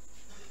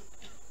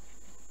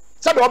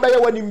 Sabe obey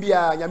when him be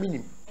a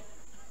yaminim.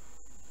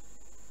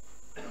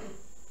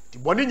 The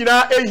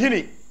bonina a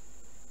hini.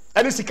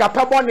 And it's a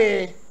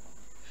capabone.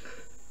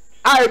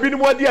 I have been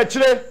more dear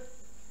chile.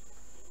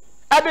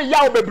 And the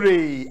yaw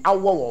bebre, a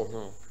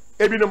wall.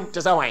 Ebinum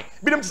Tesawine.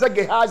 Binum to say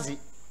Gehazi.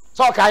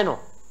 So kind of.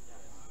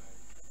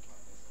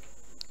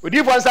 Would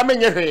you want some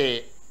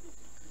many?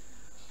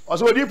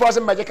 Also, would you for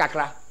some magic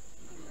akra?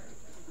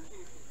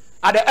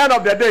 At the end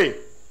of the day,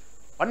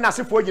 on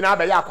Nasi for you now,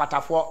 the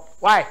Yakwata for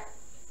why?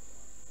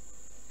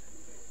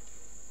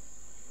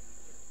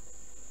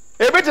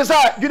 A bit is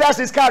Judas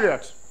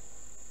Iscariot.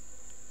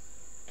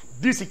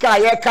 This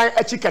Ikaya kind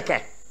a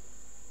chickake.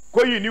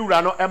 Ko you knew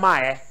Rano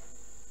MI.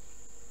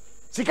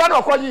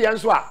 Sikano call you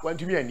Yanswa went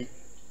to me any.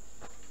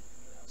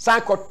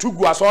 Sanko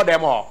Tugu, I saw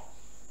them all.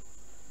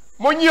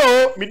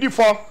 Monyo, me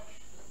before.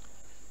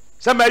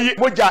 Somebody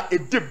moja a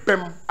dip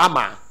bem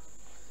ama.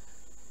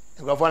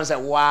 The governor said,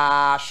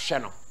 Wa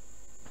Shano.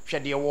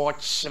 Shed your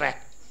watch.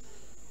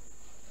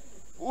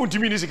 Who do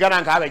you mean is a gun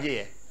and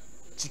carriage?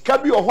 She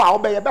can be a while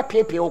by a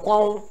paper or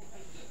call.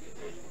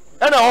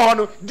 And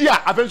oh, dear,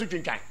 I've been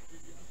to time.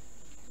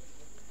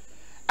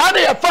 And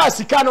they are fast,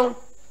 Sicano.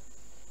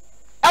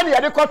 And the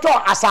other quarter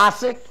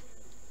assassin.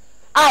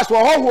 As for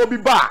all will be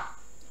back.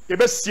 The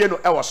best see no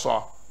ever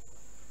saw.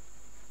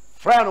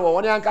 Friend or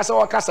one young castle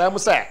or casa, I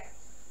must say.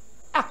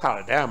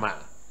 Akal dema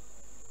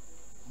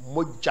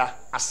moja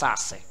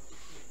assassin.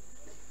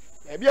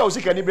 Maybe I was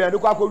sick and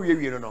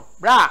you know.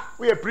 Bra,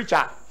 we a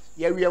preacher.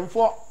 Yeah, we am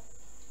for.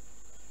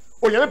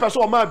 Oh, you never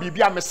saw my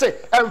baby. I say,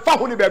 and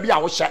found baby. I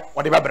was shot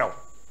or the babble.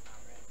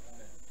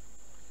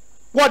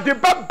 What the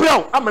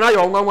babble? I'm an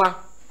young one.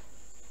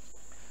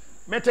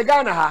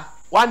 Metegana,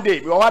 one day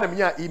we want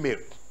a email.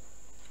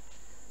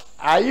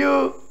 Are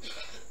you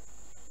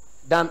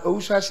Dan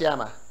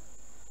Asiamah?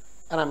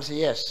 And I'm saying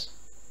yes.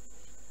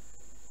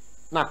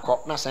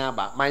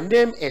 My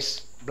name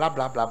is blah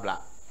blah blah blah.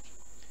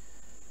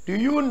 Do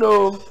you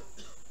know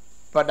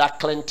Brother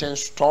Clinton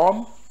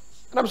Storm?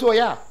 And I'm so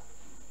yeah.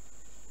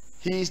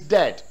 He is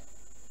dead.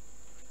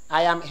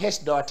 I am his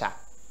daughter.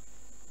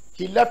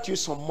 He left you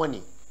some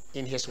money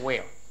in his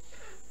will.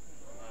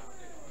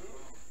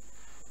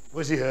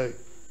 What's he heard?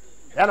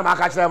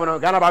 Yes,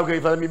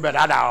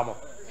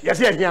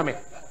 yes, hear me.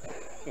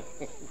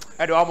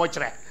 I do how much.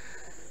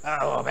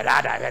 Oh, but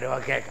I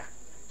don't okay.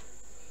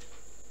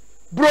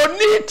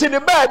 Brony to the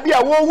bed be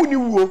a woman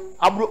you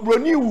a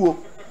brony woo.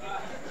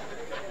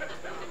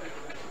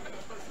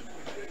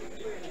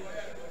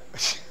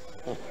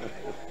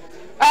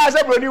 As a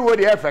brony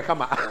would ever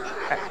come out.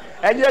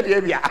 And yet,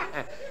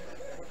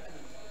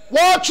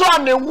 watch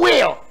on the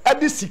wheel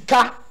at the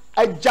Sika,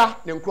 a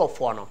jack and crop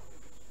for no.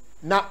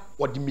 na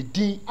what the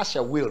midi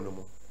asha will no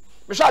mo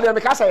me sure dey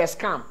make say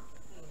scam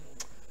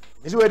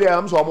this way dey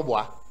am so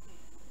omoboa.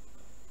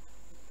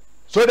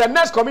 So the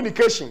next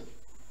communication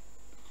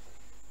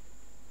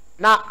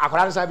now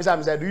akwara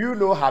say do you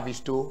know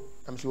Havisto?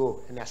 I'm sure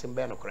and I say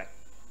no correct.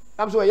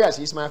 I'm sure yes,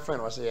 he's my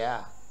friend. I say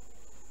yeah.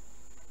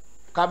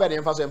 Ka be dey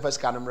emphasize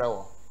scan number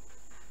wo.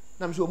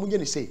 I'm sure munye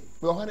ni say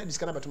we ho na this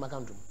kind of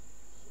account.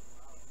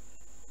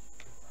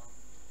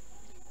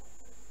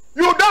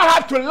 You don't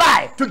have to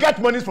lie to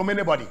get money from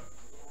anybody.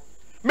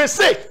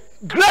 Mistake,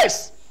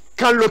 grace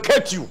can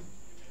locate you.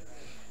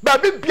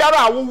 But big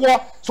biara wo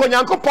so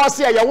Nyankopon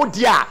say ya wo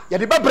dia, ya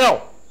de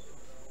bebrel.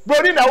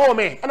 Broni na wo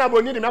me, na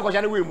broni de me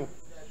akwaja ne we mu.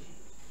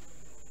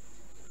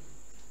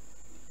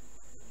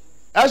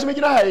 As me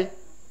gina hai.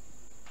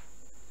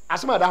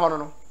 Asma da hono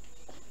no.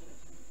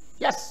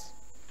 Yes.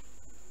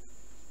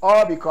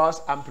 All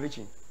because I'm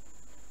preaching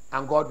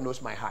and God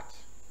knows my heart.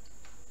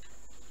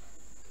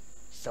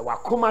 So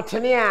wakoma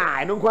tene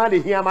a eno kwa de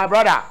hia my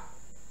brother.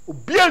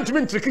 Obi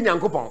antumi ntriki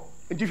Nyankopon.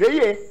 Nti hwe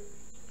ye.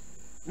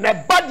 Na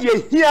bad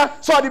ye hia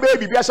so the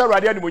baby bia sha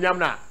rade animonyam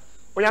na.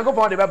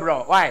 Onyankopon de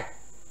bebro. Why?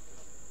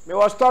 Me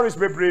was stories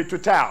bebre to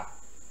tell.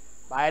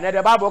 By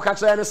the Bible can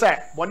say say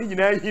boni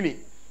nyina hini.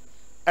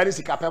 Ani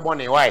sika pe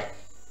boni why?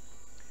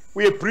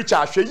 We a preacher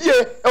hwe ye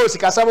e o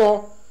sika sam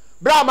ho.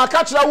 Bra ma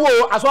ka kira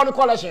wo aso no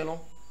collection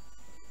no.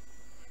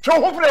 Hwe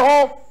ho fre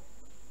ho.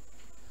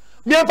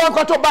 Me ban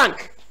kwato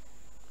bank.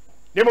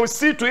 They must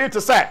see to it to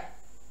say.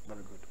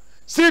 Very good.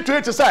 See to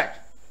it to say.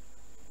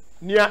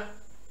 Nia,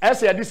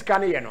 as a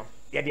discount, you know,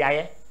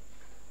 yeah,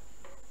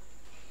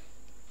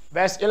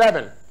 verse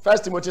 11, 1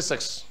 Timothy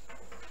 6,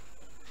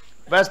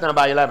 verse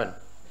number 11.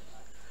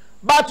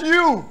 But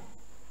you,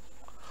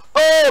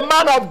 oh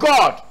man of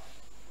God,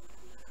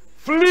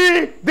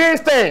 flee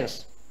these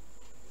things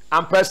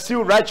and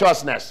pursue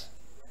righteousness,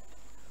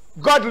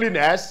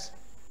 godliness,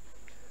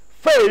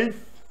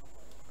 faith,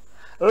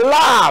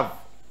 love,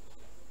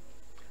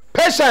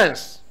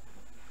 patience,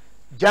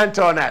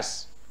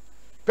 gentleness.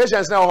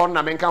 Patience na ho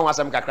na menka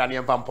wasam kakra ne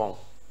mpampon.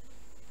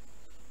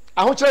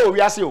 Aho kire wo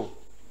wiase o.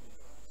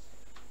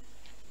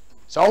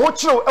 So ho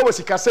kire e wo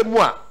sikasem mu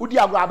a udi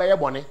agro abaye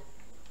bone.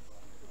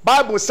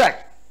 Bible said,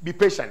 be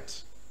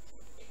patient.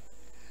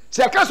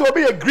 Se akaso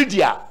obi ye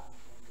greedy a.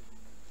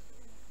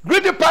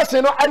 Greedy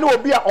person no ane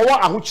obi a owo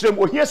aho kire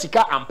mu ohia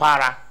sika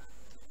ampara.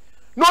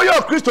 No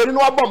yo Kristo ni no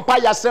abompa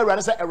ya se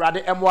Awurade se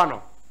Awurade emwa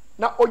no.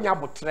 Na onya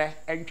botre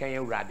entwen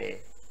Awurade.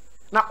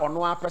 Na ono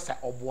apesa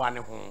oboa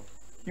ne ho.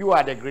 You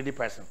are the greedy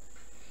person.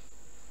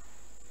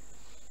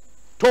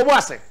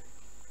 Tobose.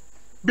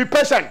 Be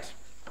patient.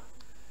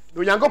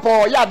 No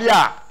Nyankopon ya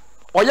dia.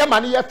 Oye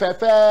mane ye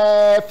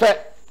fe.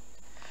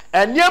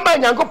 Enyema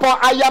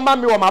Nyankopon ayama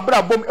me wo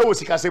mabra bom e wo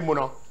sikasem mu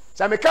no.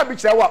 Sa me ka bi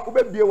kire wa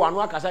obebie wa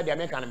no akasa dia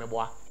me ka na me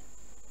boa.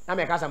 Na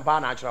me ka sampa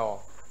na akire wo.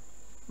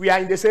 We are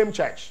in the same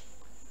church.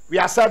 We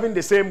are serving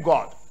the same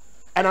God.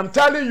 And I'm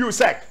telling you,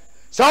 say,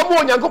 so mo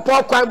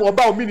Nyankopon kwan mo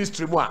ba o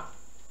ministry mu a.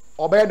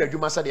 Obey na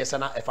dwuma sa de se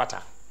na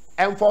efata.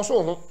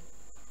 Enforso ho.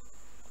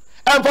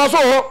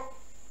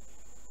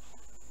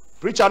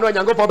 Preacher no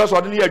Nyankopon be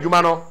so de ne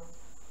adwuma no.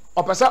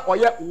 Opesa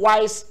oye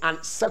wise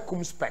and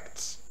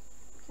circumspect.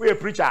 We a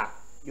preacher,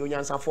 you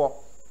nyansafo.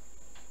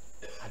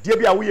 Ade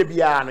bia we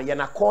bia no ye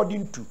na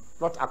according to,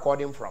 not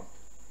according from.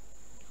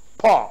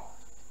 Paul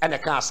and a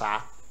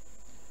kasa.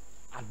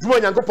 Adwuma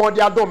Nyankopon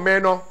de adom me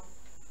no.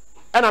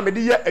 Ena me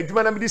de ye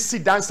adwuma na me de si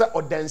dancer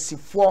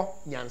odansifo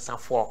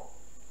nyansafo.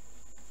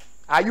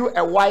 Are you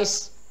a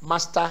wise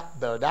master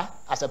builder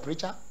as a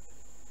preacher?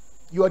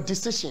 Your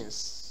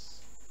decisions,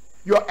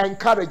 your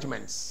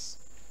encouragements,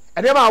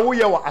 and never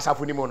we are as a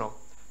funimono.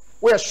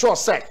 We are sure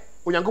said,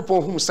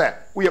 Unyangupo whom said,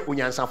 we are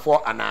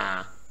Unyansanfo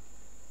ana.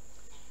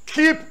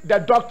 Keep the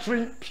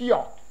doctrine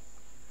pure.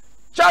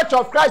 Church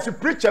of Christ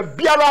preacher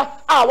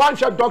biara, one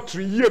shot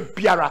doctrine ye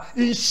biara.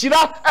 In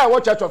Shira,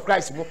 what Church of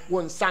Christ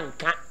won't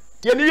sanka.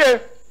 Ye.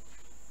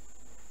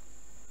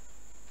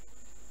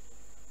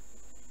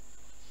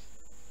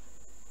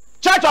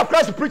 Church of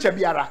Christ preacher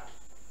biara.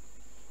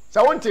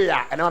 So one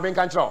ya and I'm in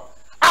control.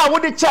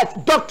 What the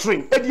church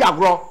doctrine edi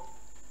agro.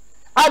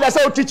 I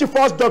say teach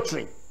false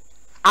doctrine.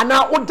 And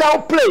now what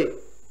downplay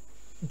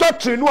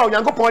doctrine no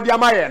Nyankopon dia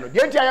maye no. De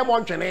ntia ye mo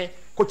ntwene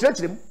ko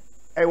kirechirem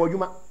e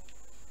wadwuma.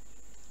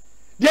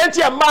 De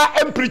ntia ma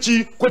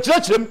empreachi ko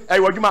kirechirem e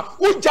wadwuma.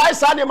 Unjai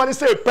sa ne man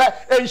say pe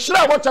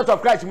enhira what Church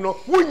of Christ no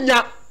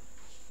wunya.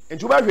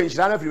 Enti ba hwe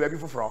enhira na firi ba bi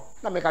foforo.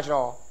 Na me ka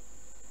kire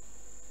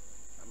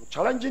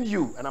challenging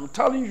you and I'm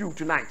telling you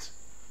tonight.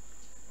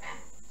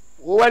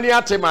 When you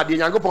atema de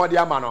Nyankopon de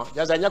ama no,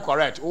 just anya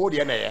correct. Oh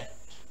de na ye.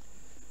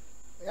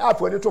 Ya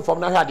for any to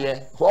from na hwa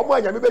de. Ho mo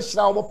anya me be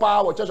hira o mo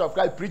pa wo Church of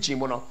Christ preaching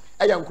mo no.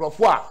 E ya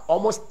nkrofo a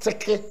almost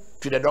stick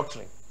to the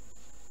doctrine.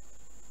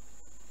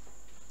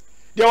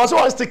 There was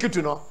one stick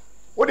to no.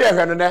 Wo de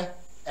hwe no ne.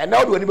 And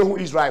now do any be hu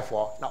Israel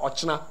for na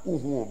ochena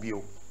uhu obi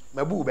o.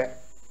 Mabu be.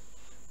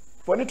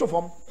 For any to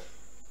from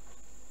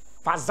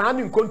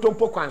fazani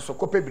nkontompo kwanso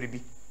kope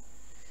biribi.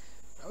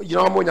 You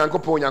know,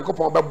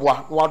 Nyankopon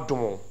beboa no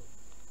adom.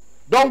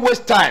 Don't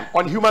waste time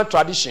on human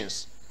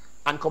traditions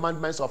and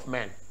commandments of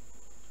men.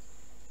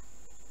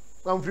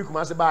 Come free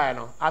Kumasi by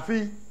no.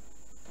 Afi.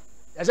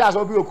 Yes, I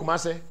saw you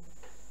Kumasi.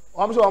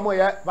 I'm so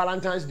I'm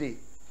Valentine's Day.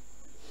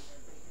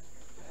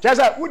 Just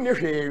like wouldn't you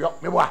share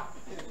me what?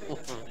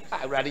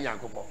 I read in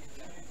Yankopo.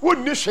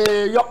 Wouldn't you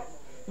share your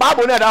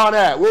Bible down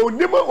there? We'll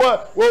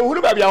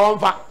never be our own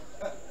fact.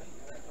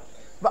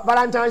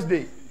 Valentine's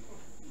Day.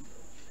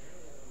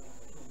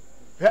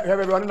 Have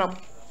everyone them?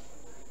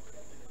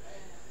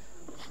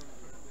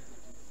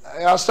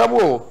 I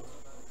saw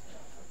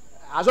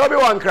as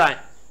everyone crying.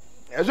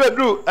 As we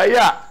do a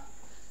year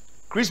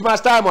Christmas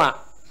time.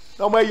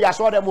 No more you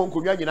saw them on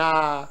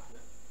Kunya.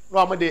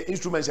 No more the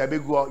instruments are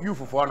big. You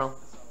for no.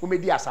 Who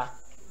made the asa?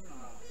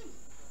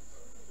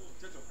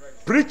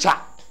 Preacher.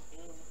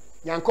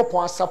 Yanko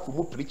Ponsa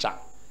for preacher.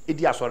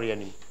 Idia sorry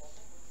any.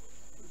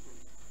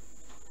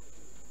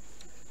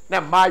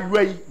 Now my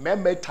way,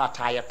 member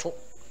tataya to.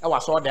 I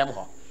was saw them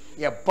ho.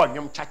 Yeah,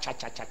 bonyum cha cha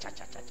cha cha cha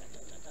cha cha.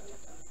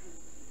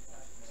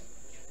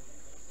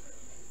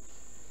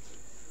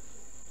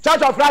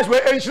 Church of Christ we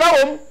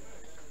enhyira wom.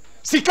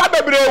 Sika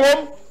bebre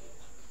wom.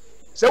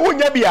 Se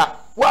wonya bia,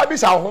 wo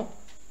abisa ho.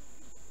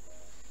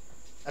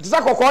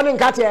 Atisa kokko ne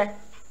nkate.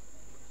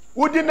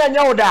 Wodi na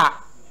nya wo da.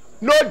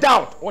 No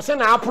doubt, wo se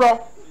na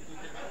apro.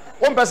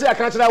 Wo mpese ya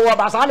kan kire wo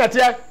ba sa na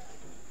te.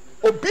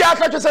 Obi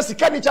aka twese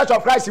sika ni Church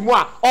of Christ mu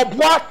a,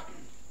 oboa.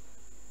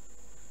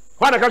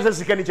 Wana ka twese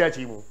sika ni church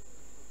mu.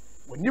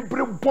 Woni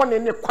bre bone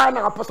ne kwa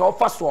na aposa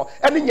ofa so.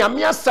 Ene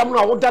nyame asem no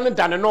a wo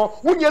dane no,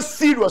 wonya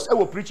serious e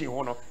wo preaching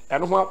ho no.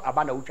 Eno ho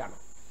aba na wutwa no.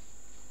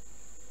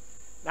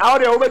 Na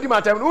ode obedi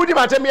matem, udi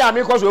matem ya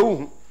me koso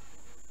ewu.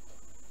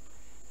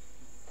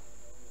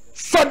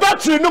 So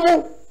that you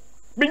know,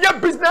 me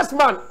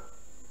businessman.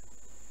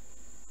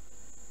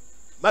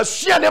 Ma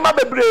shia ne ma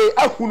bebre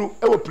ahunu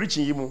e wo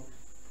preaching yi mu.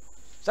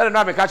 Say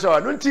na me catch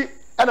no nti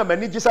e na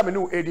mani gisa me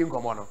no edi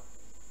nkomo no.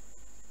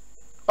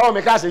 Oh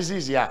me catch is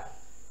easy ya.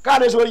 Ka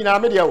na so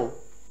nyina me de o.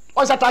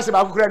 On sa taxi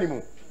ba kokura ni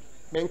mu.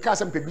 Me nka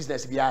sem pe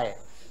business bi aye.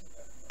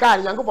 Ka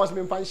na Yankopon se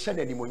me mfa nhye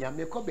na ni mo nya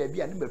me ko ba bi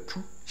a ne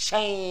matu.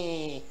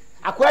 Shen.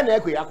 Akwa na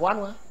ekwe akwa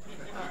no.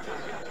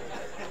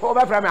 O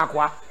ba fra me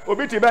akwa.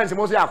 Obi ti ben se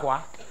mo se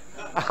akwa.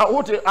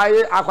 Wote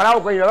aye akwara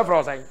wo ko yin fra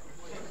osan.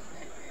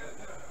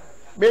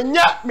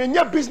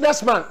 Menya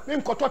businessman, me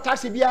nkoto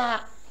taxi bia,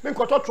 me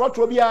nkoto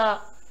trotro bia.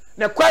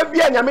 Na kwa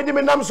bia nyame de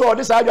me nam so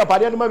de sa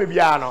adwapade no ma me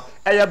bia no.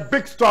 A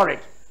big story.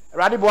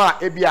 Radi bo a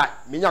ebia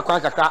menya kwa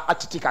kakra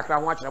atiti kakra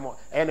ho akere mo.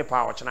 Ne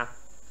pa o chena.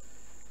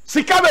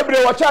 Sika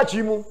bebre wo church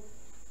mu.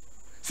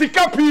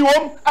 Sika pi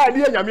wom a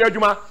de nyame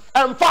adwuma.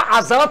 Emfa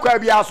azan kwa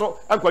bia so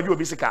ankwaje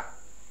obi sika.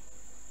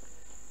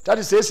 That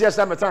is yes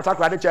na metan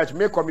takra de church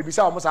me come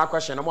bisa o mo sa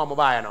question no mo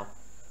ba ye no.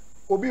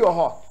 Obi wo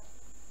ho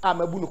a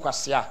mabu no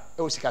kwasea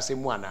e osikase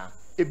mu ana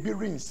e bi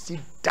rinsi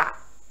da.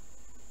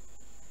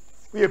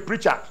 We a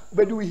preacher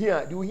we do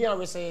here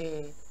we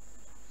say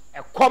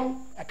e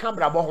kom e kan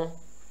brabo ho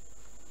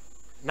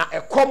na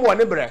e kom wo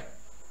ne bre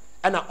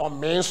e na o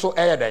men so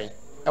e yedan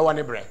e wo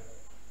ne bre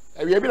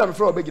e wi bi na me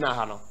fro obegina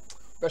ha no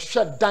be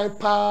hwe dan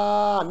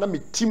pa na me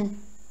tim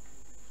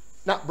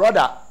na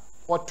brother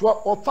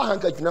o fa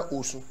hanka gina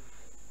osu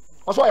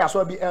also ya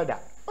so bi elder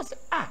o say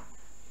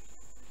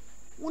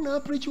una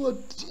preach what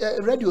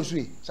radio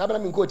sui sabana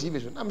min ko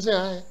TV so I'm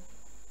saying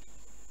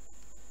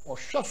o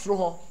shofro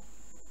ho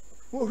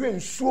wo hwe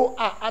nsuo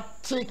a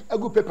take a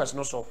good papers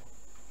no so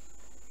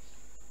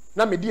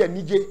na me dia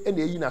nige e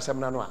na eyi na asem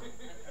na no a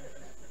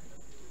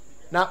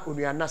na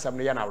onua na asem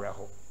no ya na wre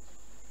ho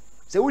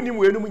se wonim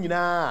we enum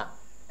nyina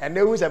ene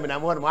hu se me na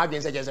mo no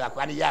adwen se jese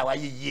akwa ne ya wa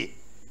yeye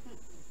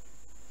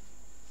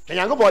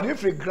kenyango body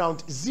free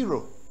ground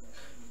zero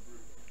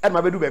and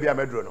ma bedu baby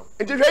amedro no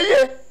enti hwe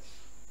ye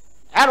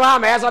ero ha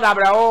me so da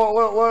bra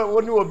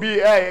wo ni obi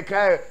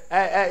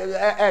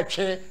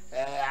twe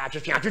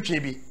atwetwe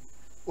bi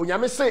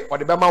onyame se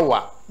ode be ma wo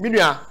a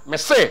menua me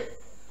se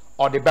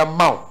ode be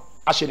ma wo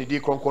ahye ne di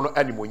kronkron no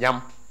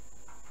animonyam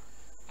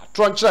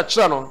atron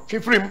kire no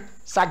fifrim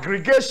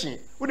segregation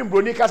woni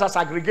broni kasa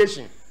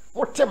segregation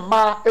wote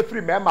ma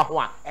efiri mema ho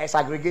a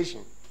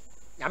segregation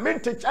nyame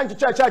nte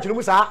church no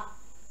mu sa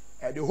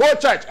the whole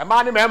church e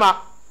ma ne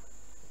mema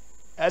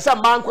esa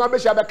man kwa be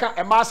sha beka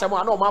e ma asem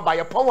a na o ma ba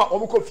ye pon a o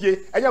mo kofie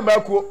enya ma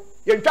akuo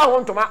ye ntwa ho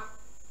ntoma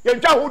ye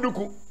ntwa ho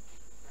duku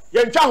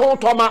ye ntwa ho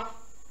toma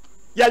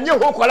ye nye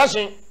ho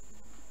collection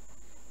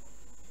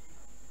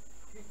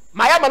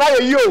maya mana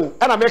ye yio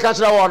e na me ka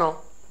kire wo no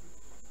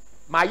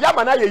maya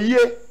mana ye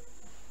yie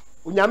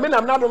onyame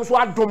nam na dom so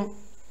adom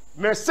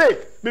me say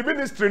me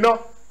ministry no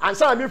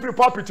ansa me free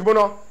pulpit mo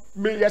no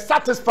me ye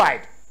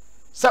satisfied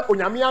say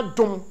onyame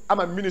adom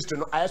ama ministry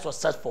no I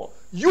successful.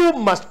 You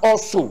must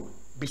also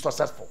be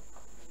successful.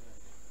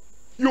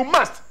 You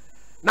must.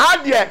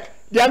 Now the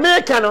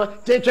American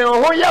teaching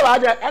ho ye wa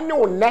de ene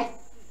wonne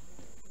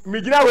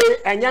me gina we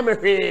enya me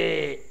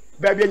hwe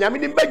baby enya me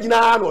ni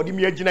bagina na odi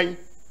me agina yi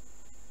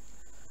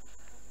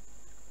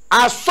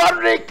a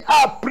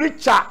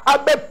preacher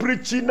abe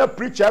preaching na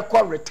preacher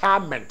called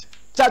retirement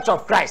Church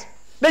of Christ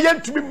They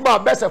yen to be more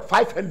best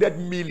 500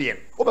 million.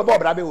 Over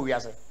Bob Rabbi we are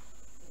saying.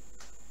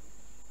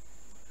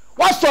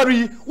 What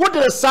story? What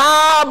the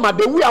Sam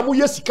the we are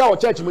Yesika or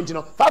church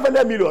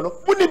 500 million?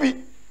 Wouldn't it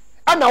be?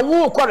 And a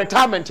war call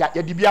retirement ya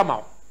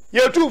Dibiama.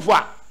 You're too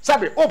far.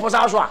 Sabi, opus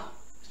aswa.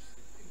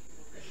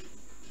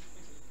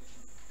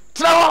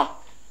 Trawa.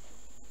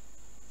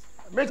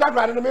 Meta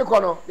grad no me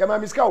kono, ya ma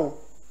miska wo.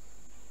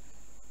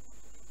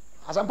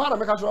 Asampa na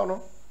meka so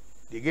no.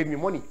 They gave me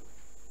money.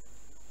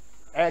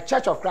 A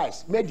Church of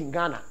Christ made in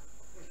Ghana.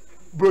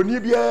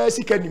 Broni bia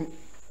sikanim.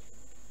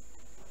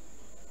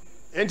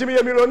 Enti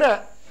me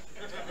millionaire.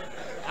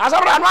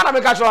 Asabra no na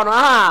meka so no.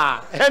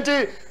 Ah,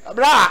 enti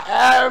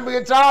bra,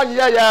 me tell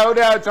ya o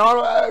dey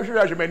tell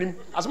hwehwe manim.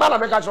 Asama na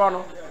meka so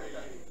no.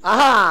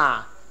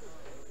 Aha.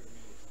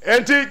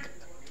 Enti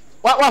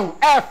wa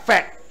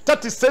efe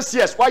 36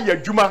 years why ya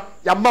dwuma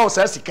ya mouse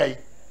asikai.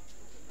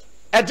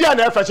 E dia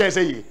na efe che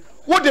say yi.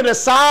 Wo de ne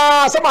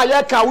saa sama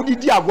ye ka wo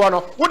didi agwo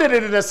no. Wo de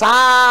ne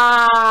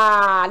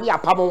saa ni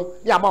apamo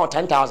ni ama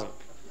 10,000.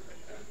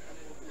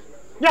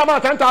 Ni ama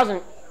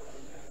 10,000.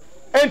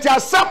 Enti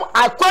asam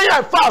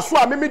akwaya fa so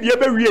a me de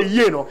be wie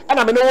yie no. E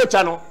na me ne wo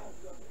cha no.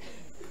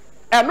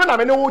 E no na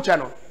me ne wo cha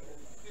no.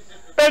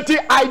 Enti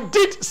I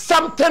did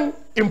something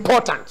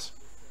important.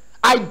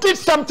 I did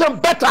something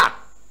better.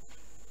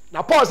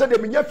 Now Paul said,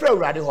 "Me nyefra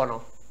urade ho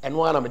no,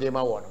 eno na me de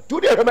ma wo no. Tu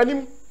de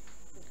hwemanim.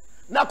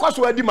 Na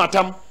kwaso adi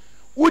matam.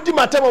 Udi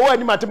matam wo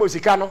ani matam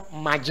osika no,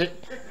 mage.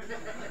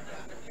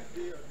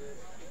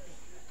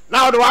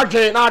 Now the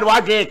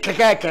wage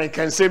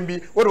keke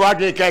sembi, wo the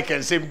wage keke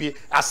sembi.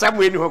 Asem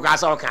we ni ho ka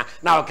sa oka.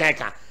 Na oka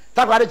ka.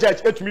 Takwade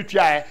church etumi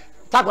tua e.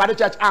 Takwade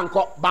church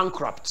anko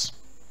bankrupt.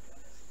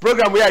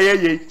 Program we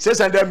are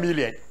 600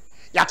 million.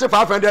 Yate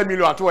 500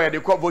 million at where they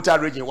call voter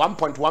region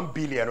 1.1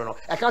 billion no.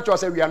 I can't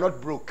just say we are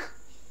not broke.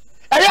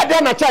 And yet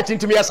then a church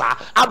into me sir.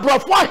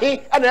 Abrofo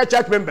he and the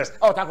church members.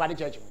 Oh, talk about the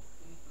church.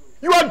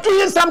 You are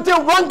doing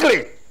something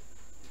wrongly.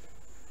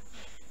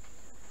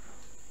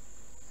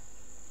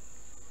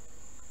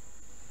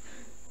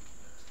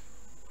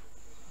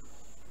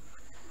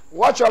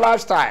 Watch your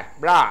lifestyle,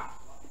 brah.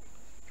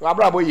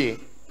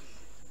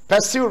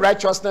 Pursue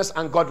righteousness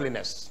and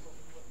godliness.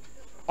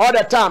 All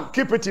the time,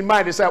 keep it in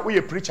mind. They say, we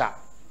a preacher.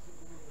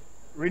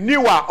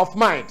 Renewer of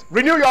mind.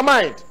 Renew your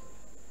mind.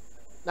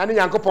 Nani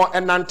yankopon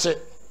enante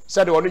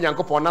said the one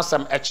yankopon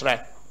nasem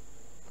echre.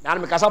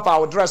 Nani mikasa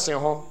pa dressing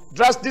ho.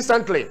 Dress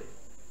decently.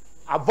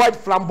 Avoid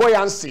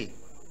flamboyancy.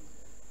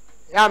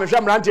 Ya me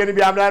hwam rante ni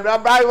bia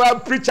well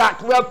preacher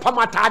well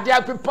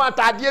pamatade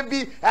pipatade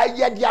bi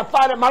ye dia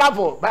fa na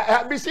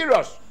malafo. Be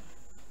serious.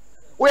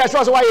 We are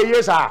sure say why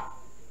ye sir.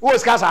 Who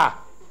is kasa?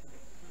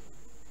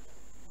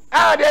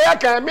 Ah de ya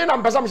kan me na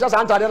mpesa me sha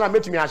antade na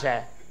metumi a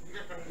share.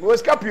 We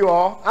escape you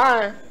all.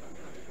 Ah.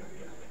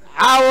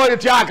 How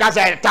would you aka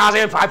say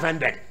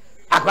 1,500?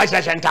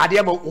 Akwasha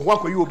shantade mo ho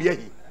akoyi obi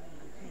ahi.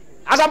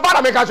 Asam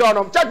para me ka cho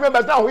no. Church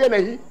members na ho ye na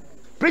hi.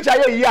 Preacher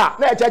ye yi a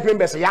na church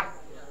members ya.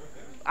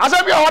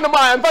 Asam bi ho no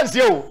ma en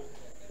fancy o.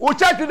 O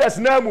church leaders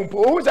na mu mpo.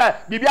 O say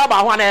bibia ba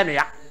ho na ne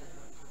ya.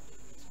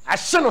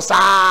 Ahye no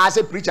saa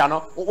say preacher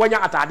no wonya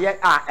atade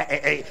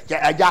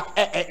aja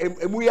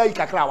emu ya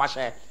ikakra wa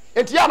hye.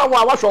 Enti ya no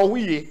wa hwe ho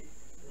yie.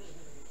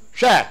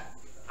 Hwe.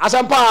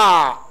 Asam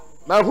pa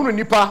na hunu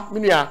nipa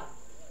menua.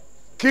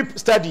 Keep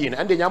studying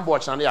and the young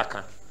boys and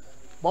yaka.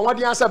 But what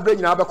the answer bring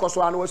now because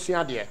one was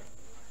seen there.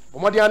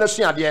 But what the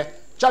answer there,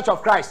 Church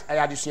of Christ, I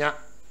had this year.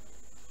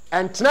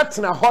 And tnet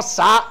na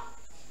hossa,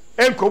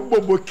 and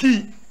kobo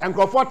key, and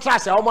go for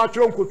trust, how much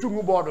you could two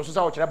board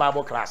so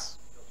Bible class.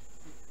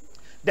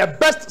 The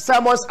best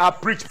sermons are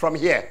preached from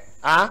here.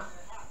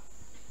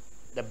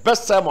 The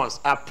best sermons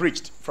are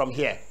preached from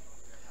here.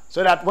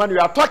 So that when you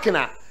are talking,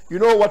 you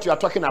know what you are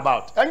talking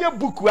about. And your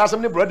book, we have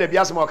some brother, be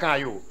as more can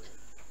you.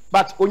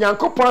 But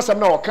onyankopon asem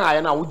na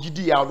okan na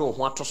wogidi ya do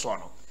ho atoso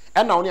no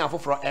e na woni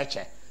afoforo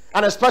eche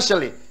and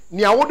especially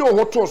ni awode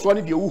ho to so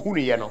ne de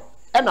wuhunu ye no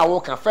e na wo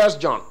ka 1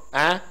 John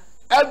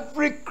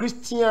every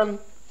Christian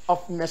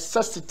of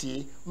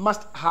necessity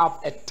must have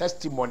a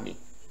testimony.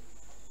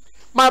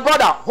 My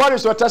brother, what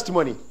is your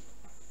testimony?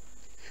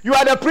 You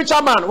are the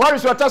preacher man. What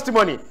is your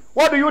testimony?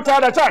 What do you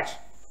tell the church?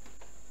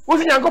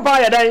 Who's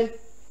nyankopon ya dan?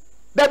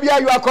 That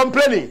you are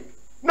complaining.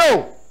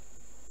 No.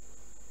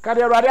 Kade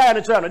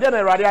radia ya no de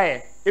na radia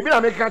ye. Ebi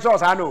na make catch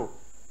us no.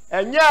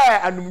 Enye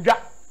anumdwa.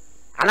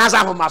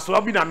 Anasa ho maso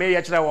bi na me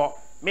ye kire wo.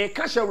 Me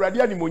catch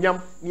radia ni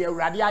monyam ni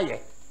radia ye.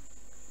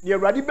 Ni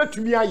radia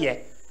betumi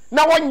aye.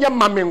 Na wonye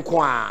ma me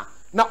nko a.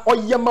 Na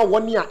oye ma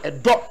woni a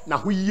edo na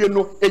ho yie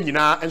no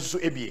enyina enso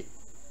ebie.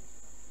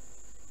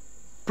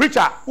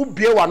 Preacher,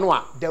 ubie wano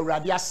a de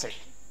radia se.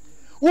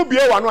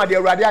 Ubie wano a de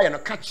radia ye no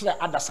ka kire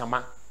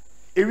adasama.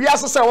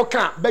 Ewiase se wo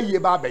ka ba yie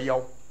ba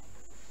beyew.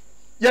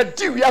 Ye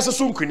di wiase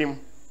so nkunim.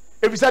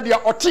 Ebisa dia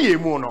otie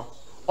mu no.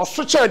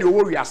 Osocha de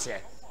owo wiase.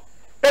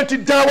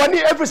 Enti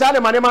dawani every Sunday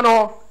manema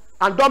no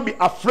and don't be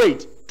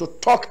afraid to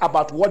talk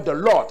about what the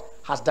Lord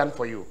has done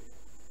for you.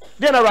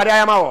 Then already I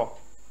am out.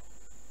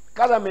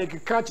 Kaza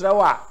make catch the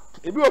wa.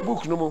 Ebi o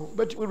book no mo,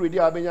 but we read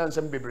abenya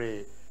nsem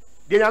bebre.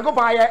 The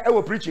Yankopa I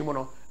will preaching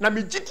mono. Na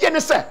me jiti ne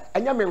se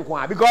enya me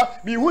nko a because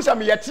me hu se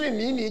me yetre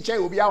ni che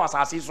obi awas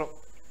asase so.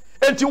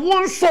 Enti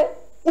won so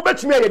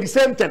ubetumi aye the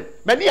same thing.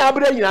 Mani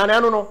abere nyina na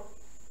no.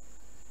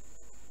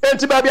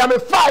 Enti ba bia me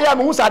fa ya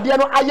me hu sade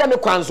no aye ne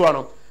kwanso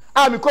no.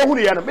 A me ko hu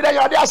ne ye no. Me da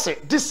yode ase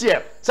this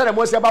year say na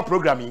mo se ba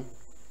programming.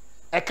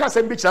 E ka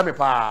se mbi kira me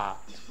pa.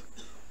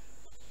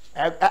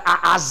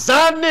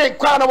 Azane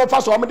kwa na mo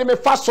fa so o me de me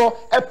fa so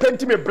e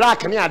paint me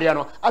black ne ade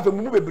no. Afa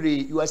mu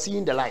bebre you are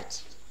seeing the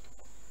light.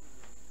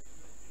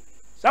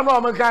 Some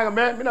of them can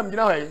me na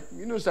mjina hoy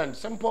innocent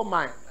simple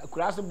mind a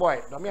classy boy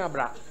do me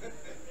abra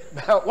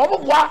wo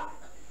boa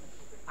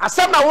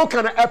asem na wo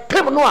kan e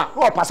pem no a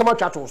no opase ma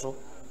twa to so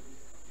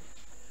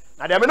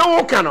na de me no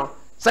wo kan no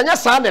sanya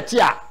sa nete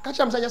a ka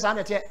chem sanya sa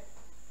nete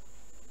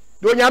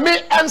do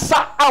nyame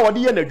ensa a wo de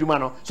ye na adwuma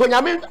no so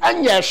nyame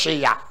anye hwe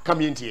ya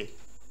community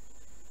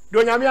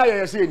do nyame aye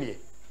yese nie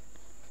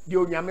de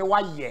nyame wa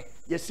ye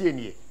yese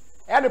nie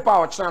any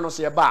power chana no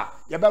se ba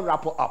ye be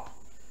wrap up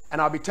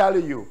and I'll be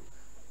telling you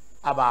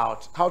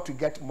about how to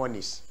get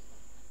monies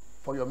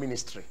for your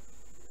ministry.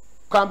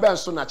 Kwambe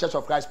so na Church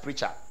of Christ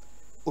preacher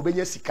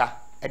obenye sika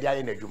e de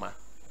aye na adwuma.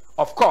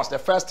 Of course the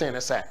first thing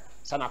is say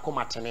sana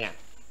koma tene.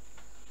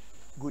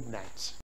 Good night.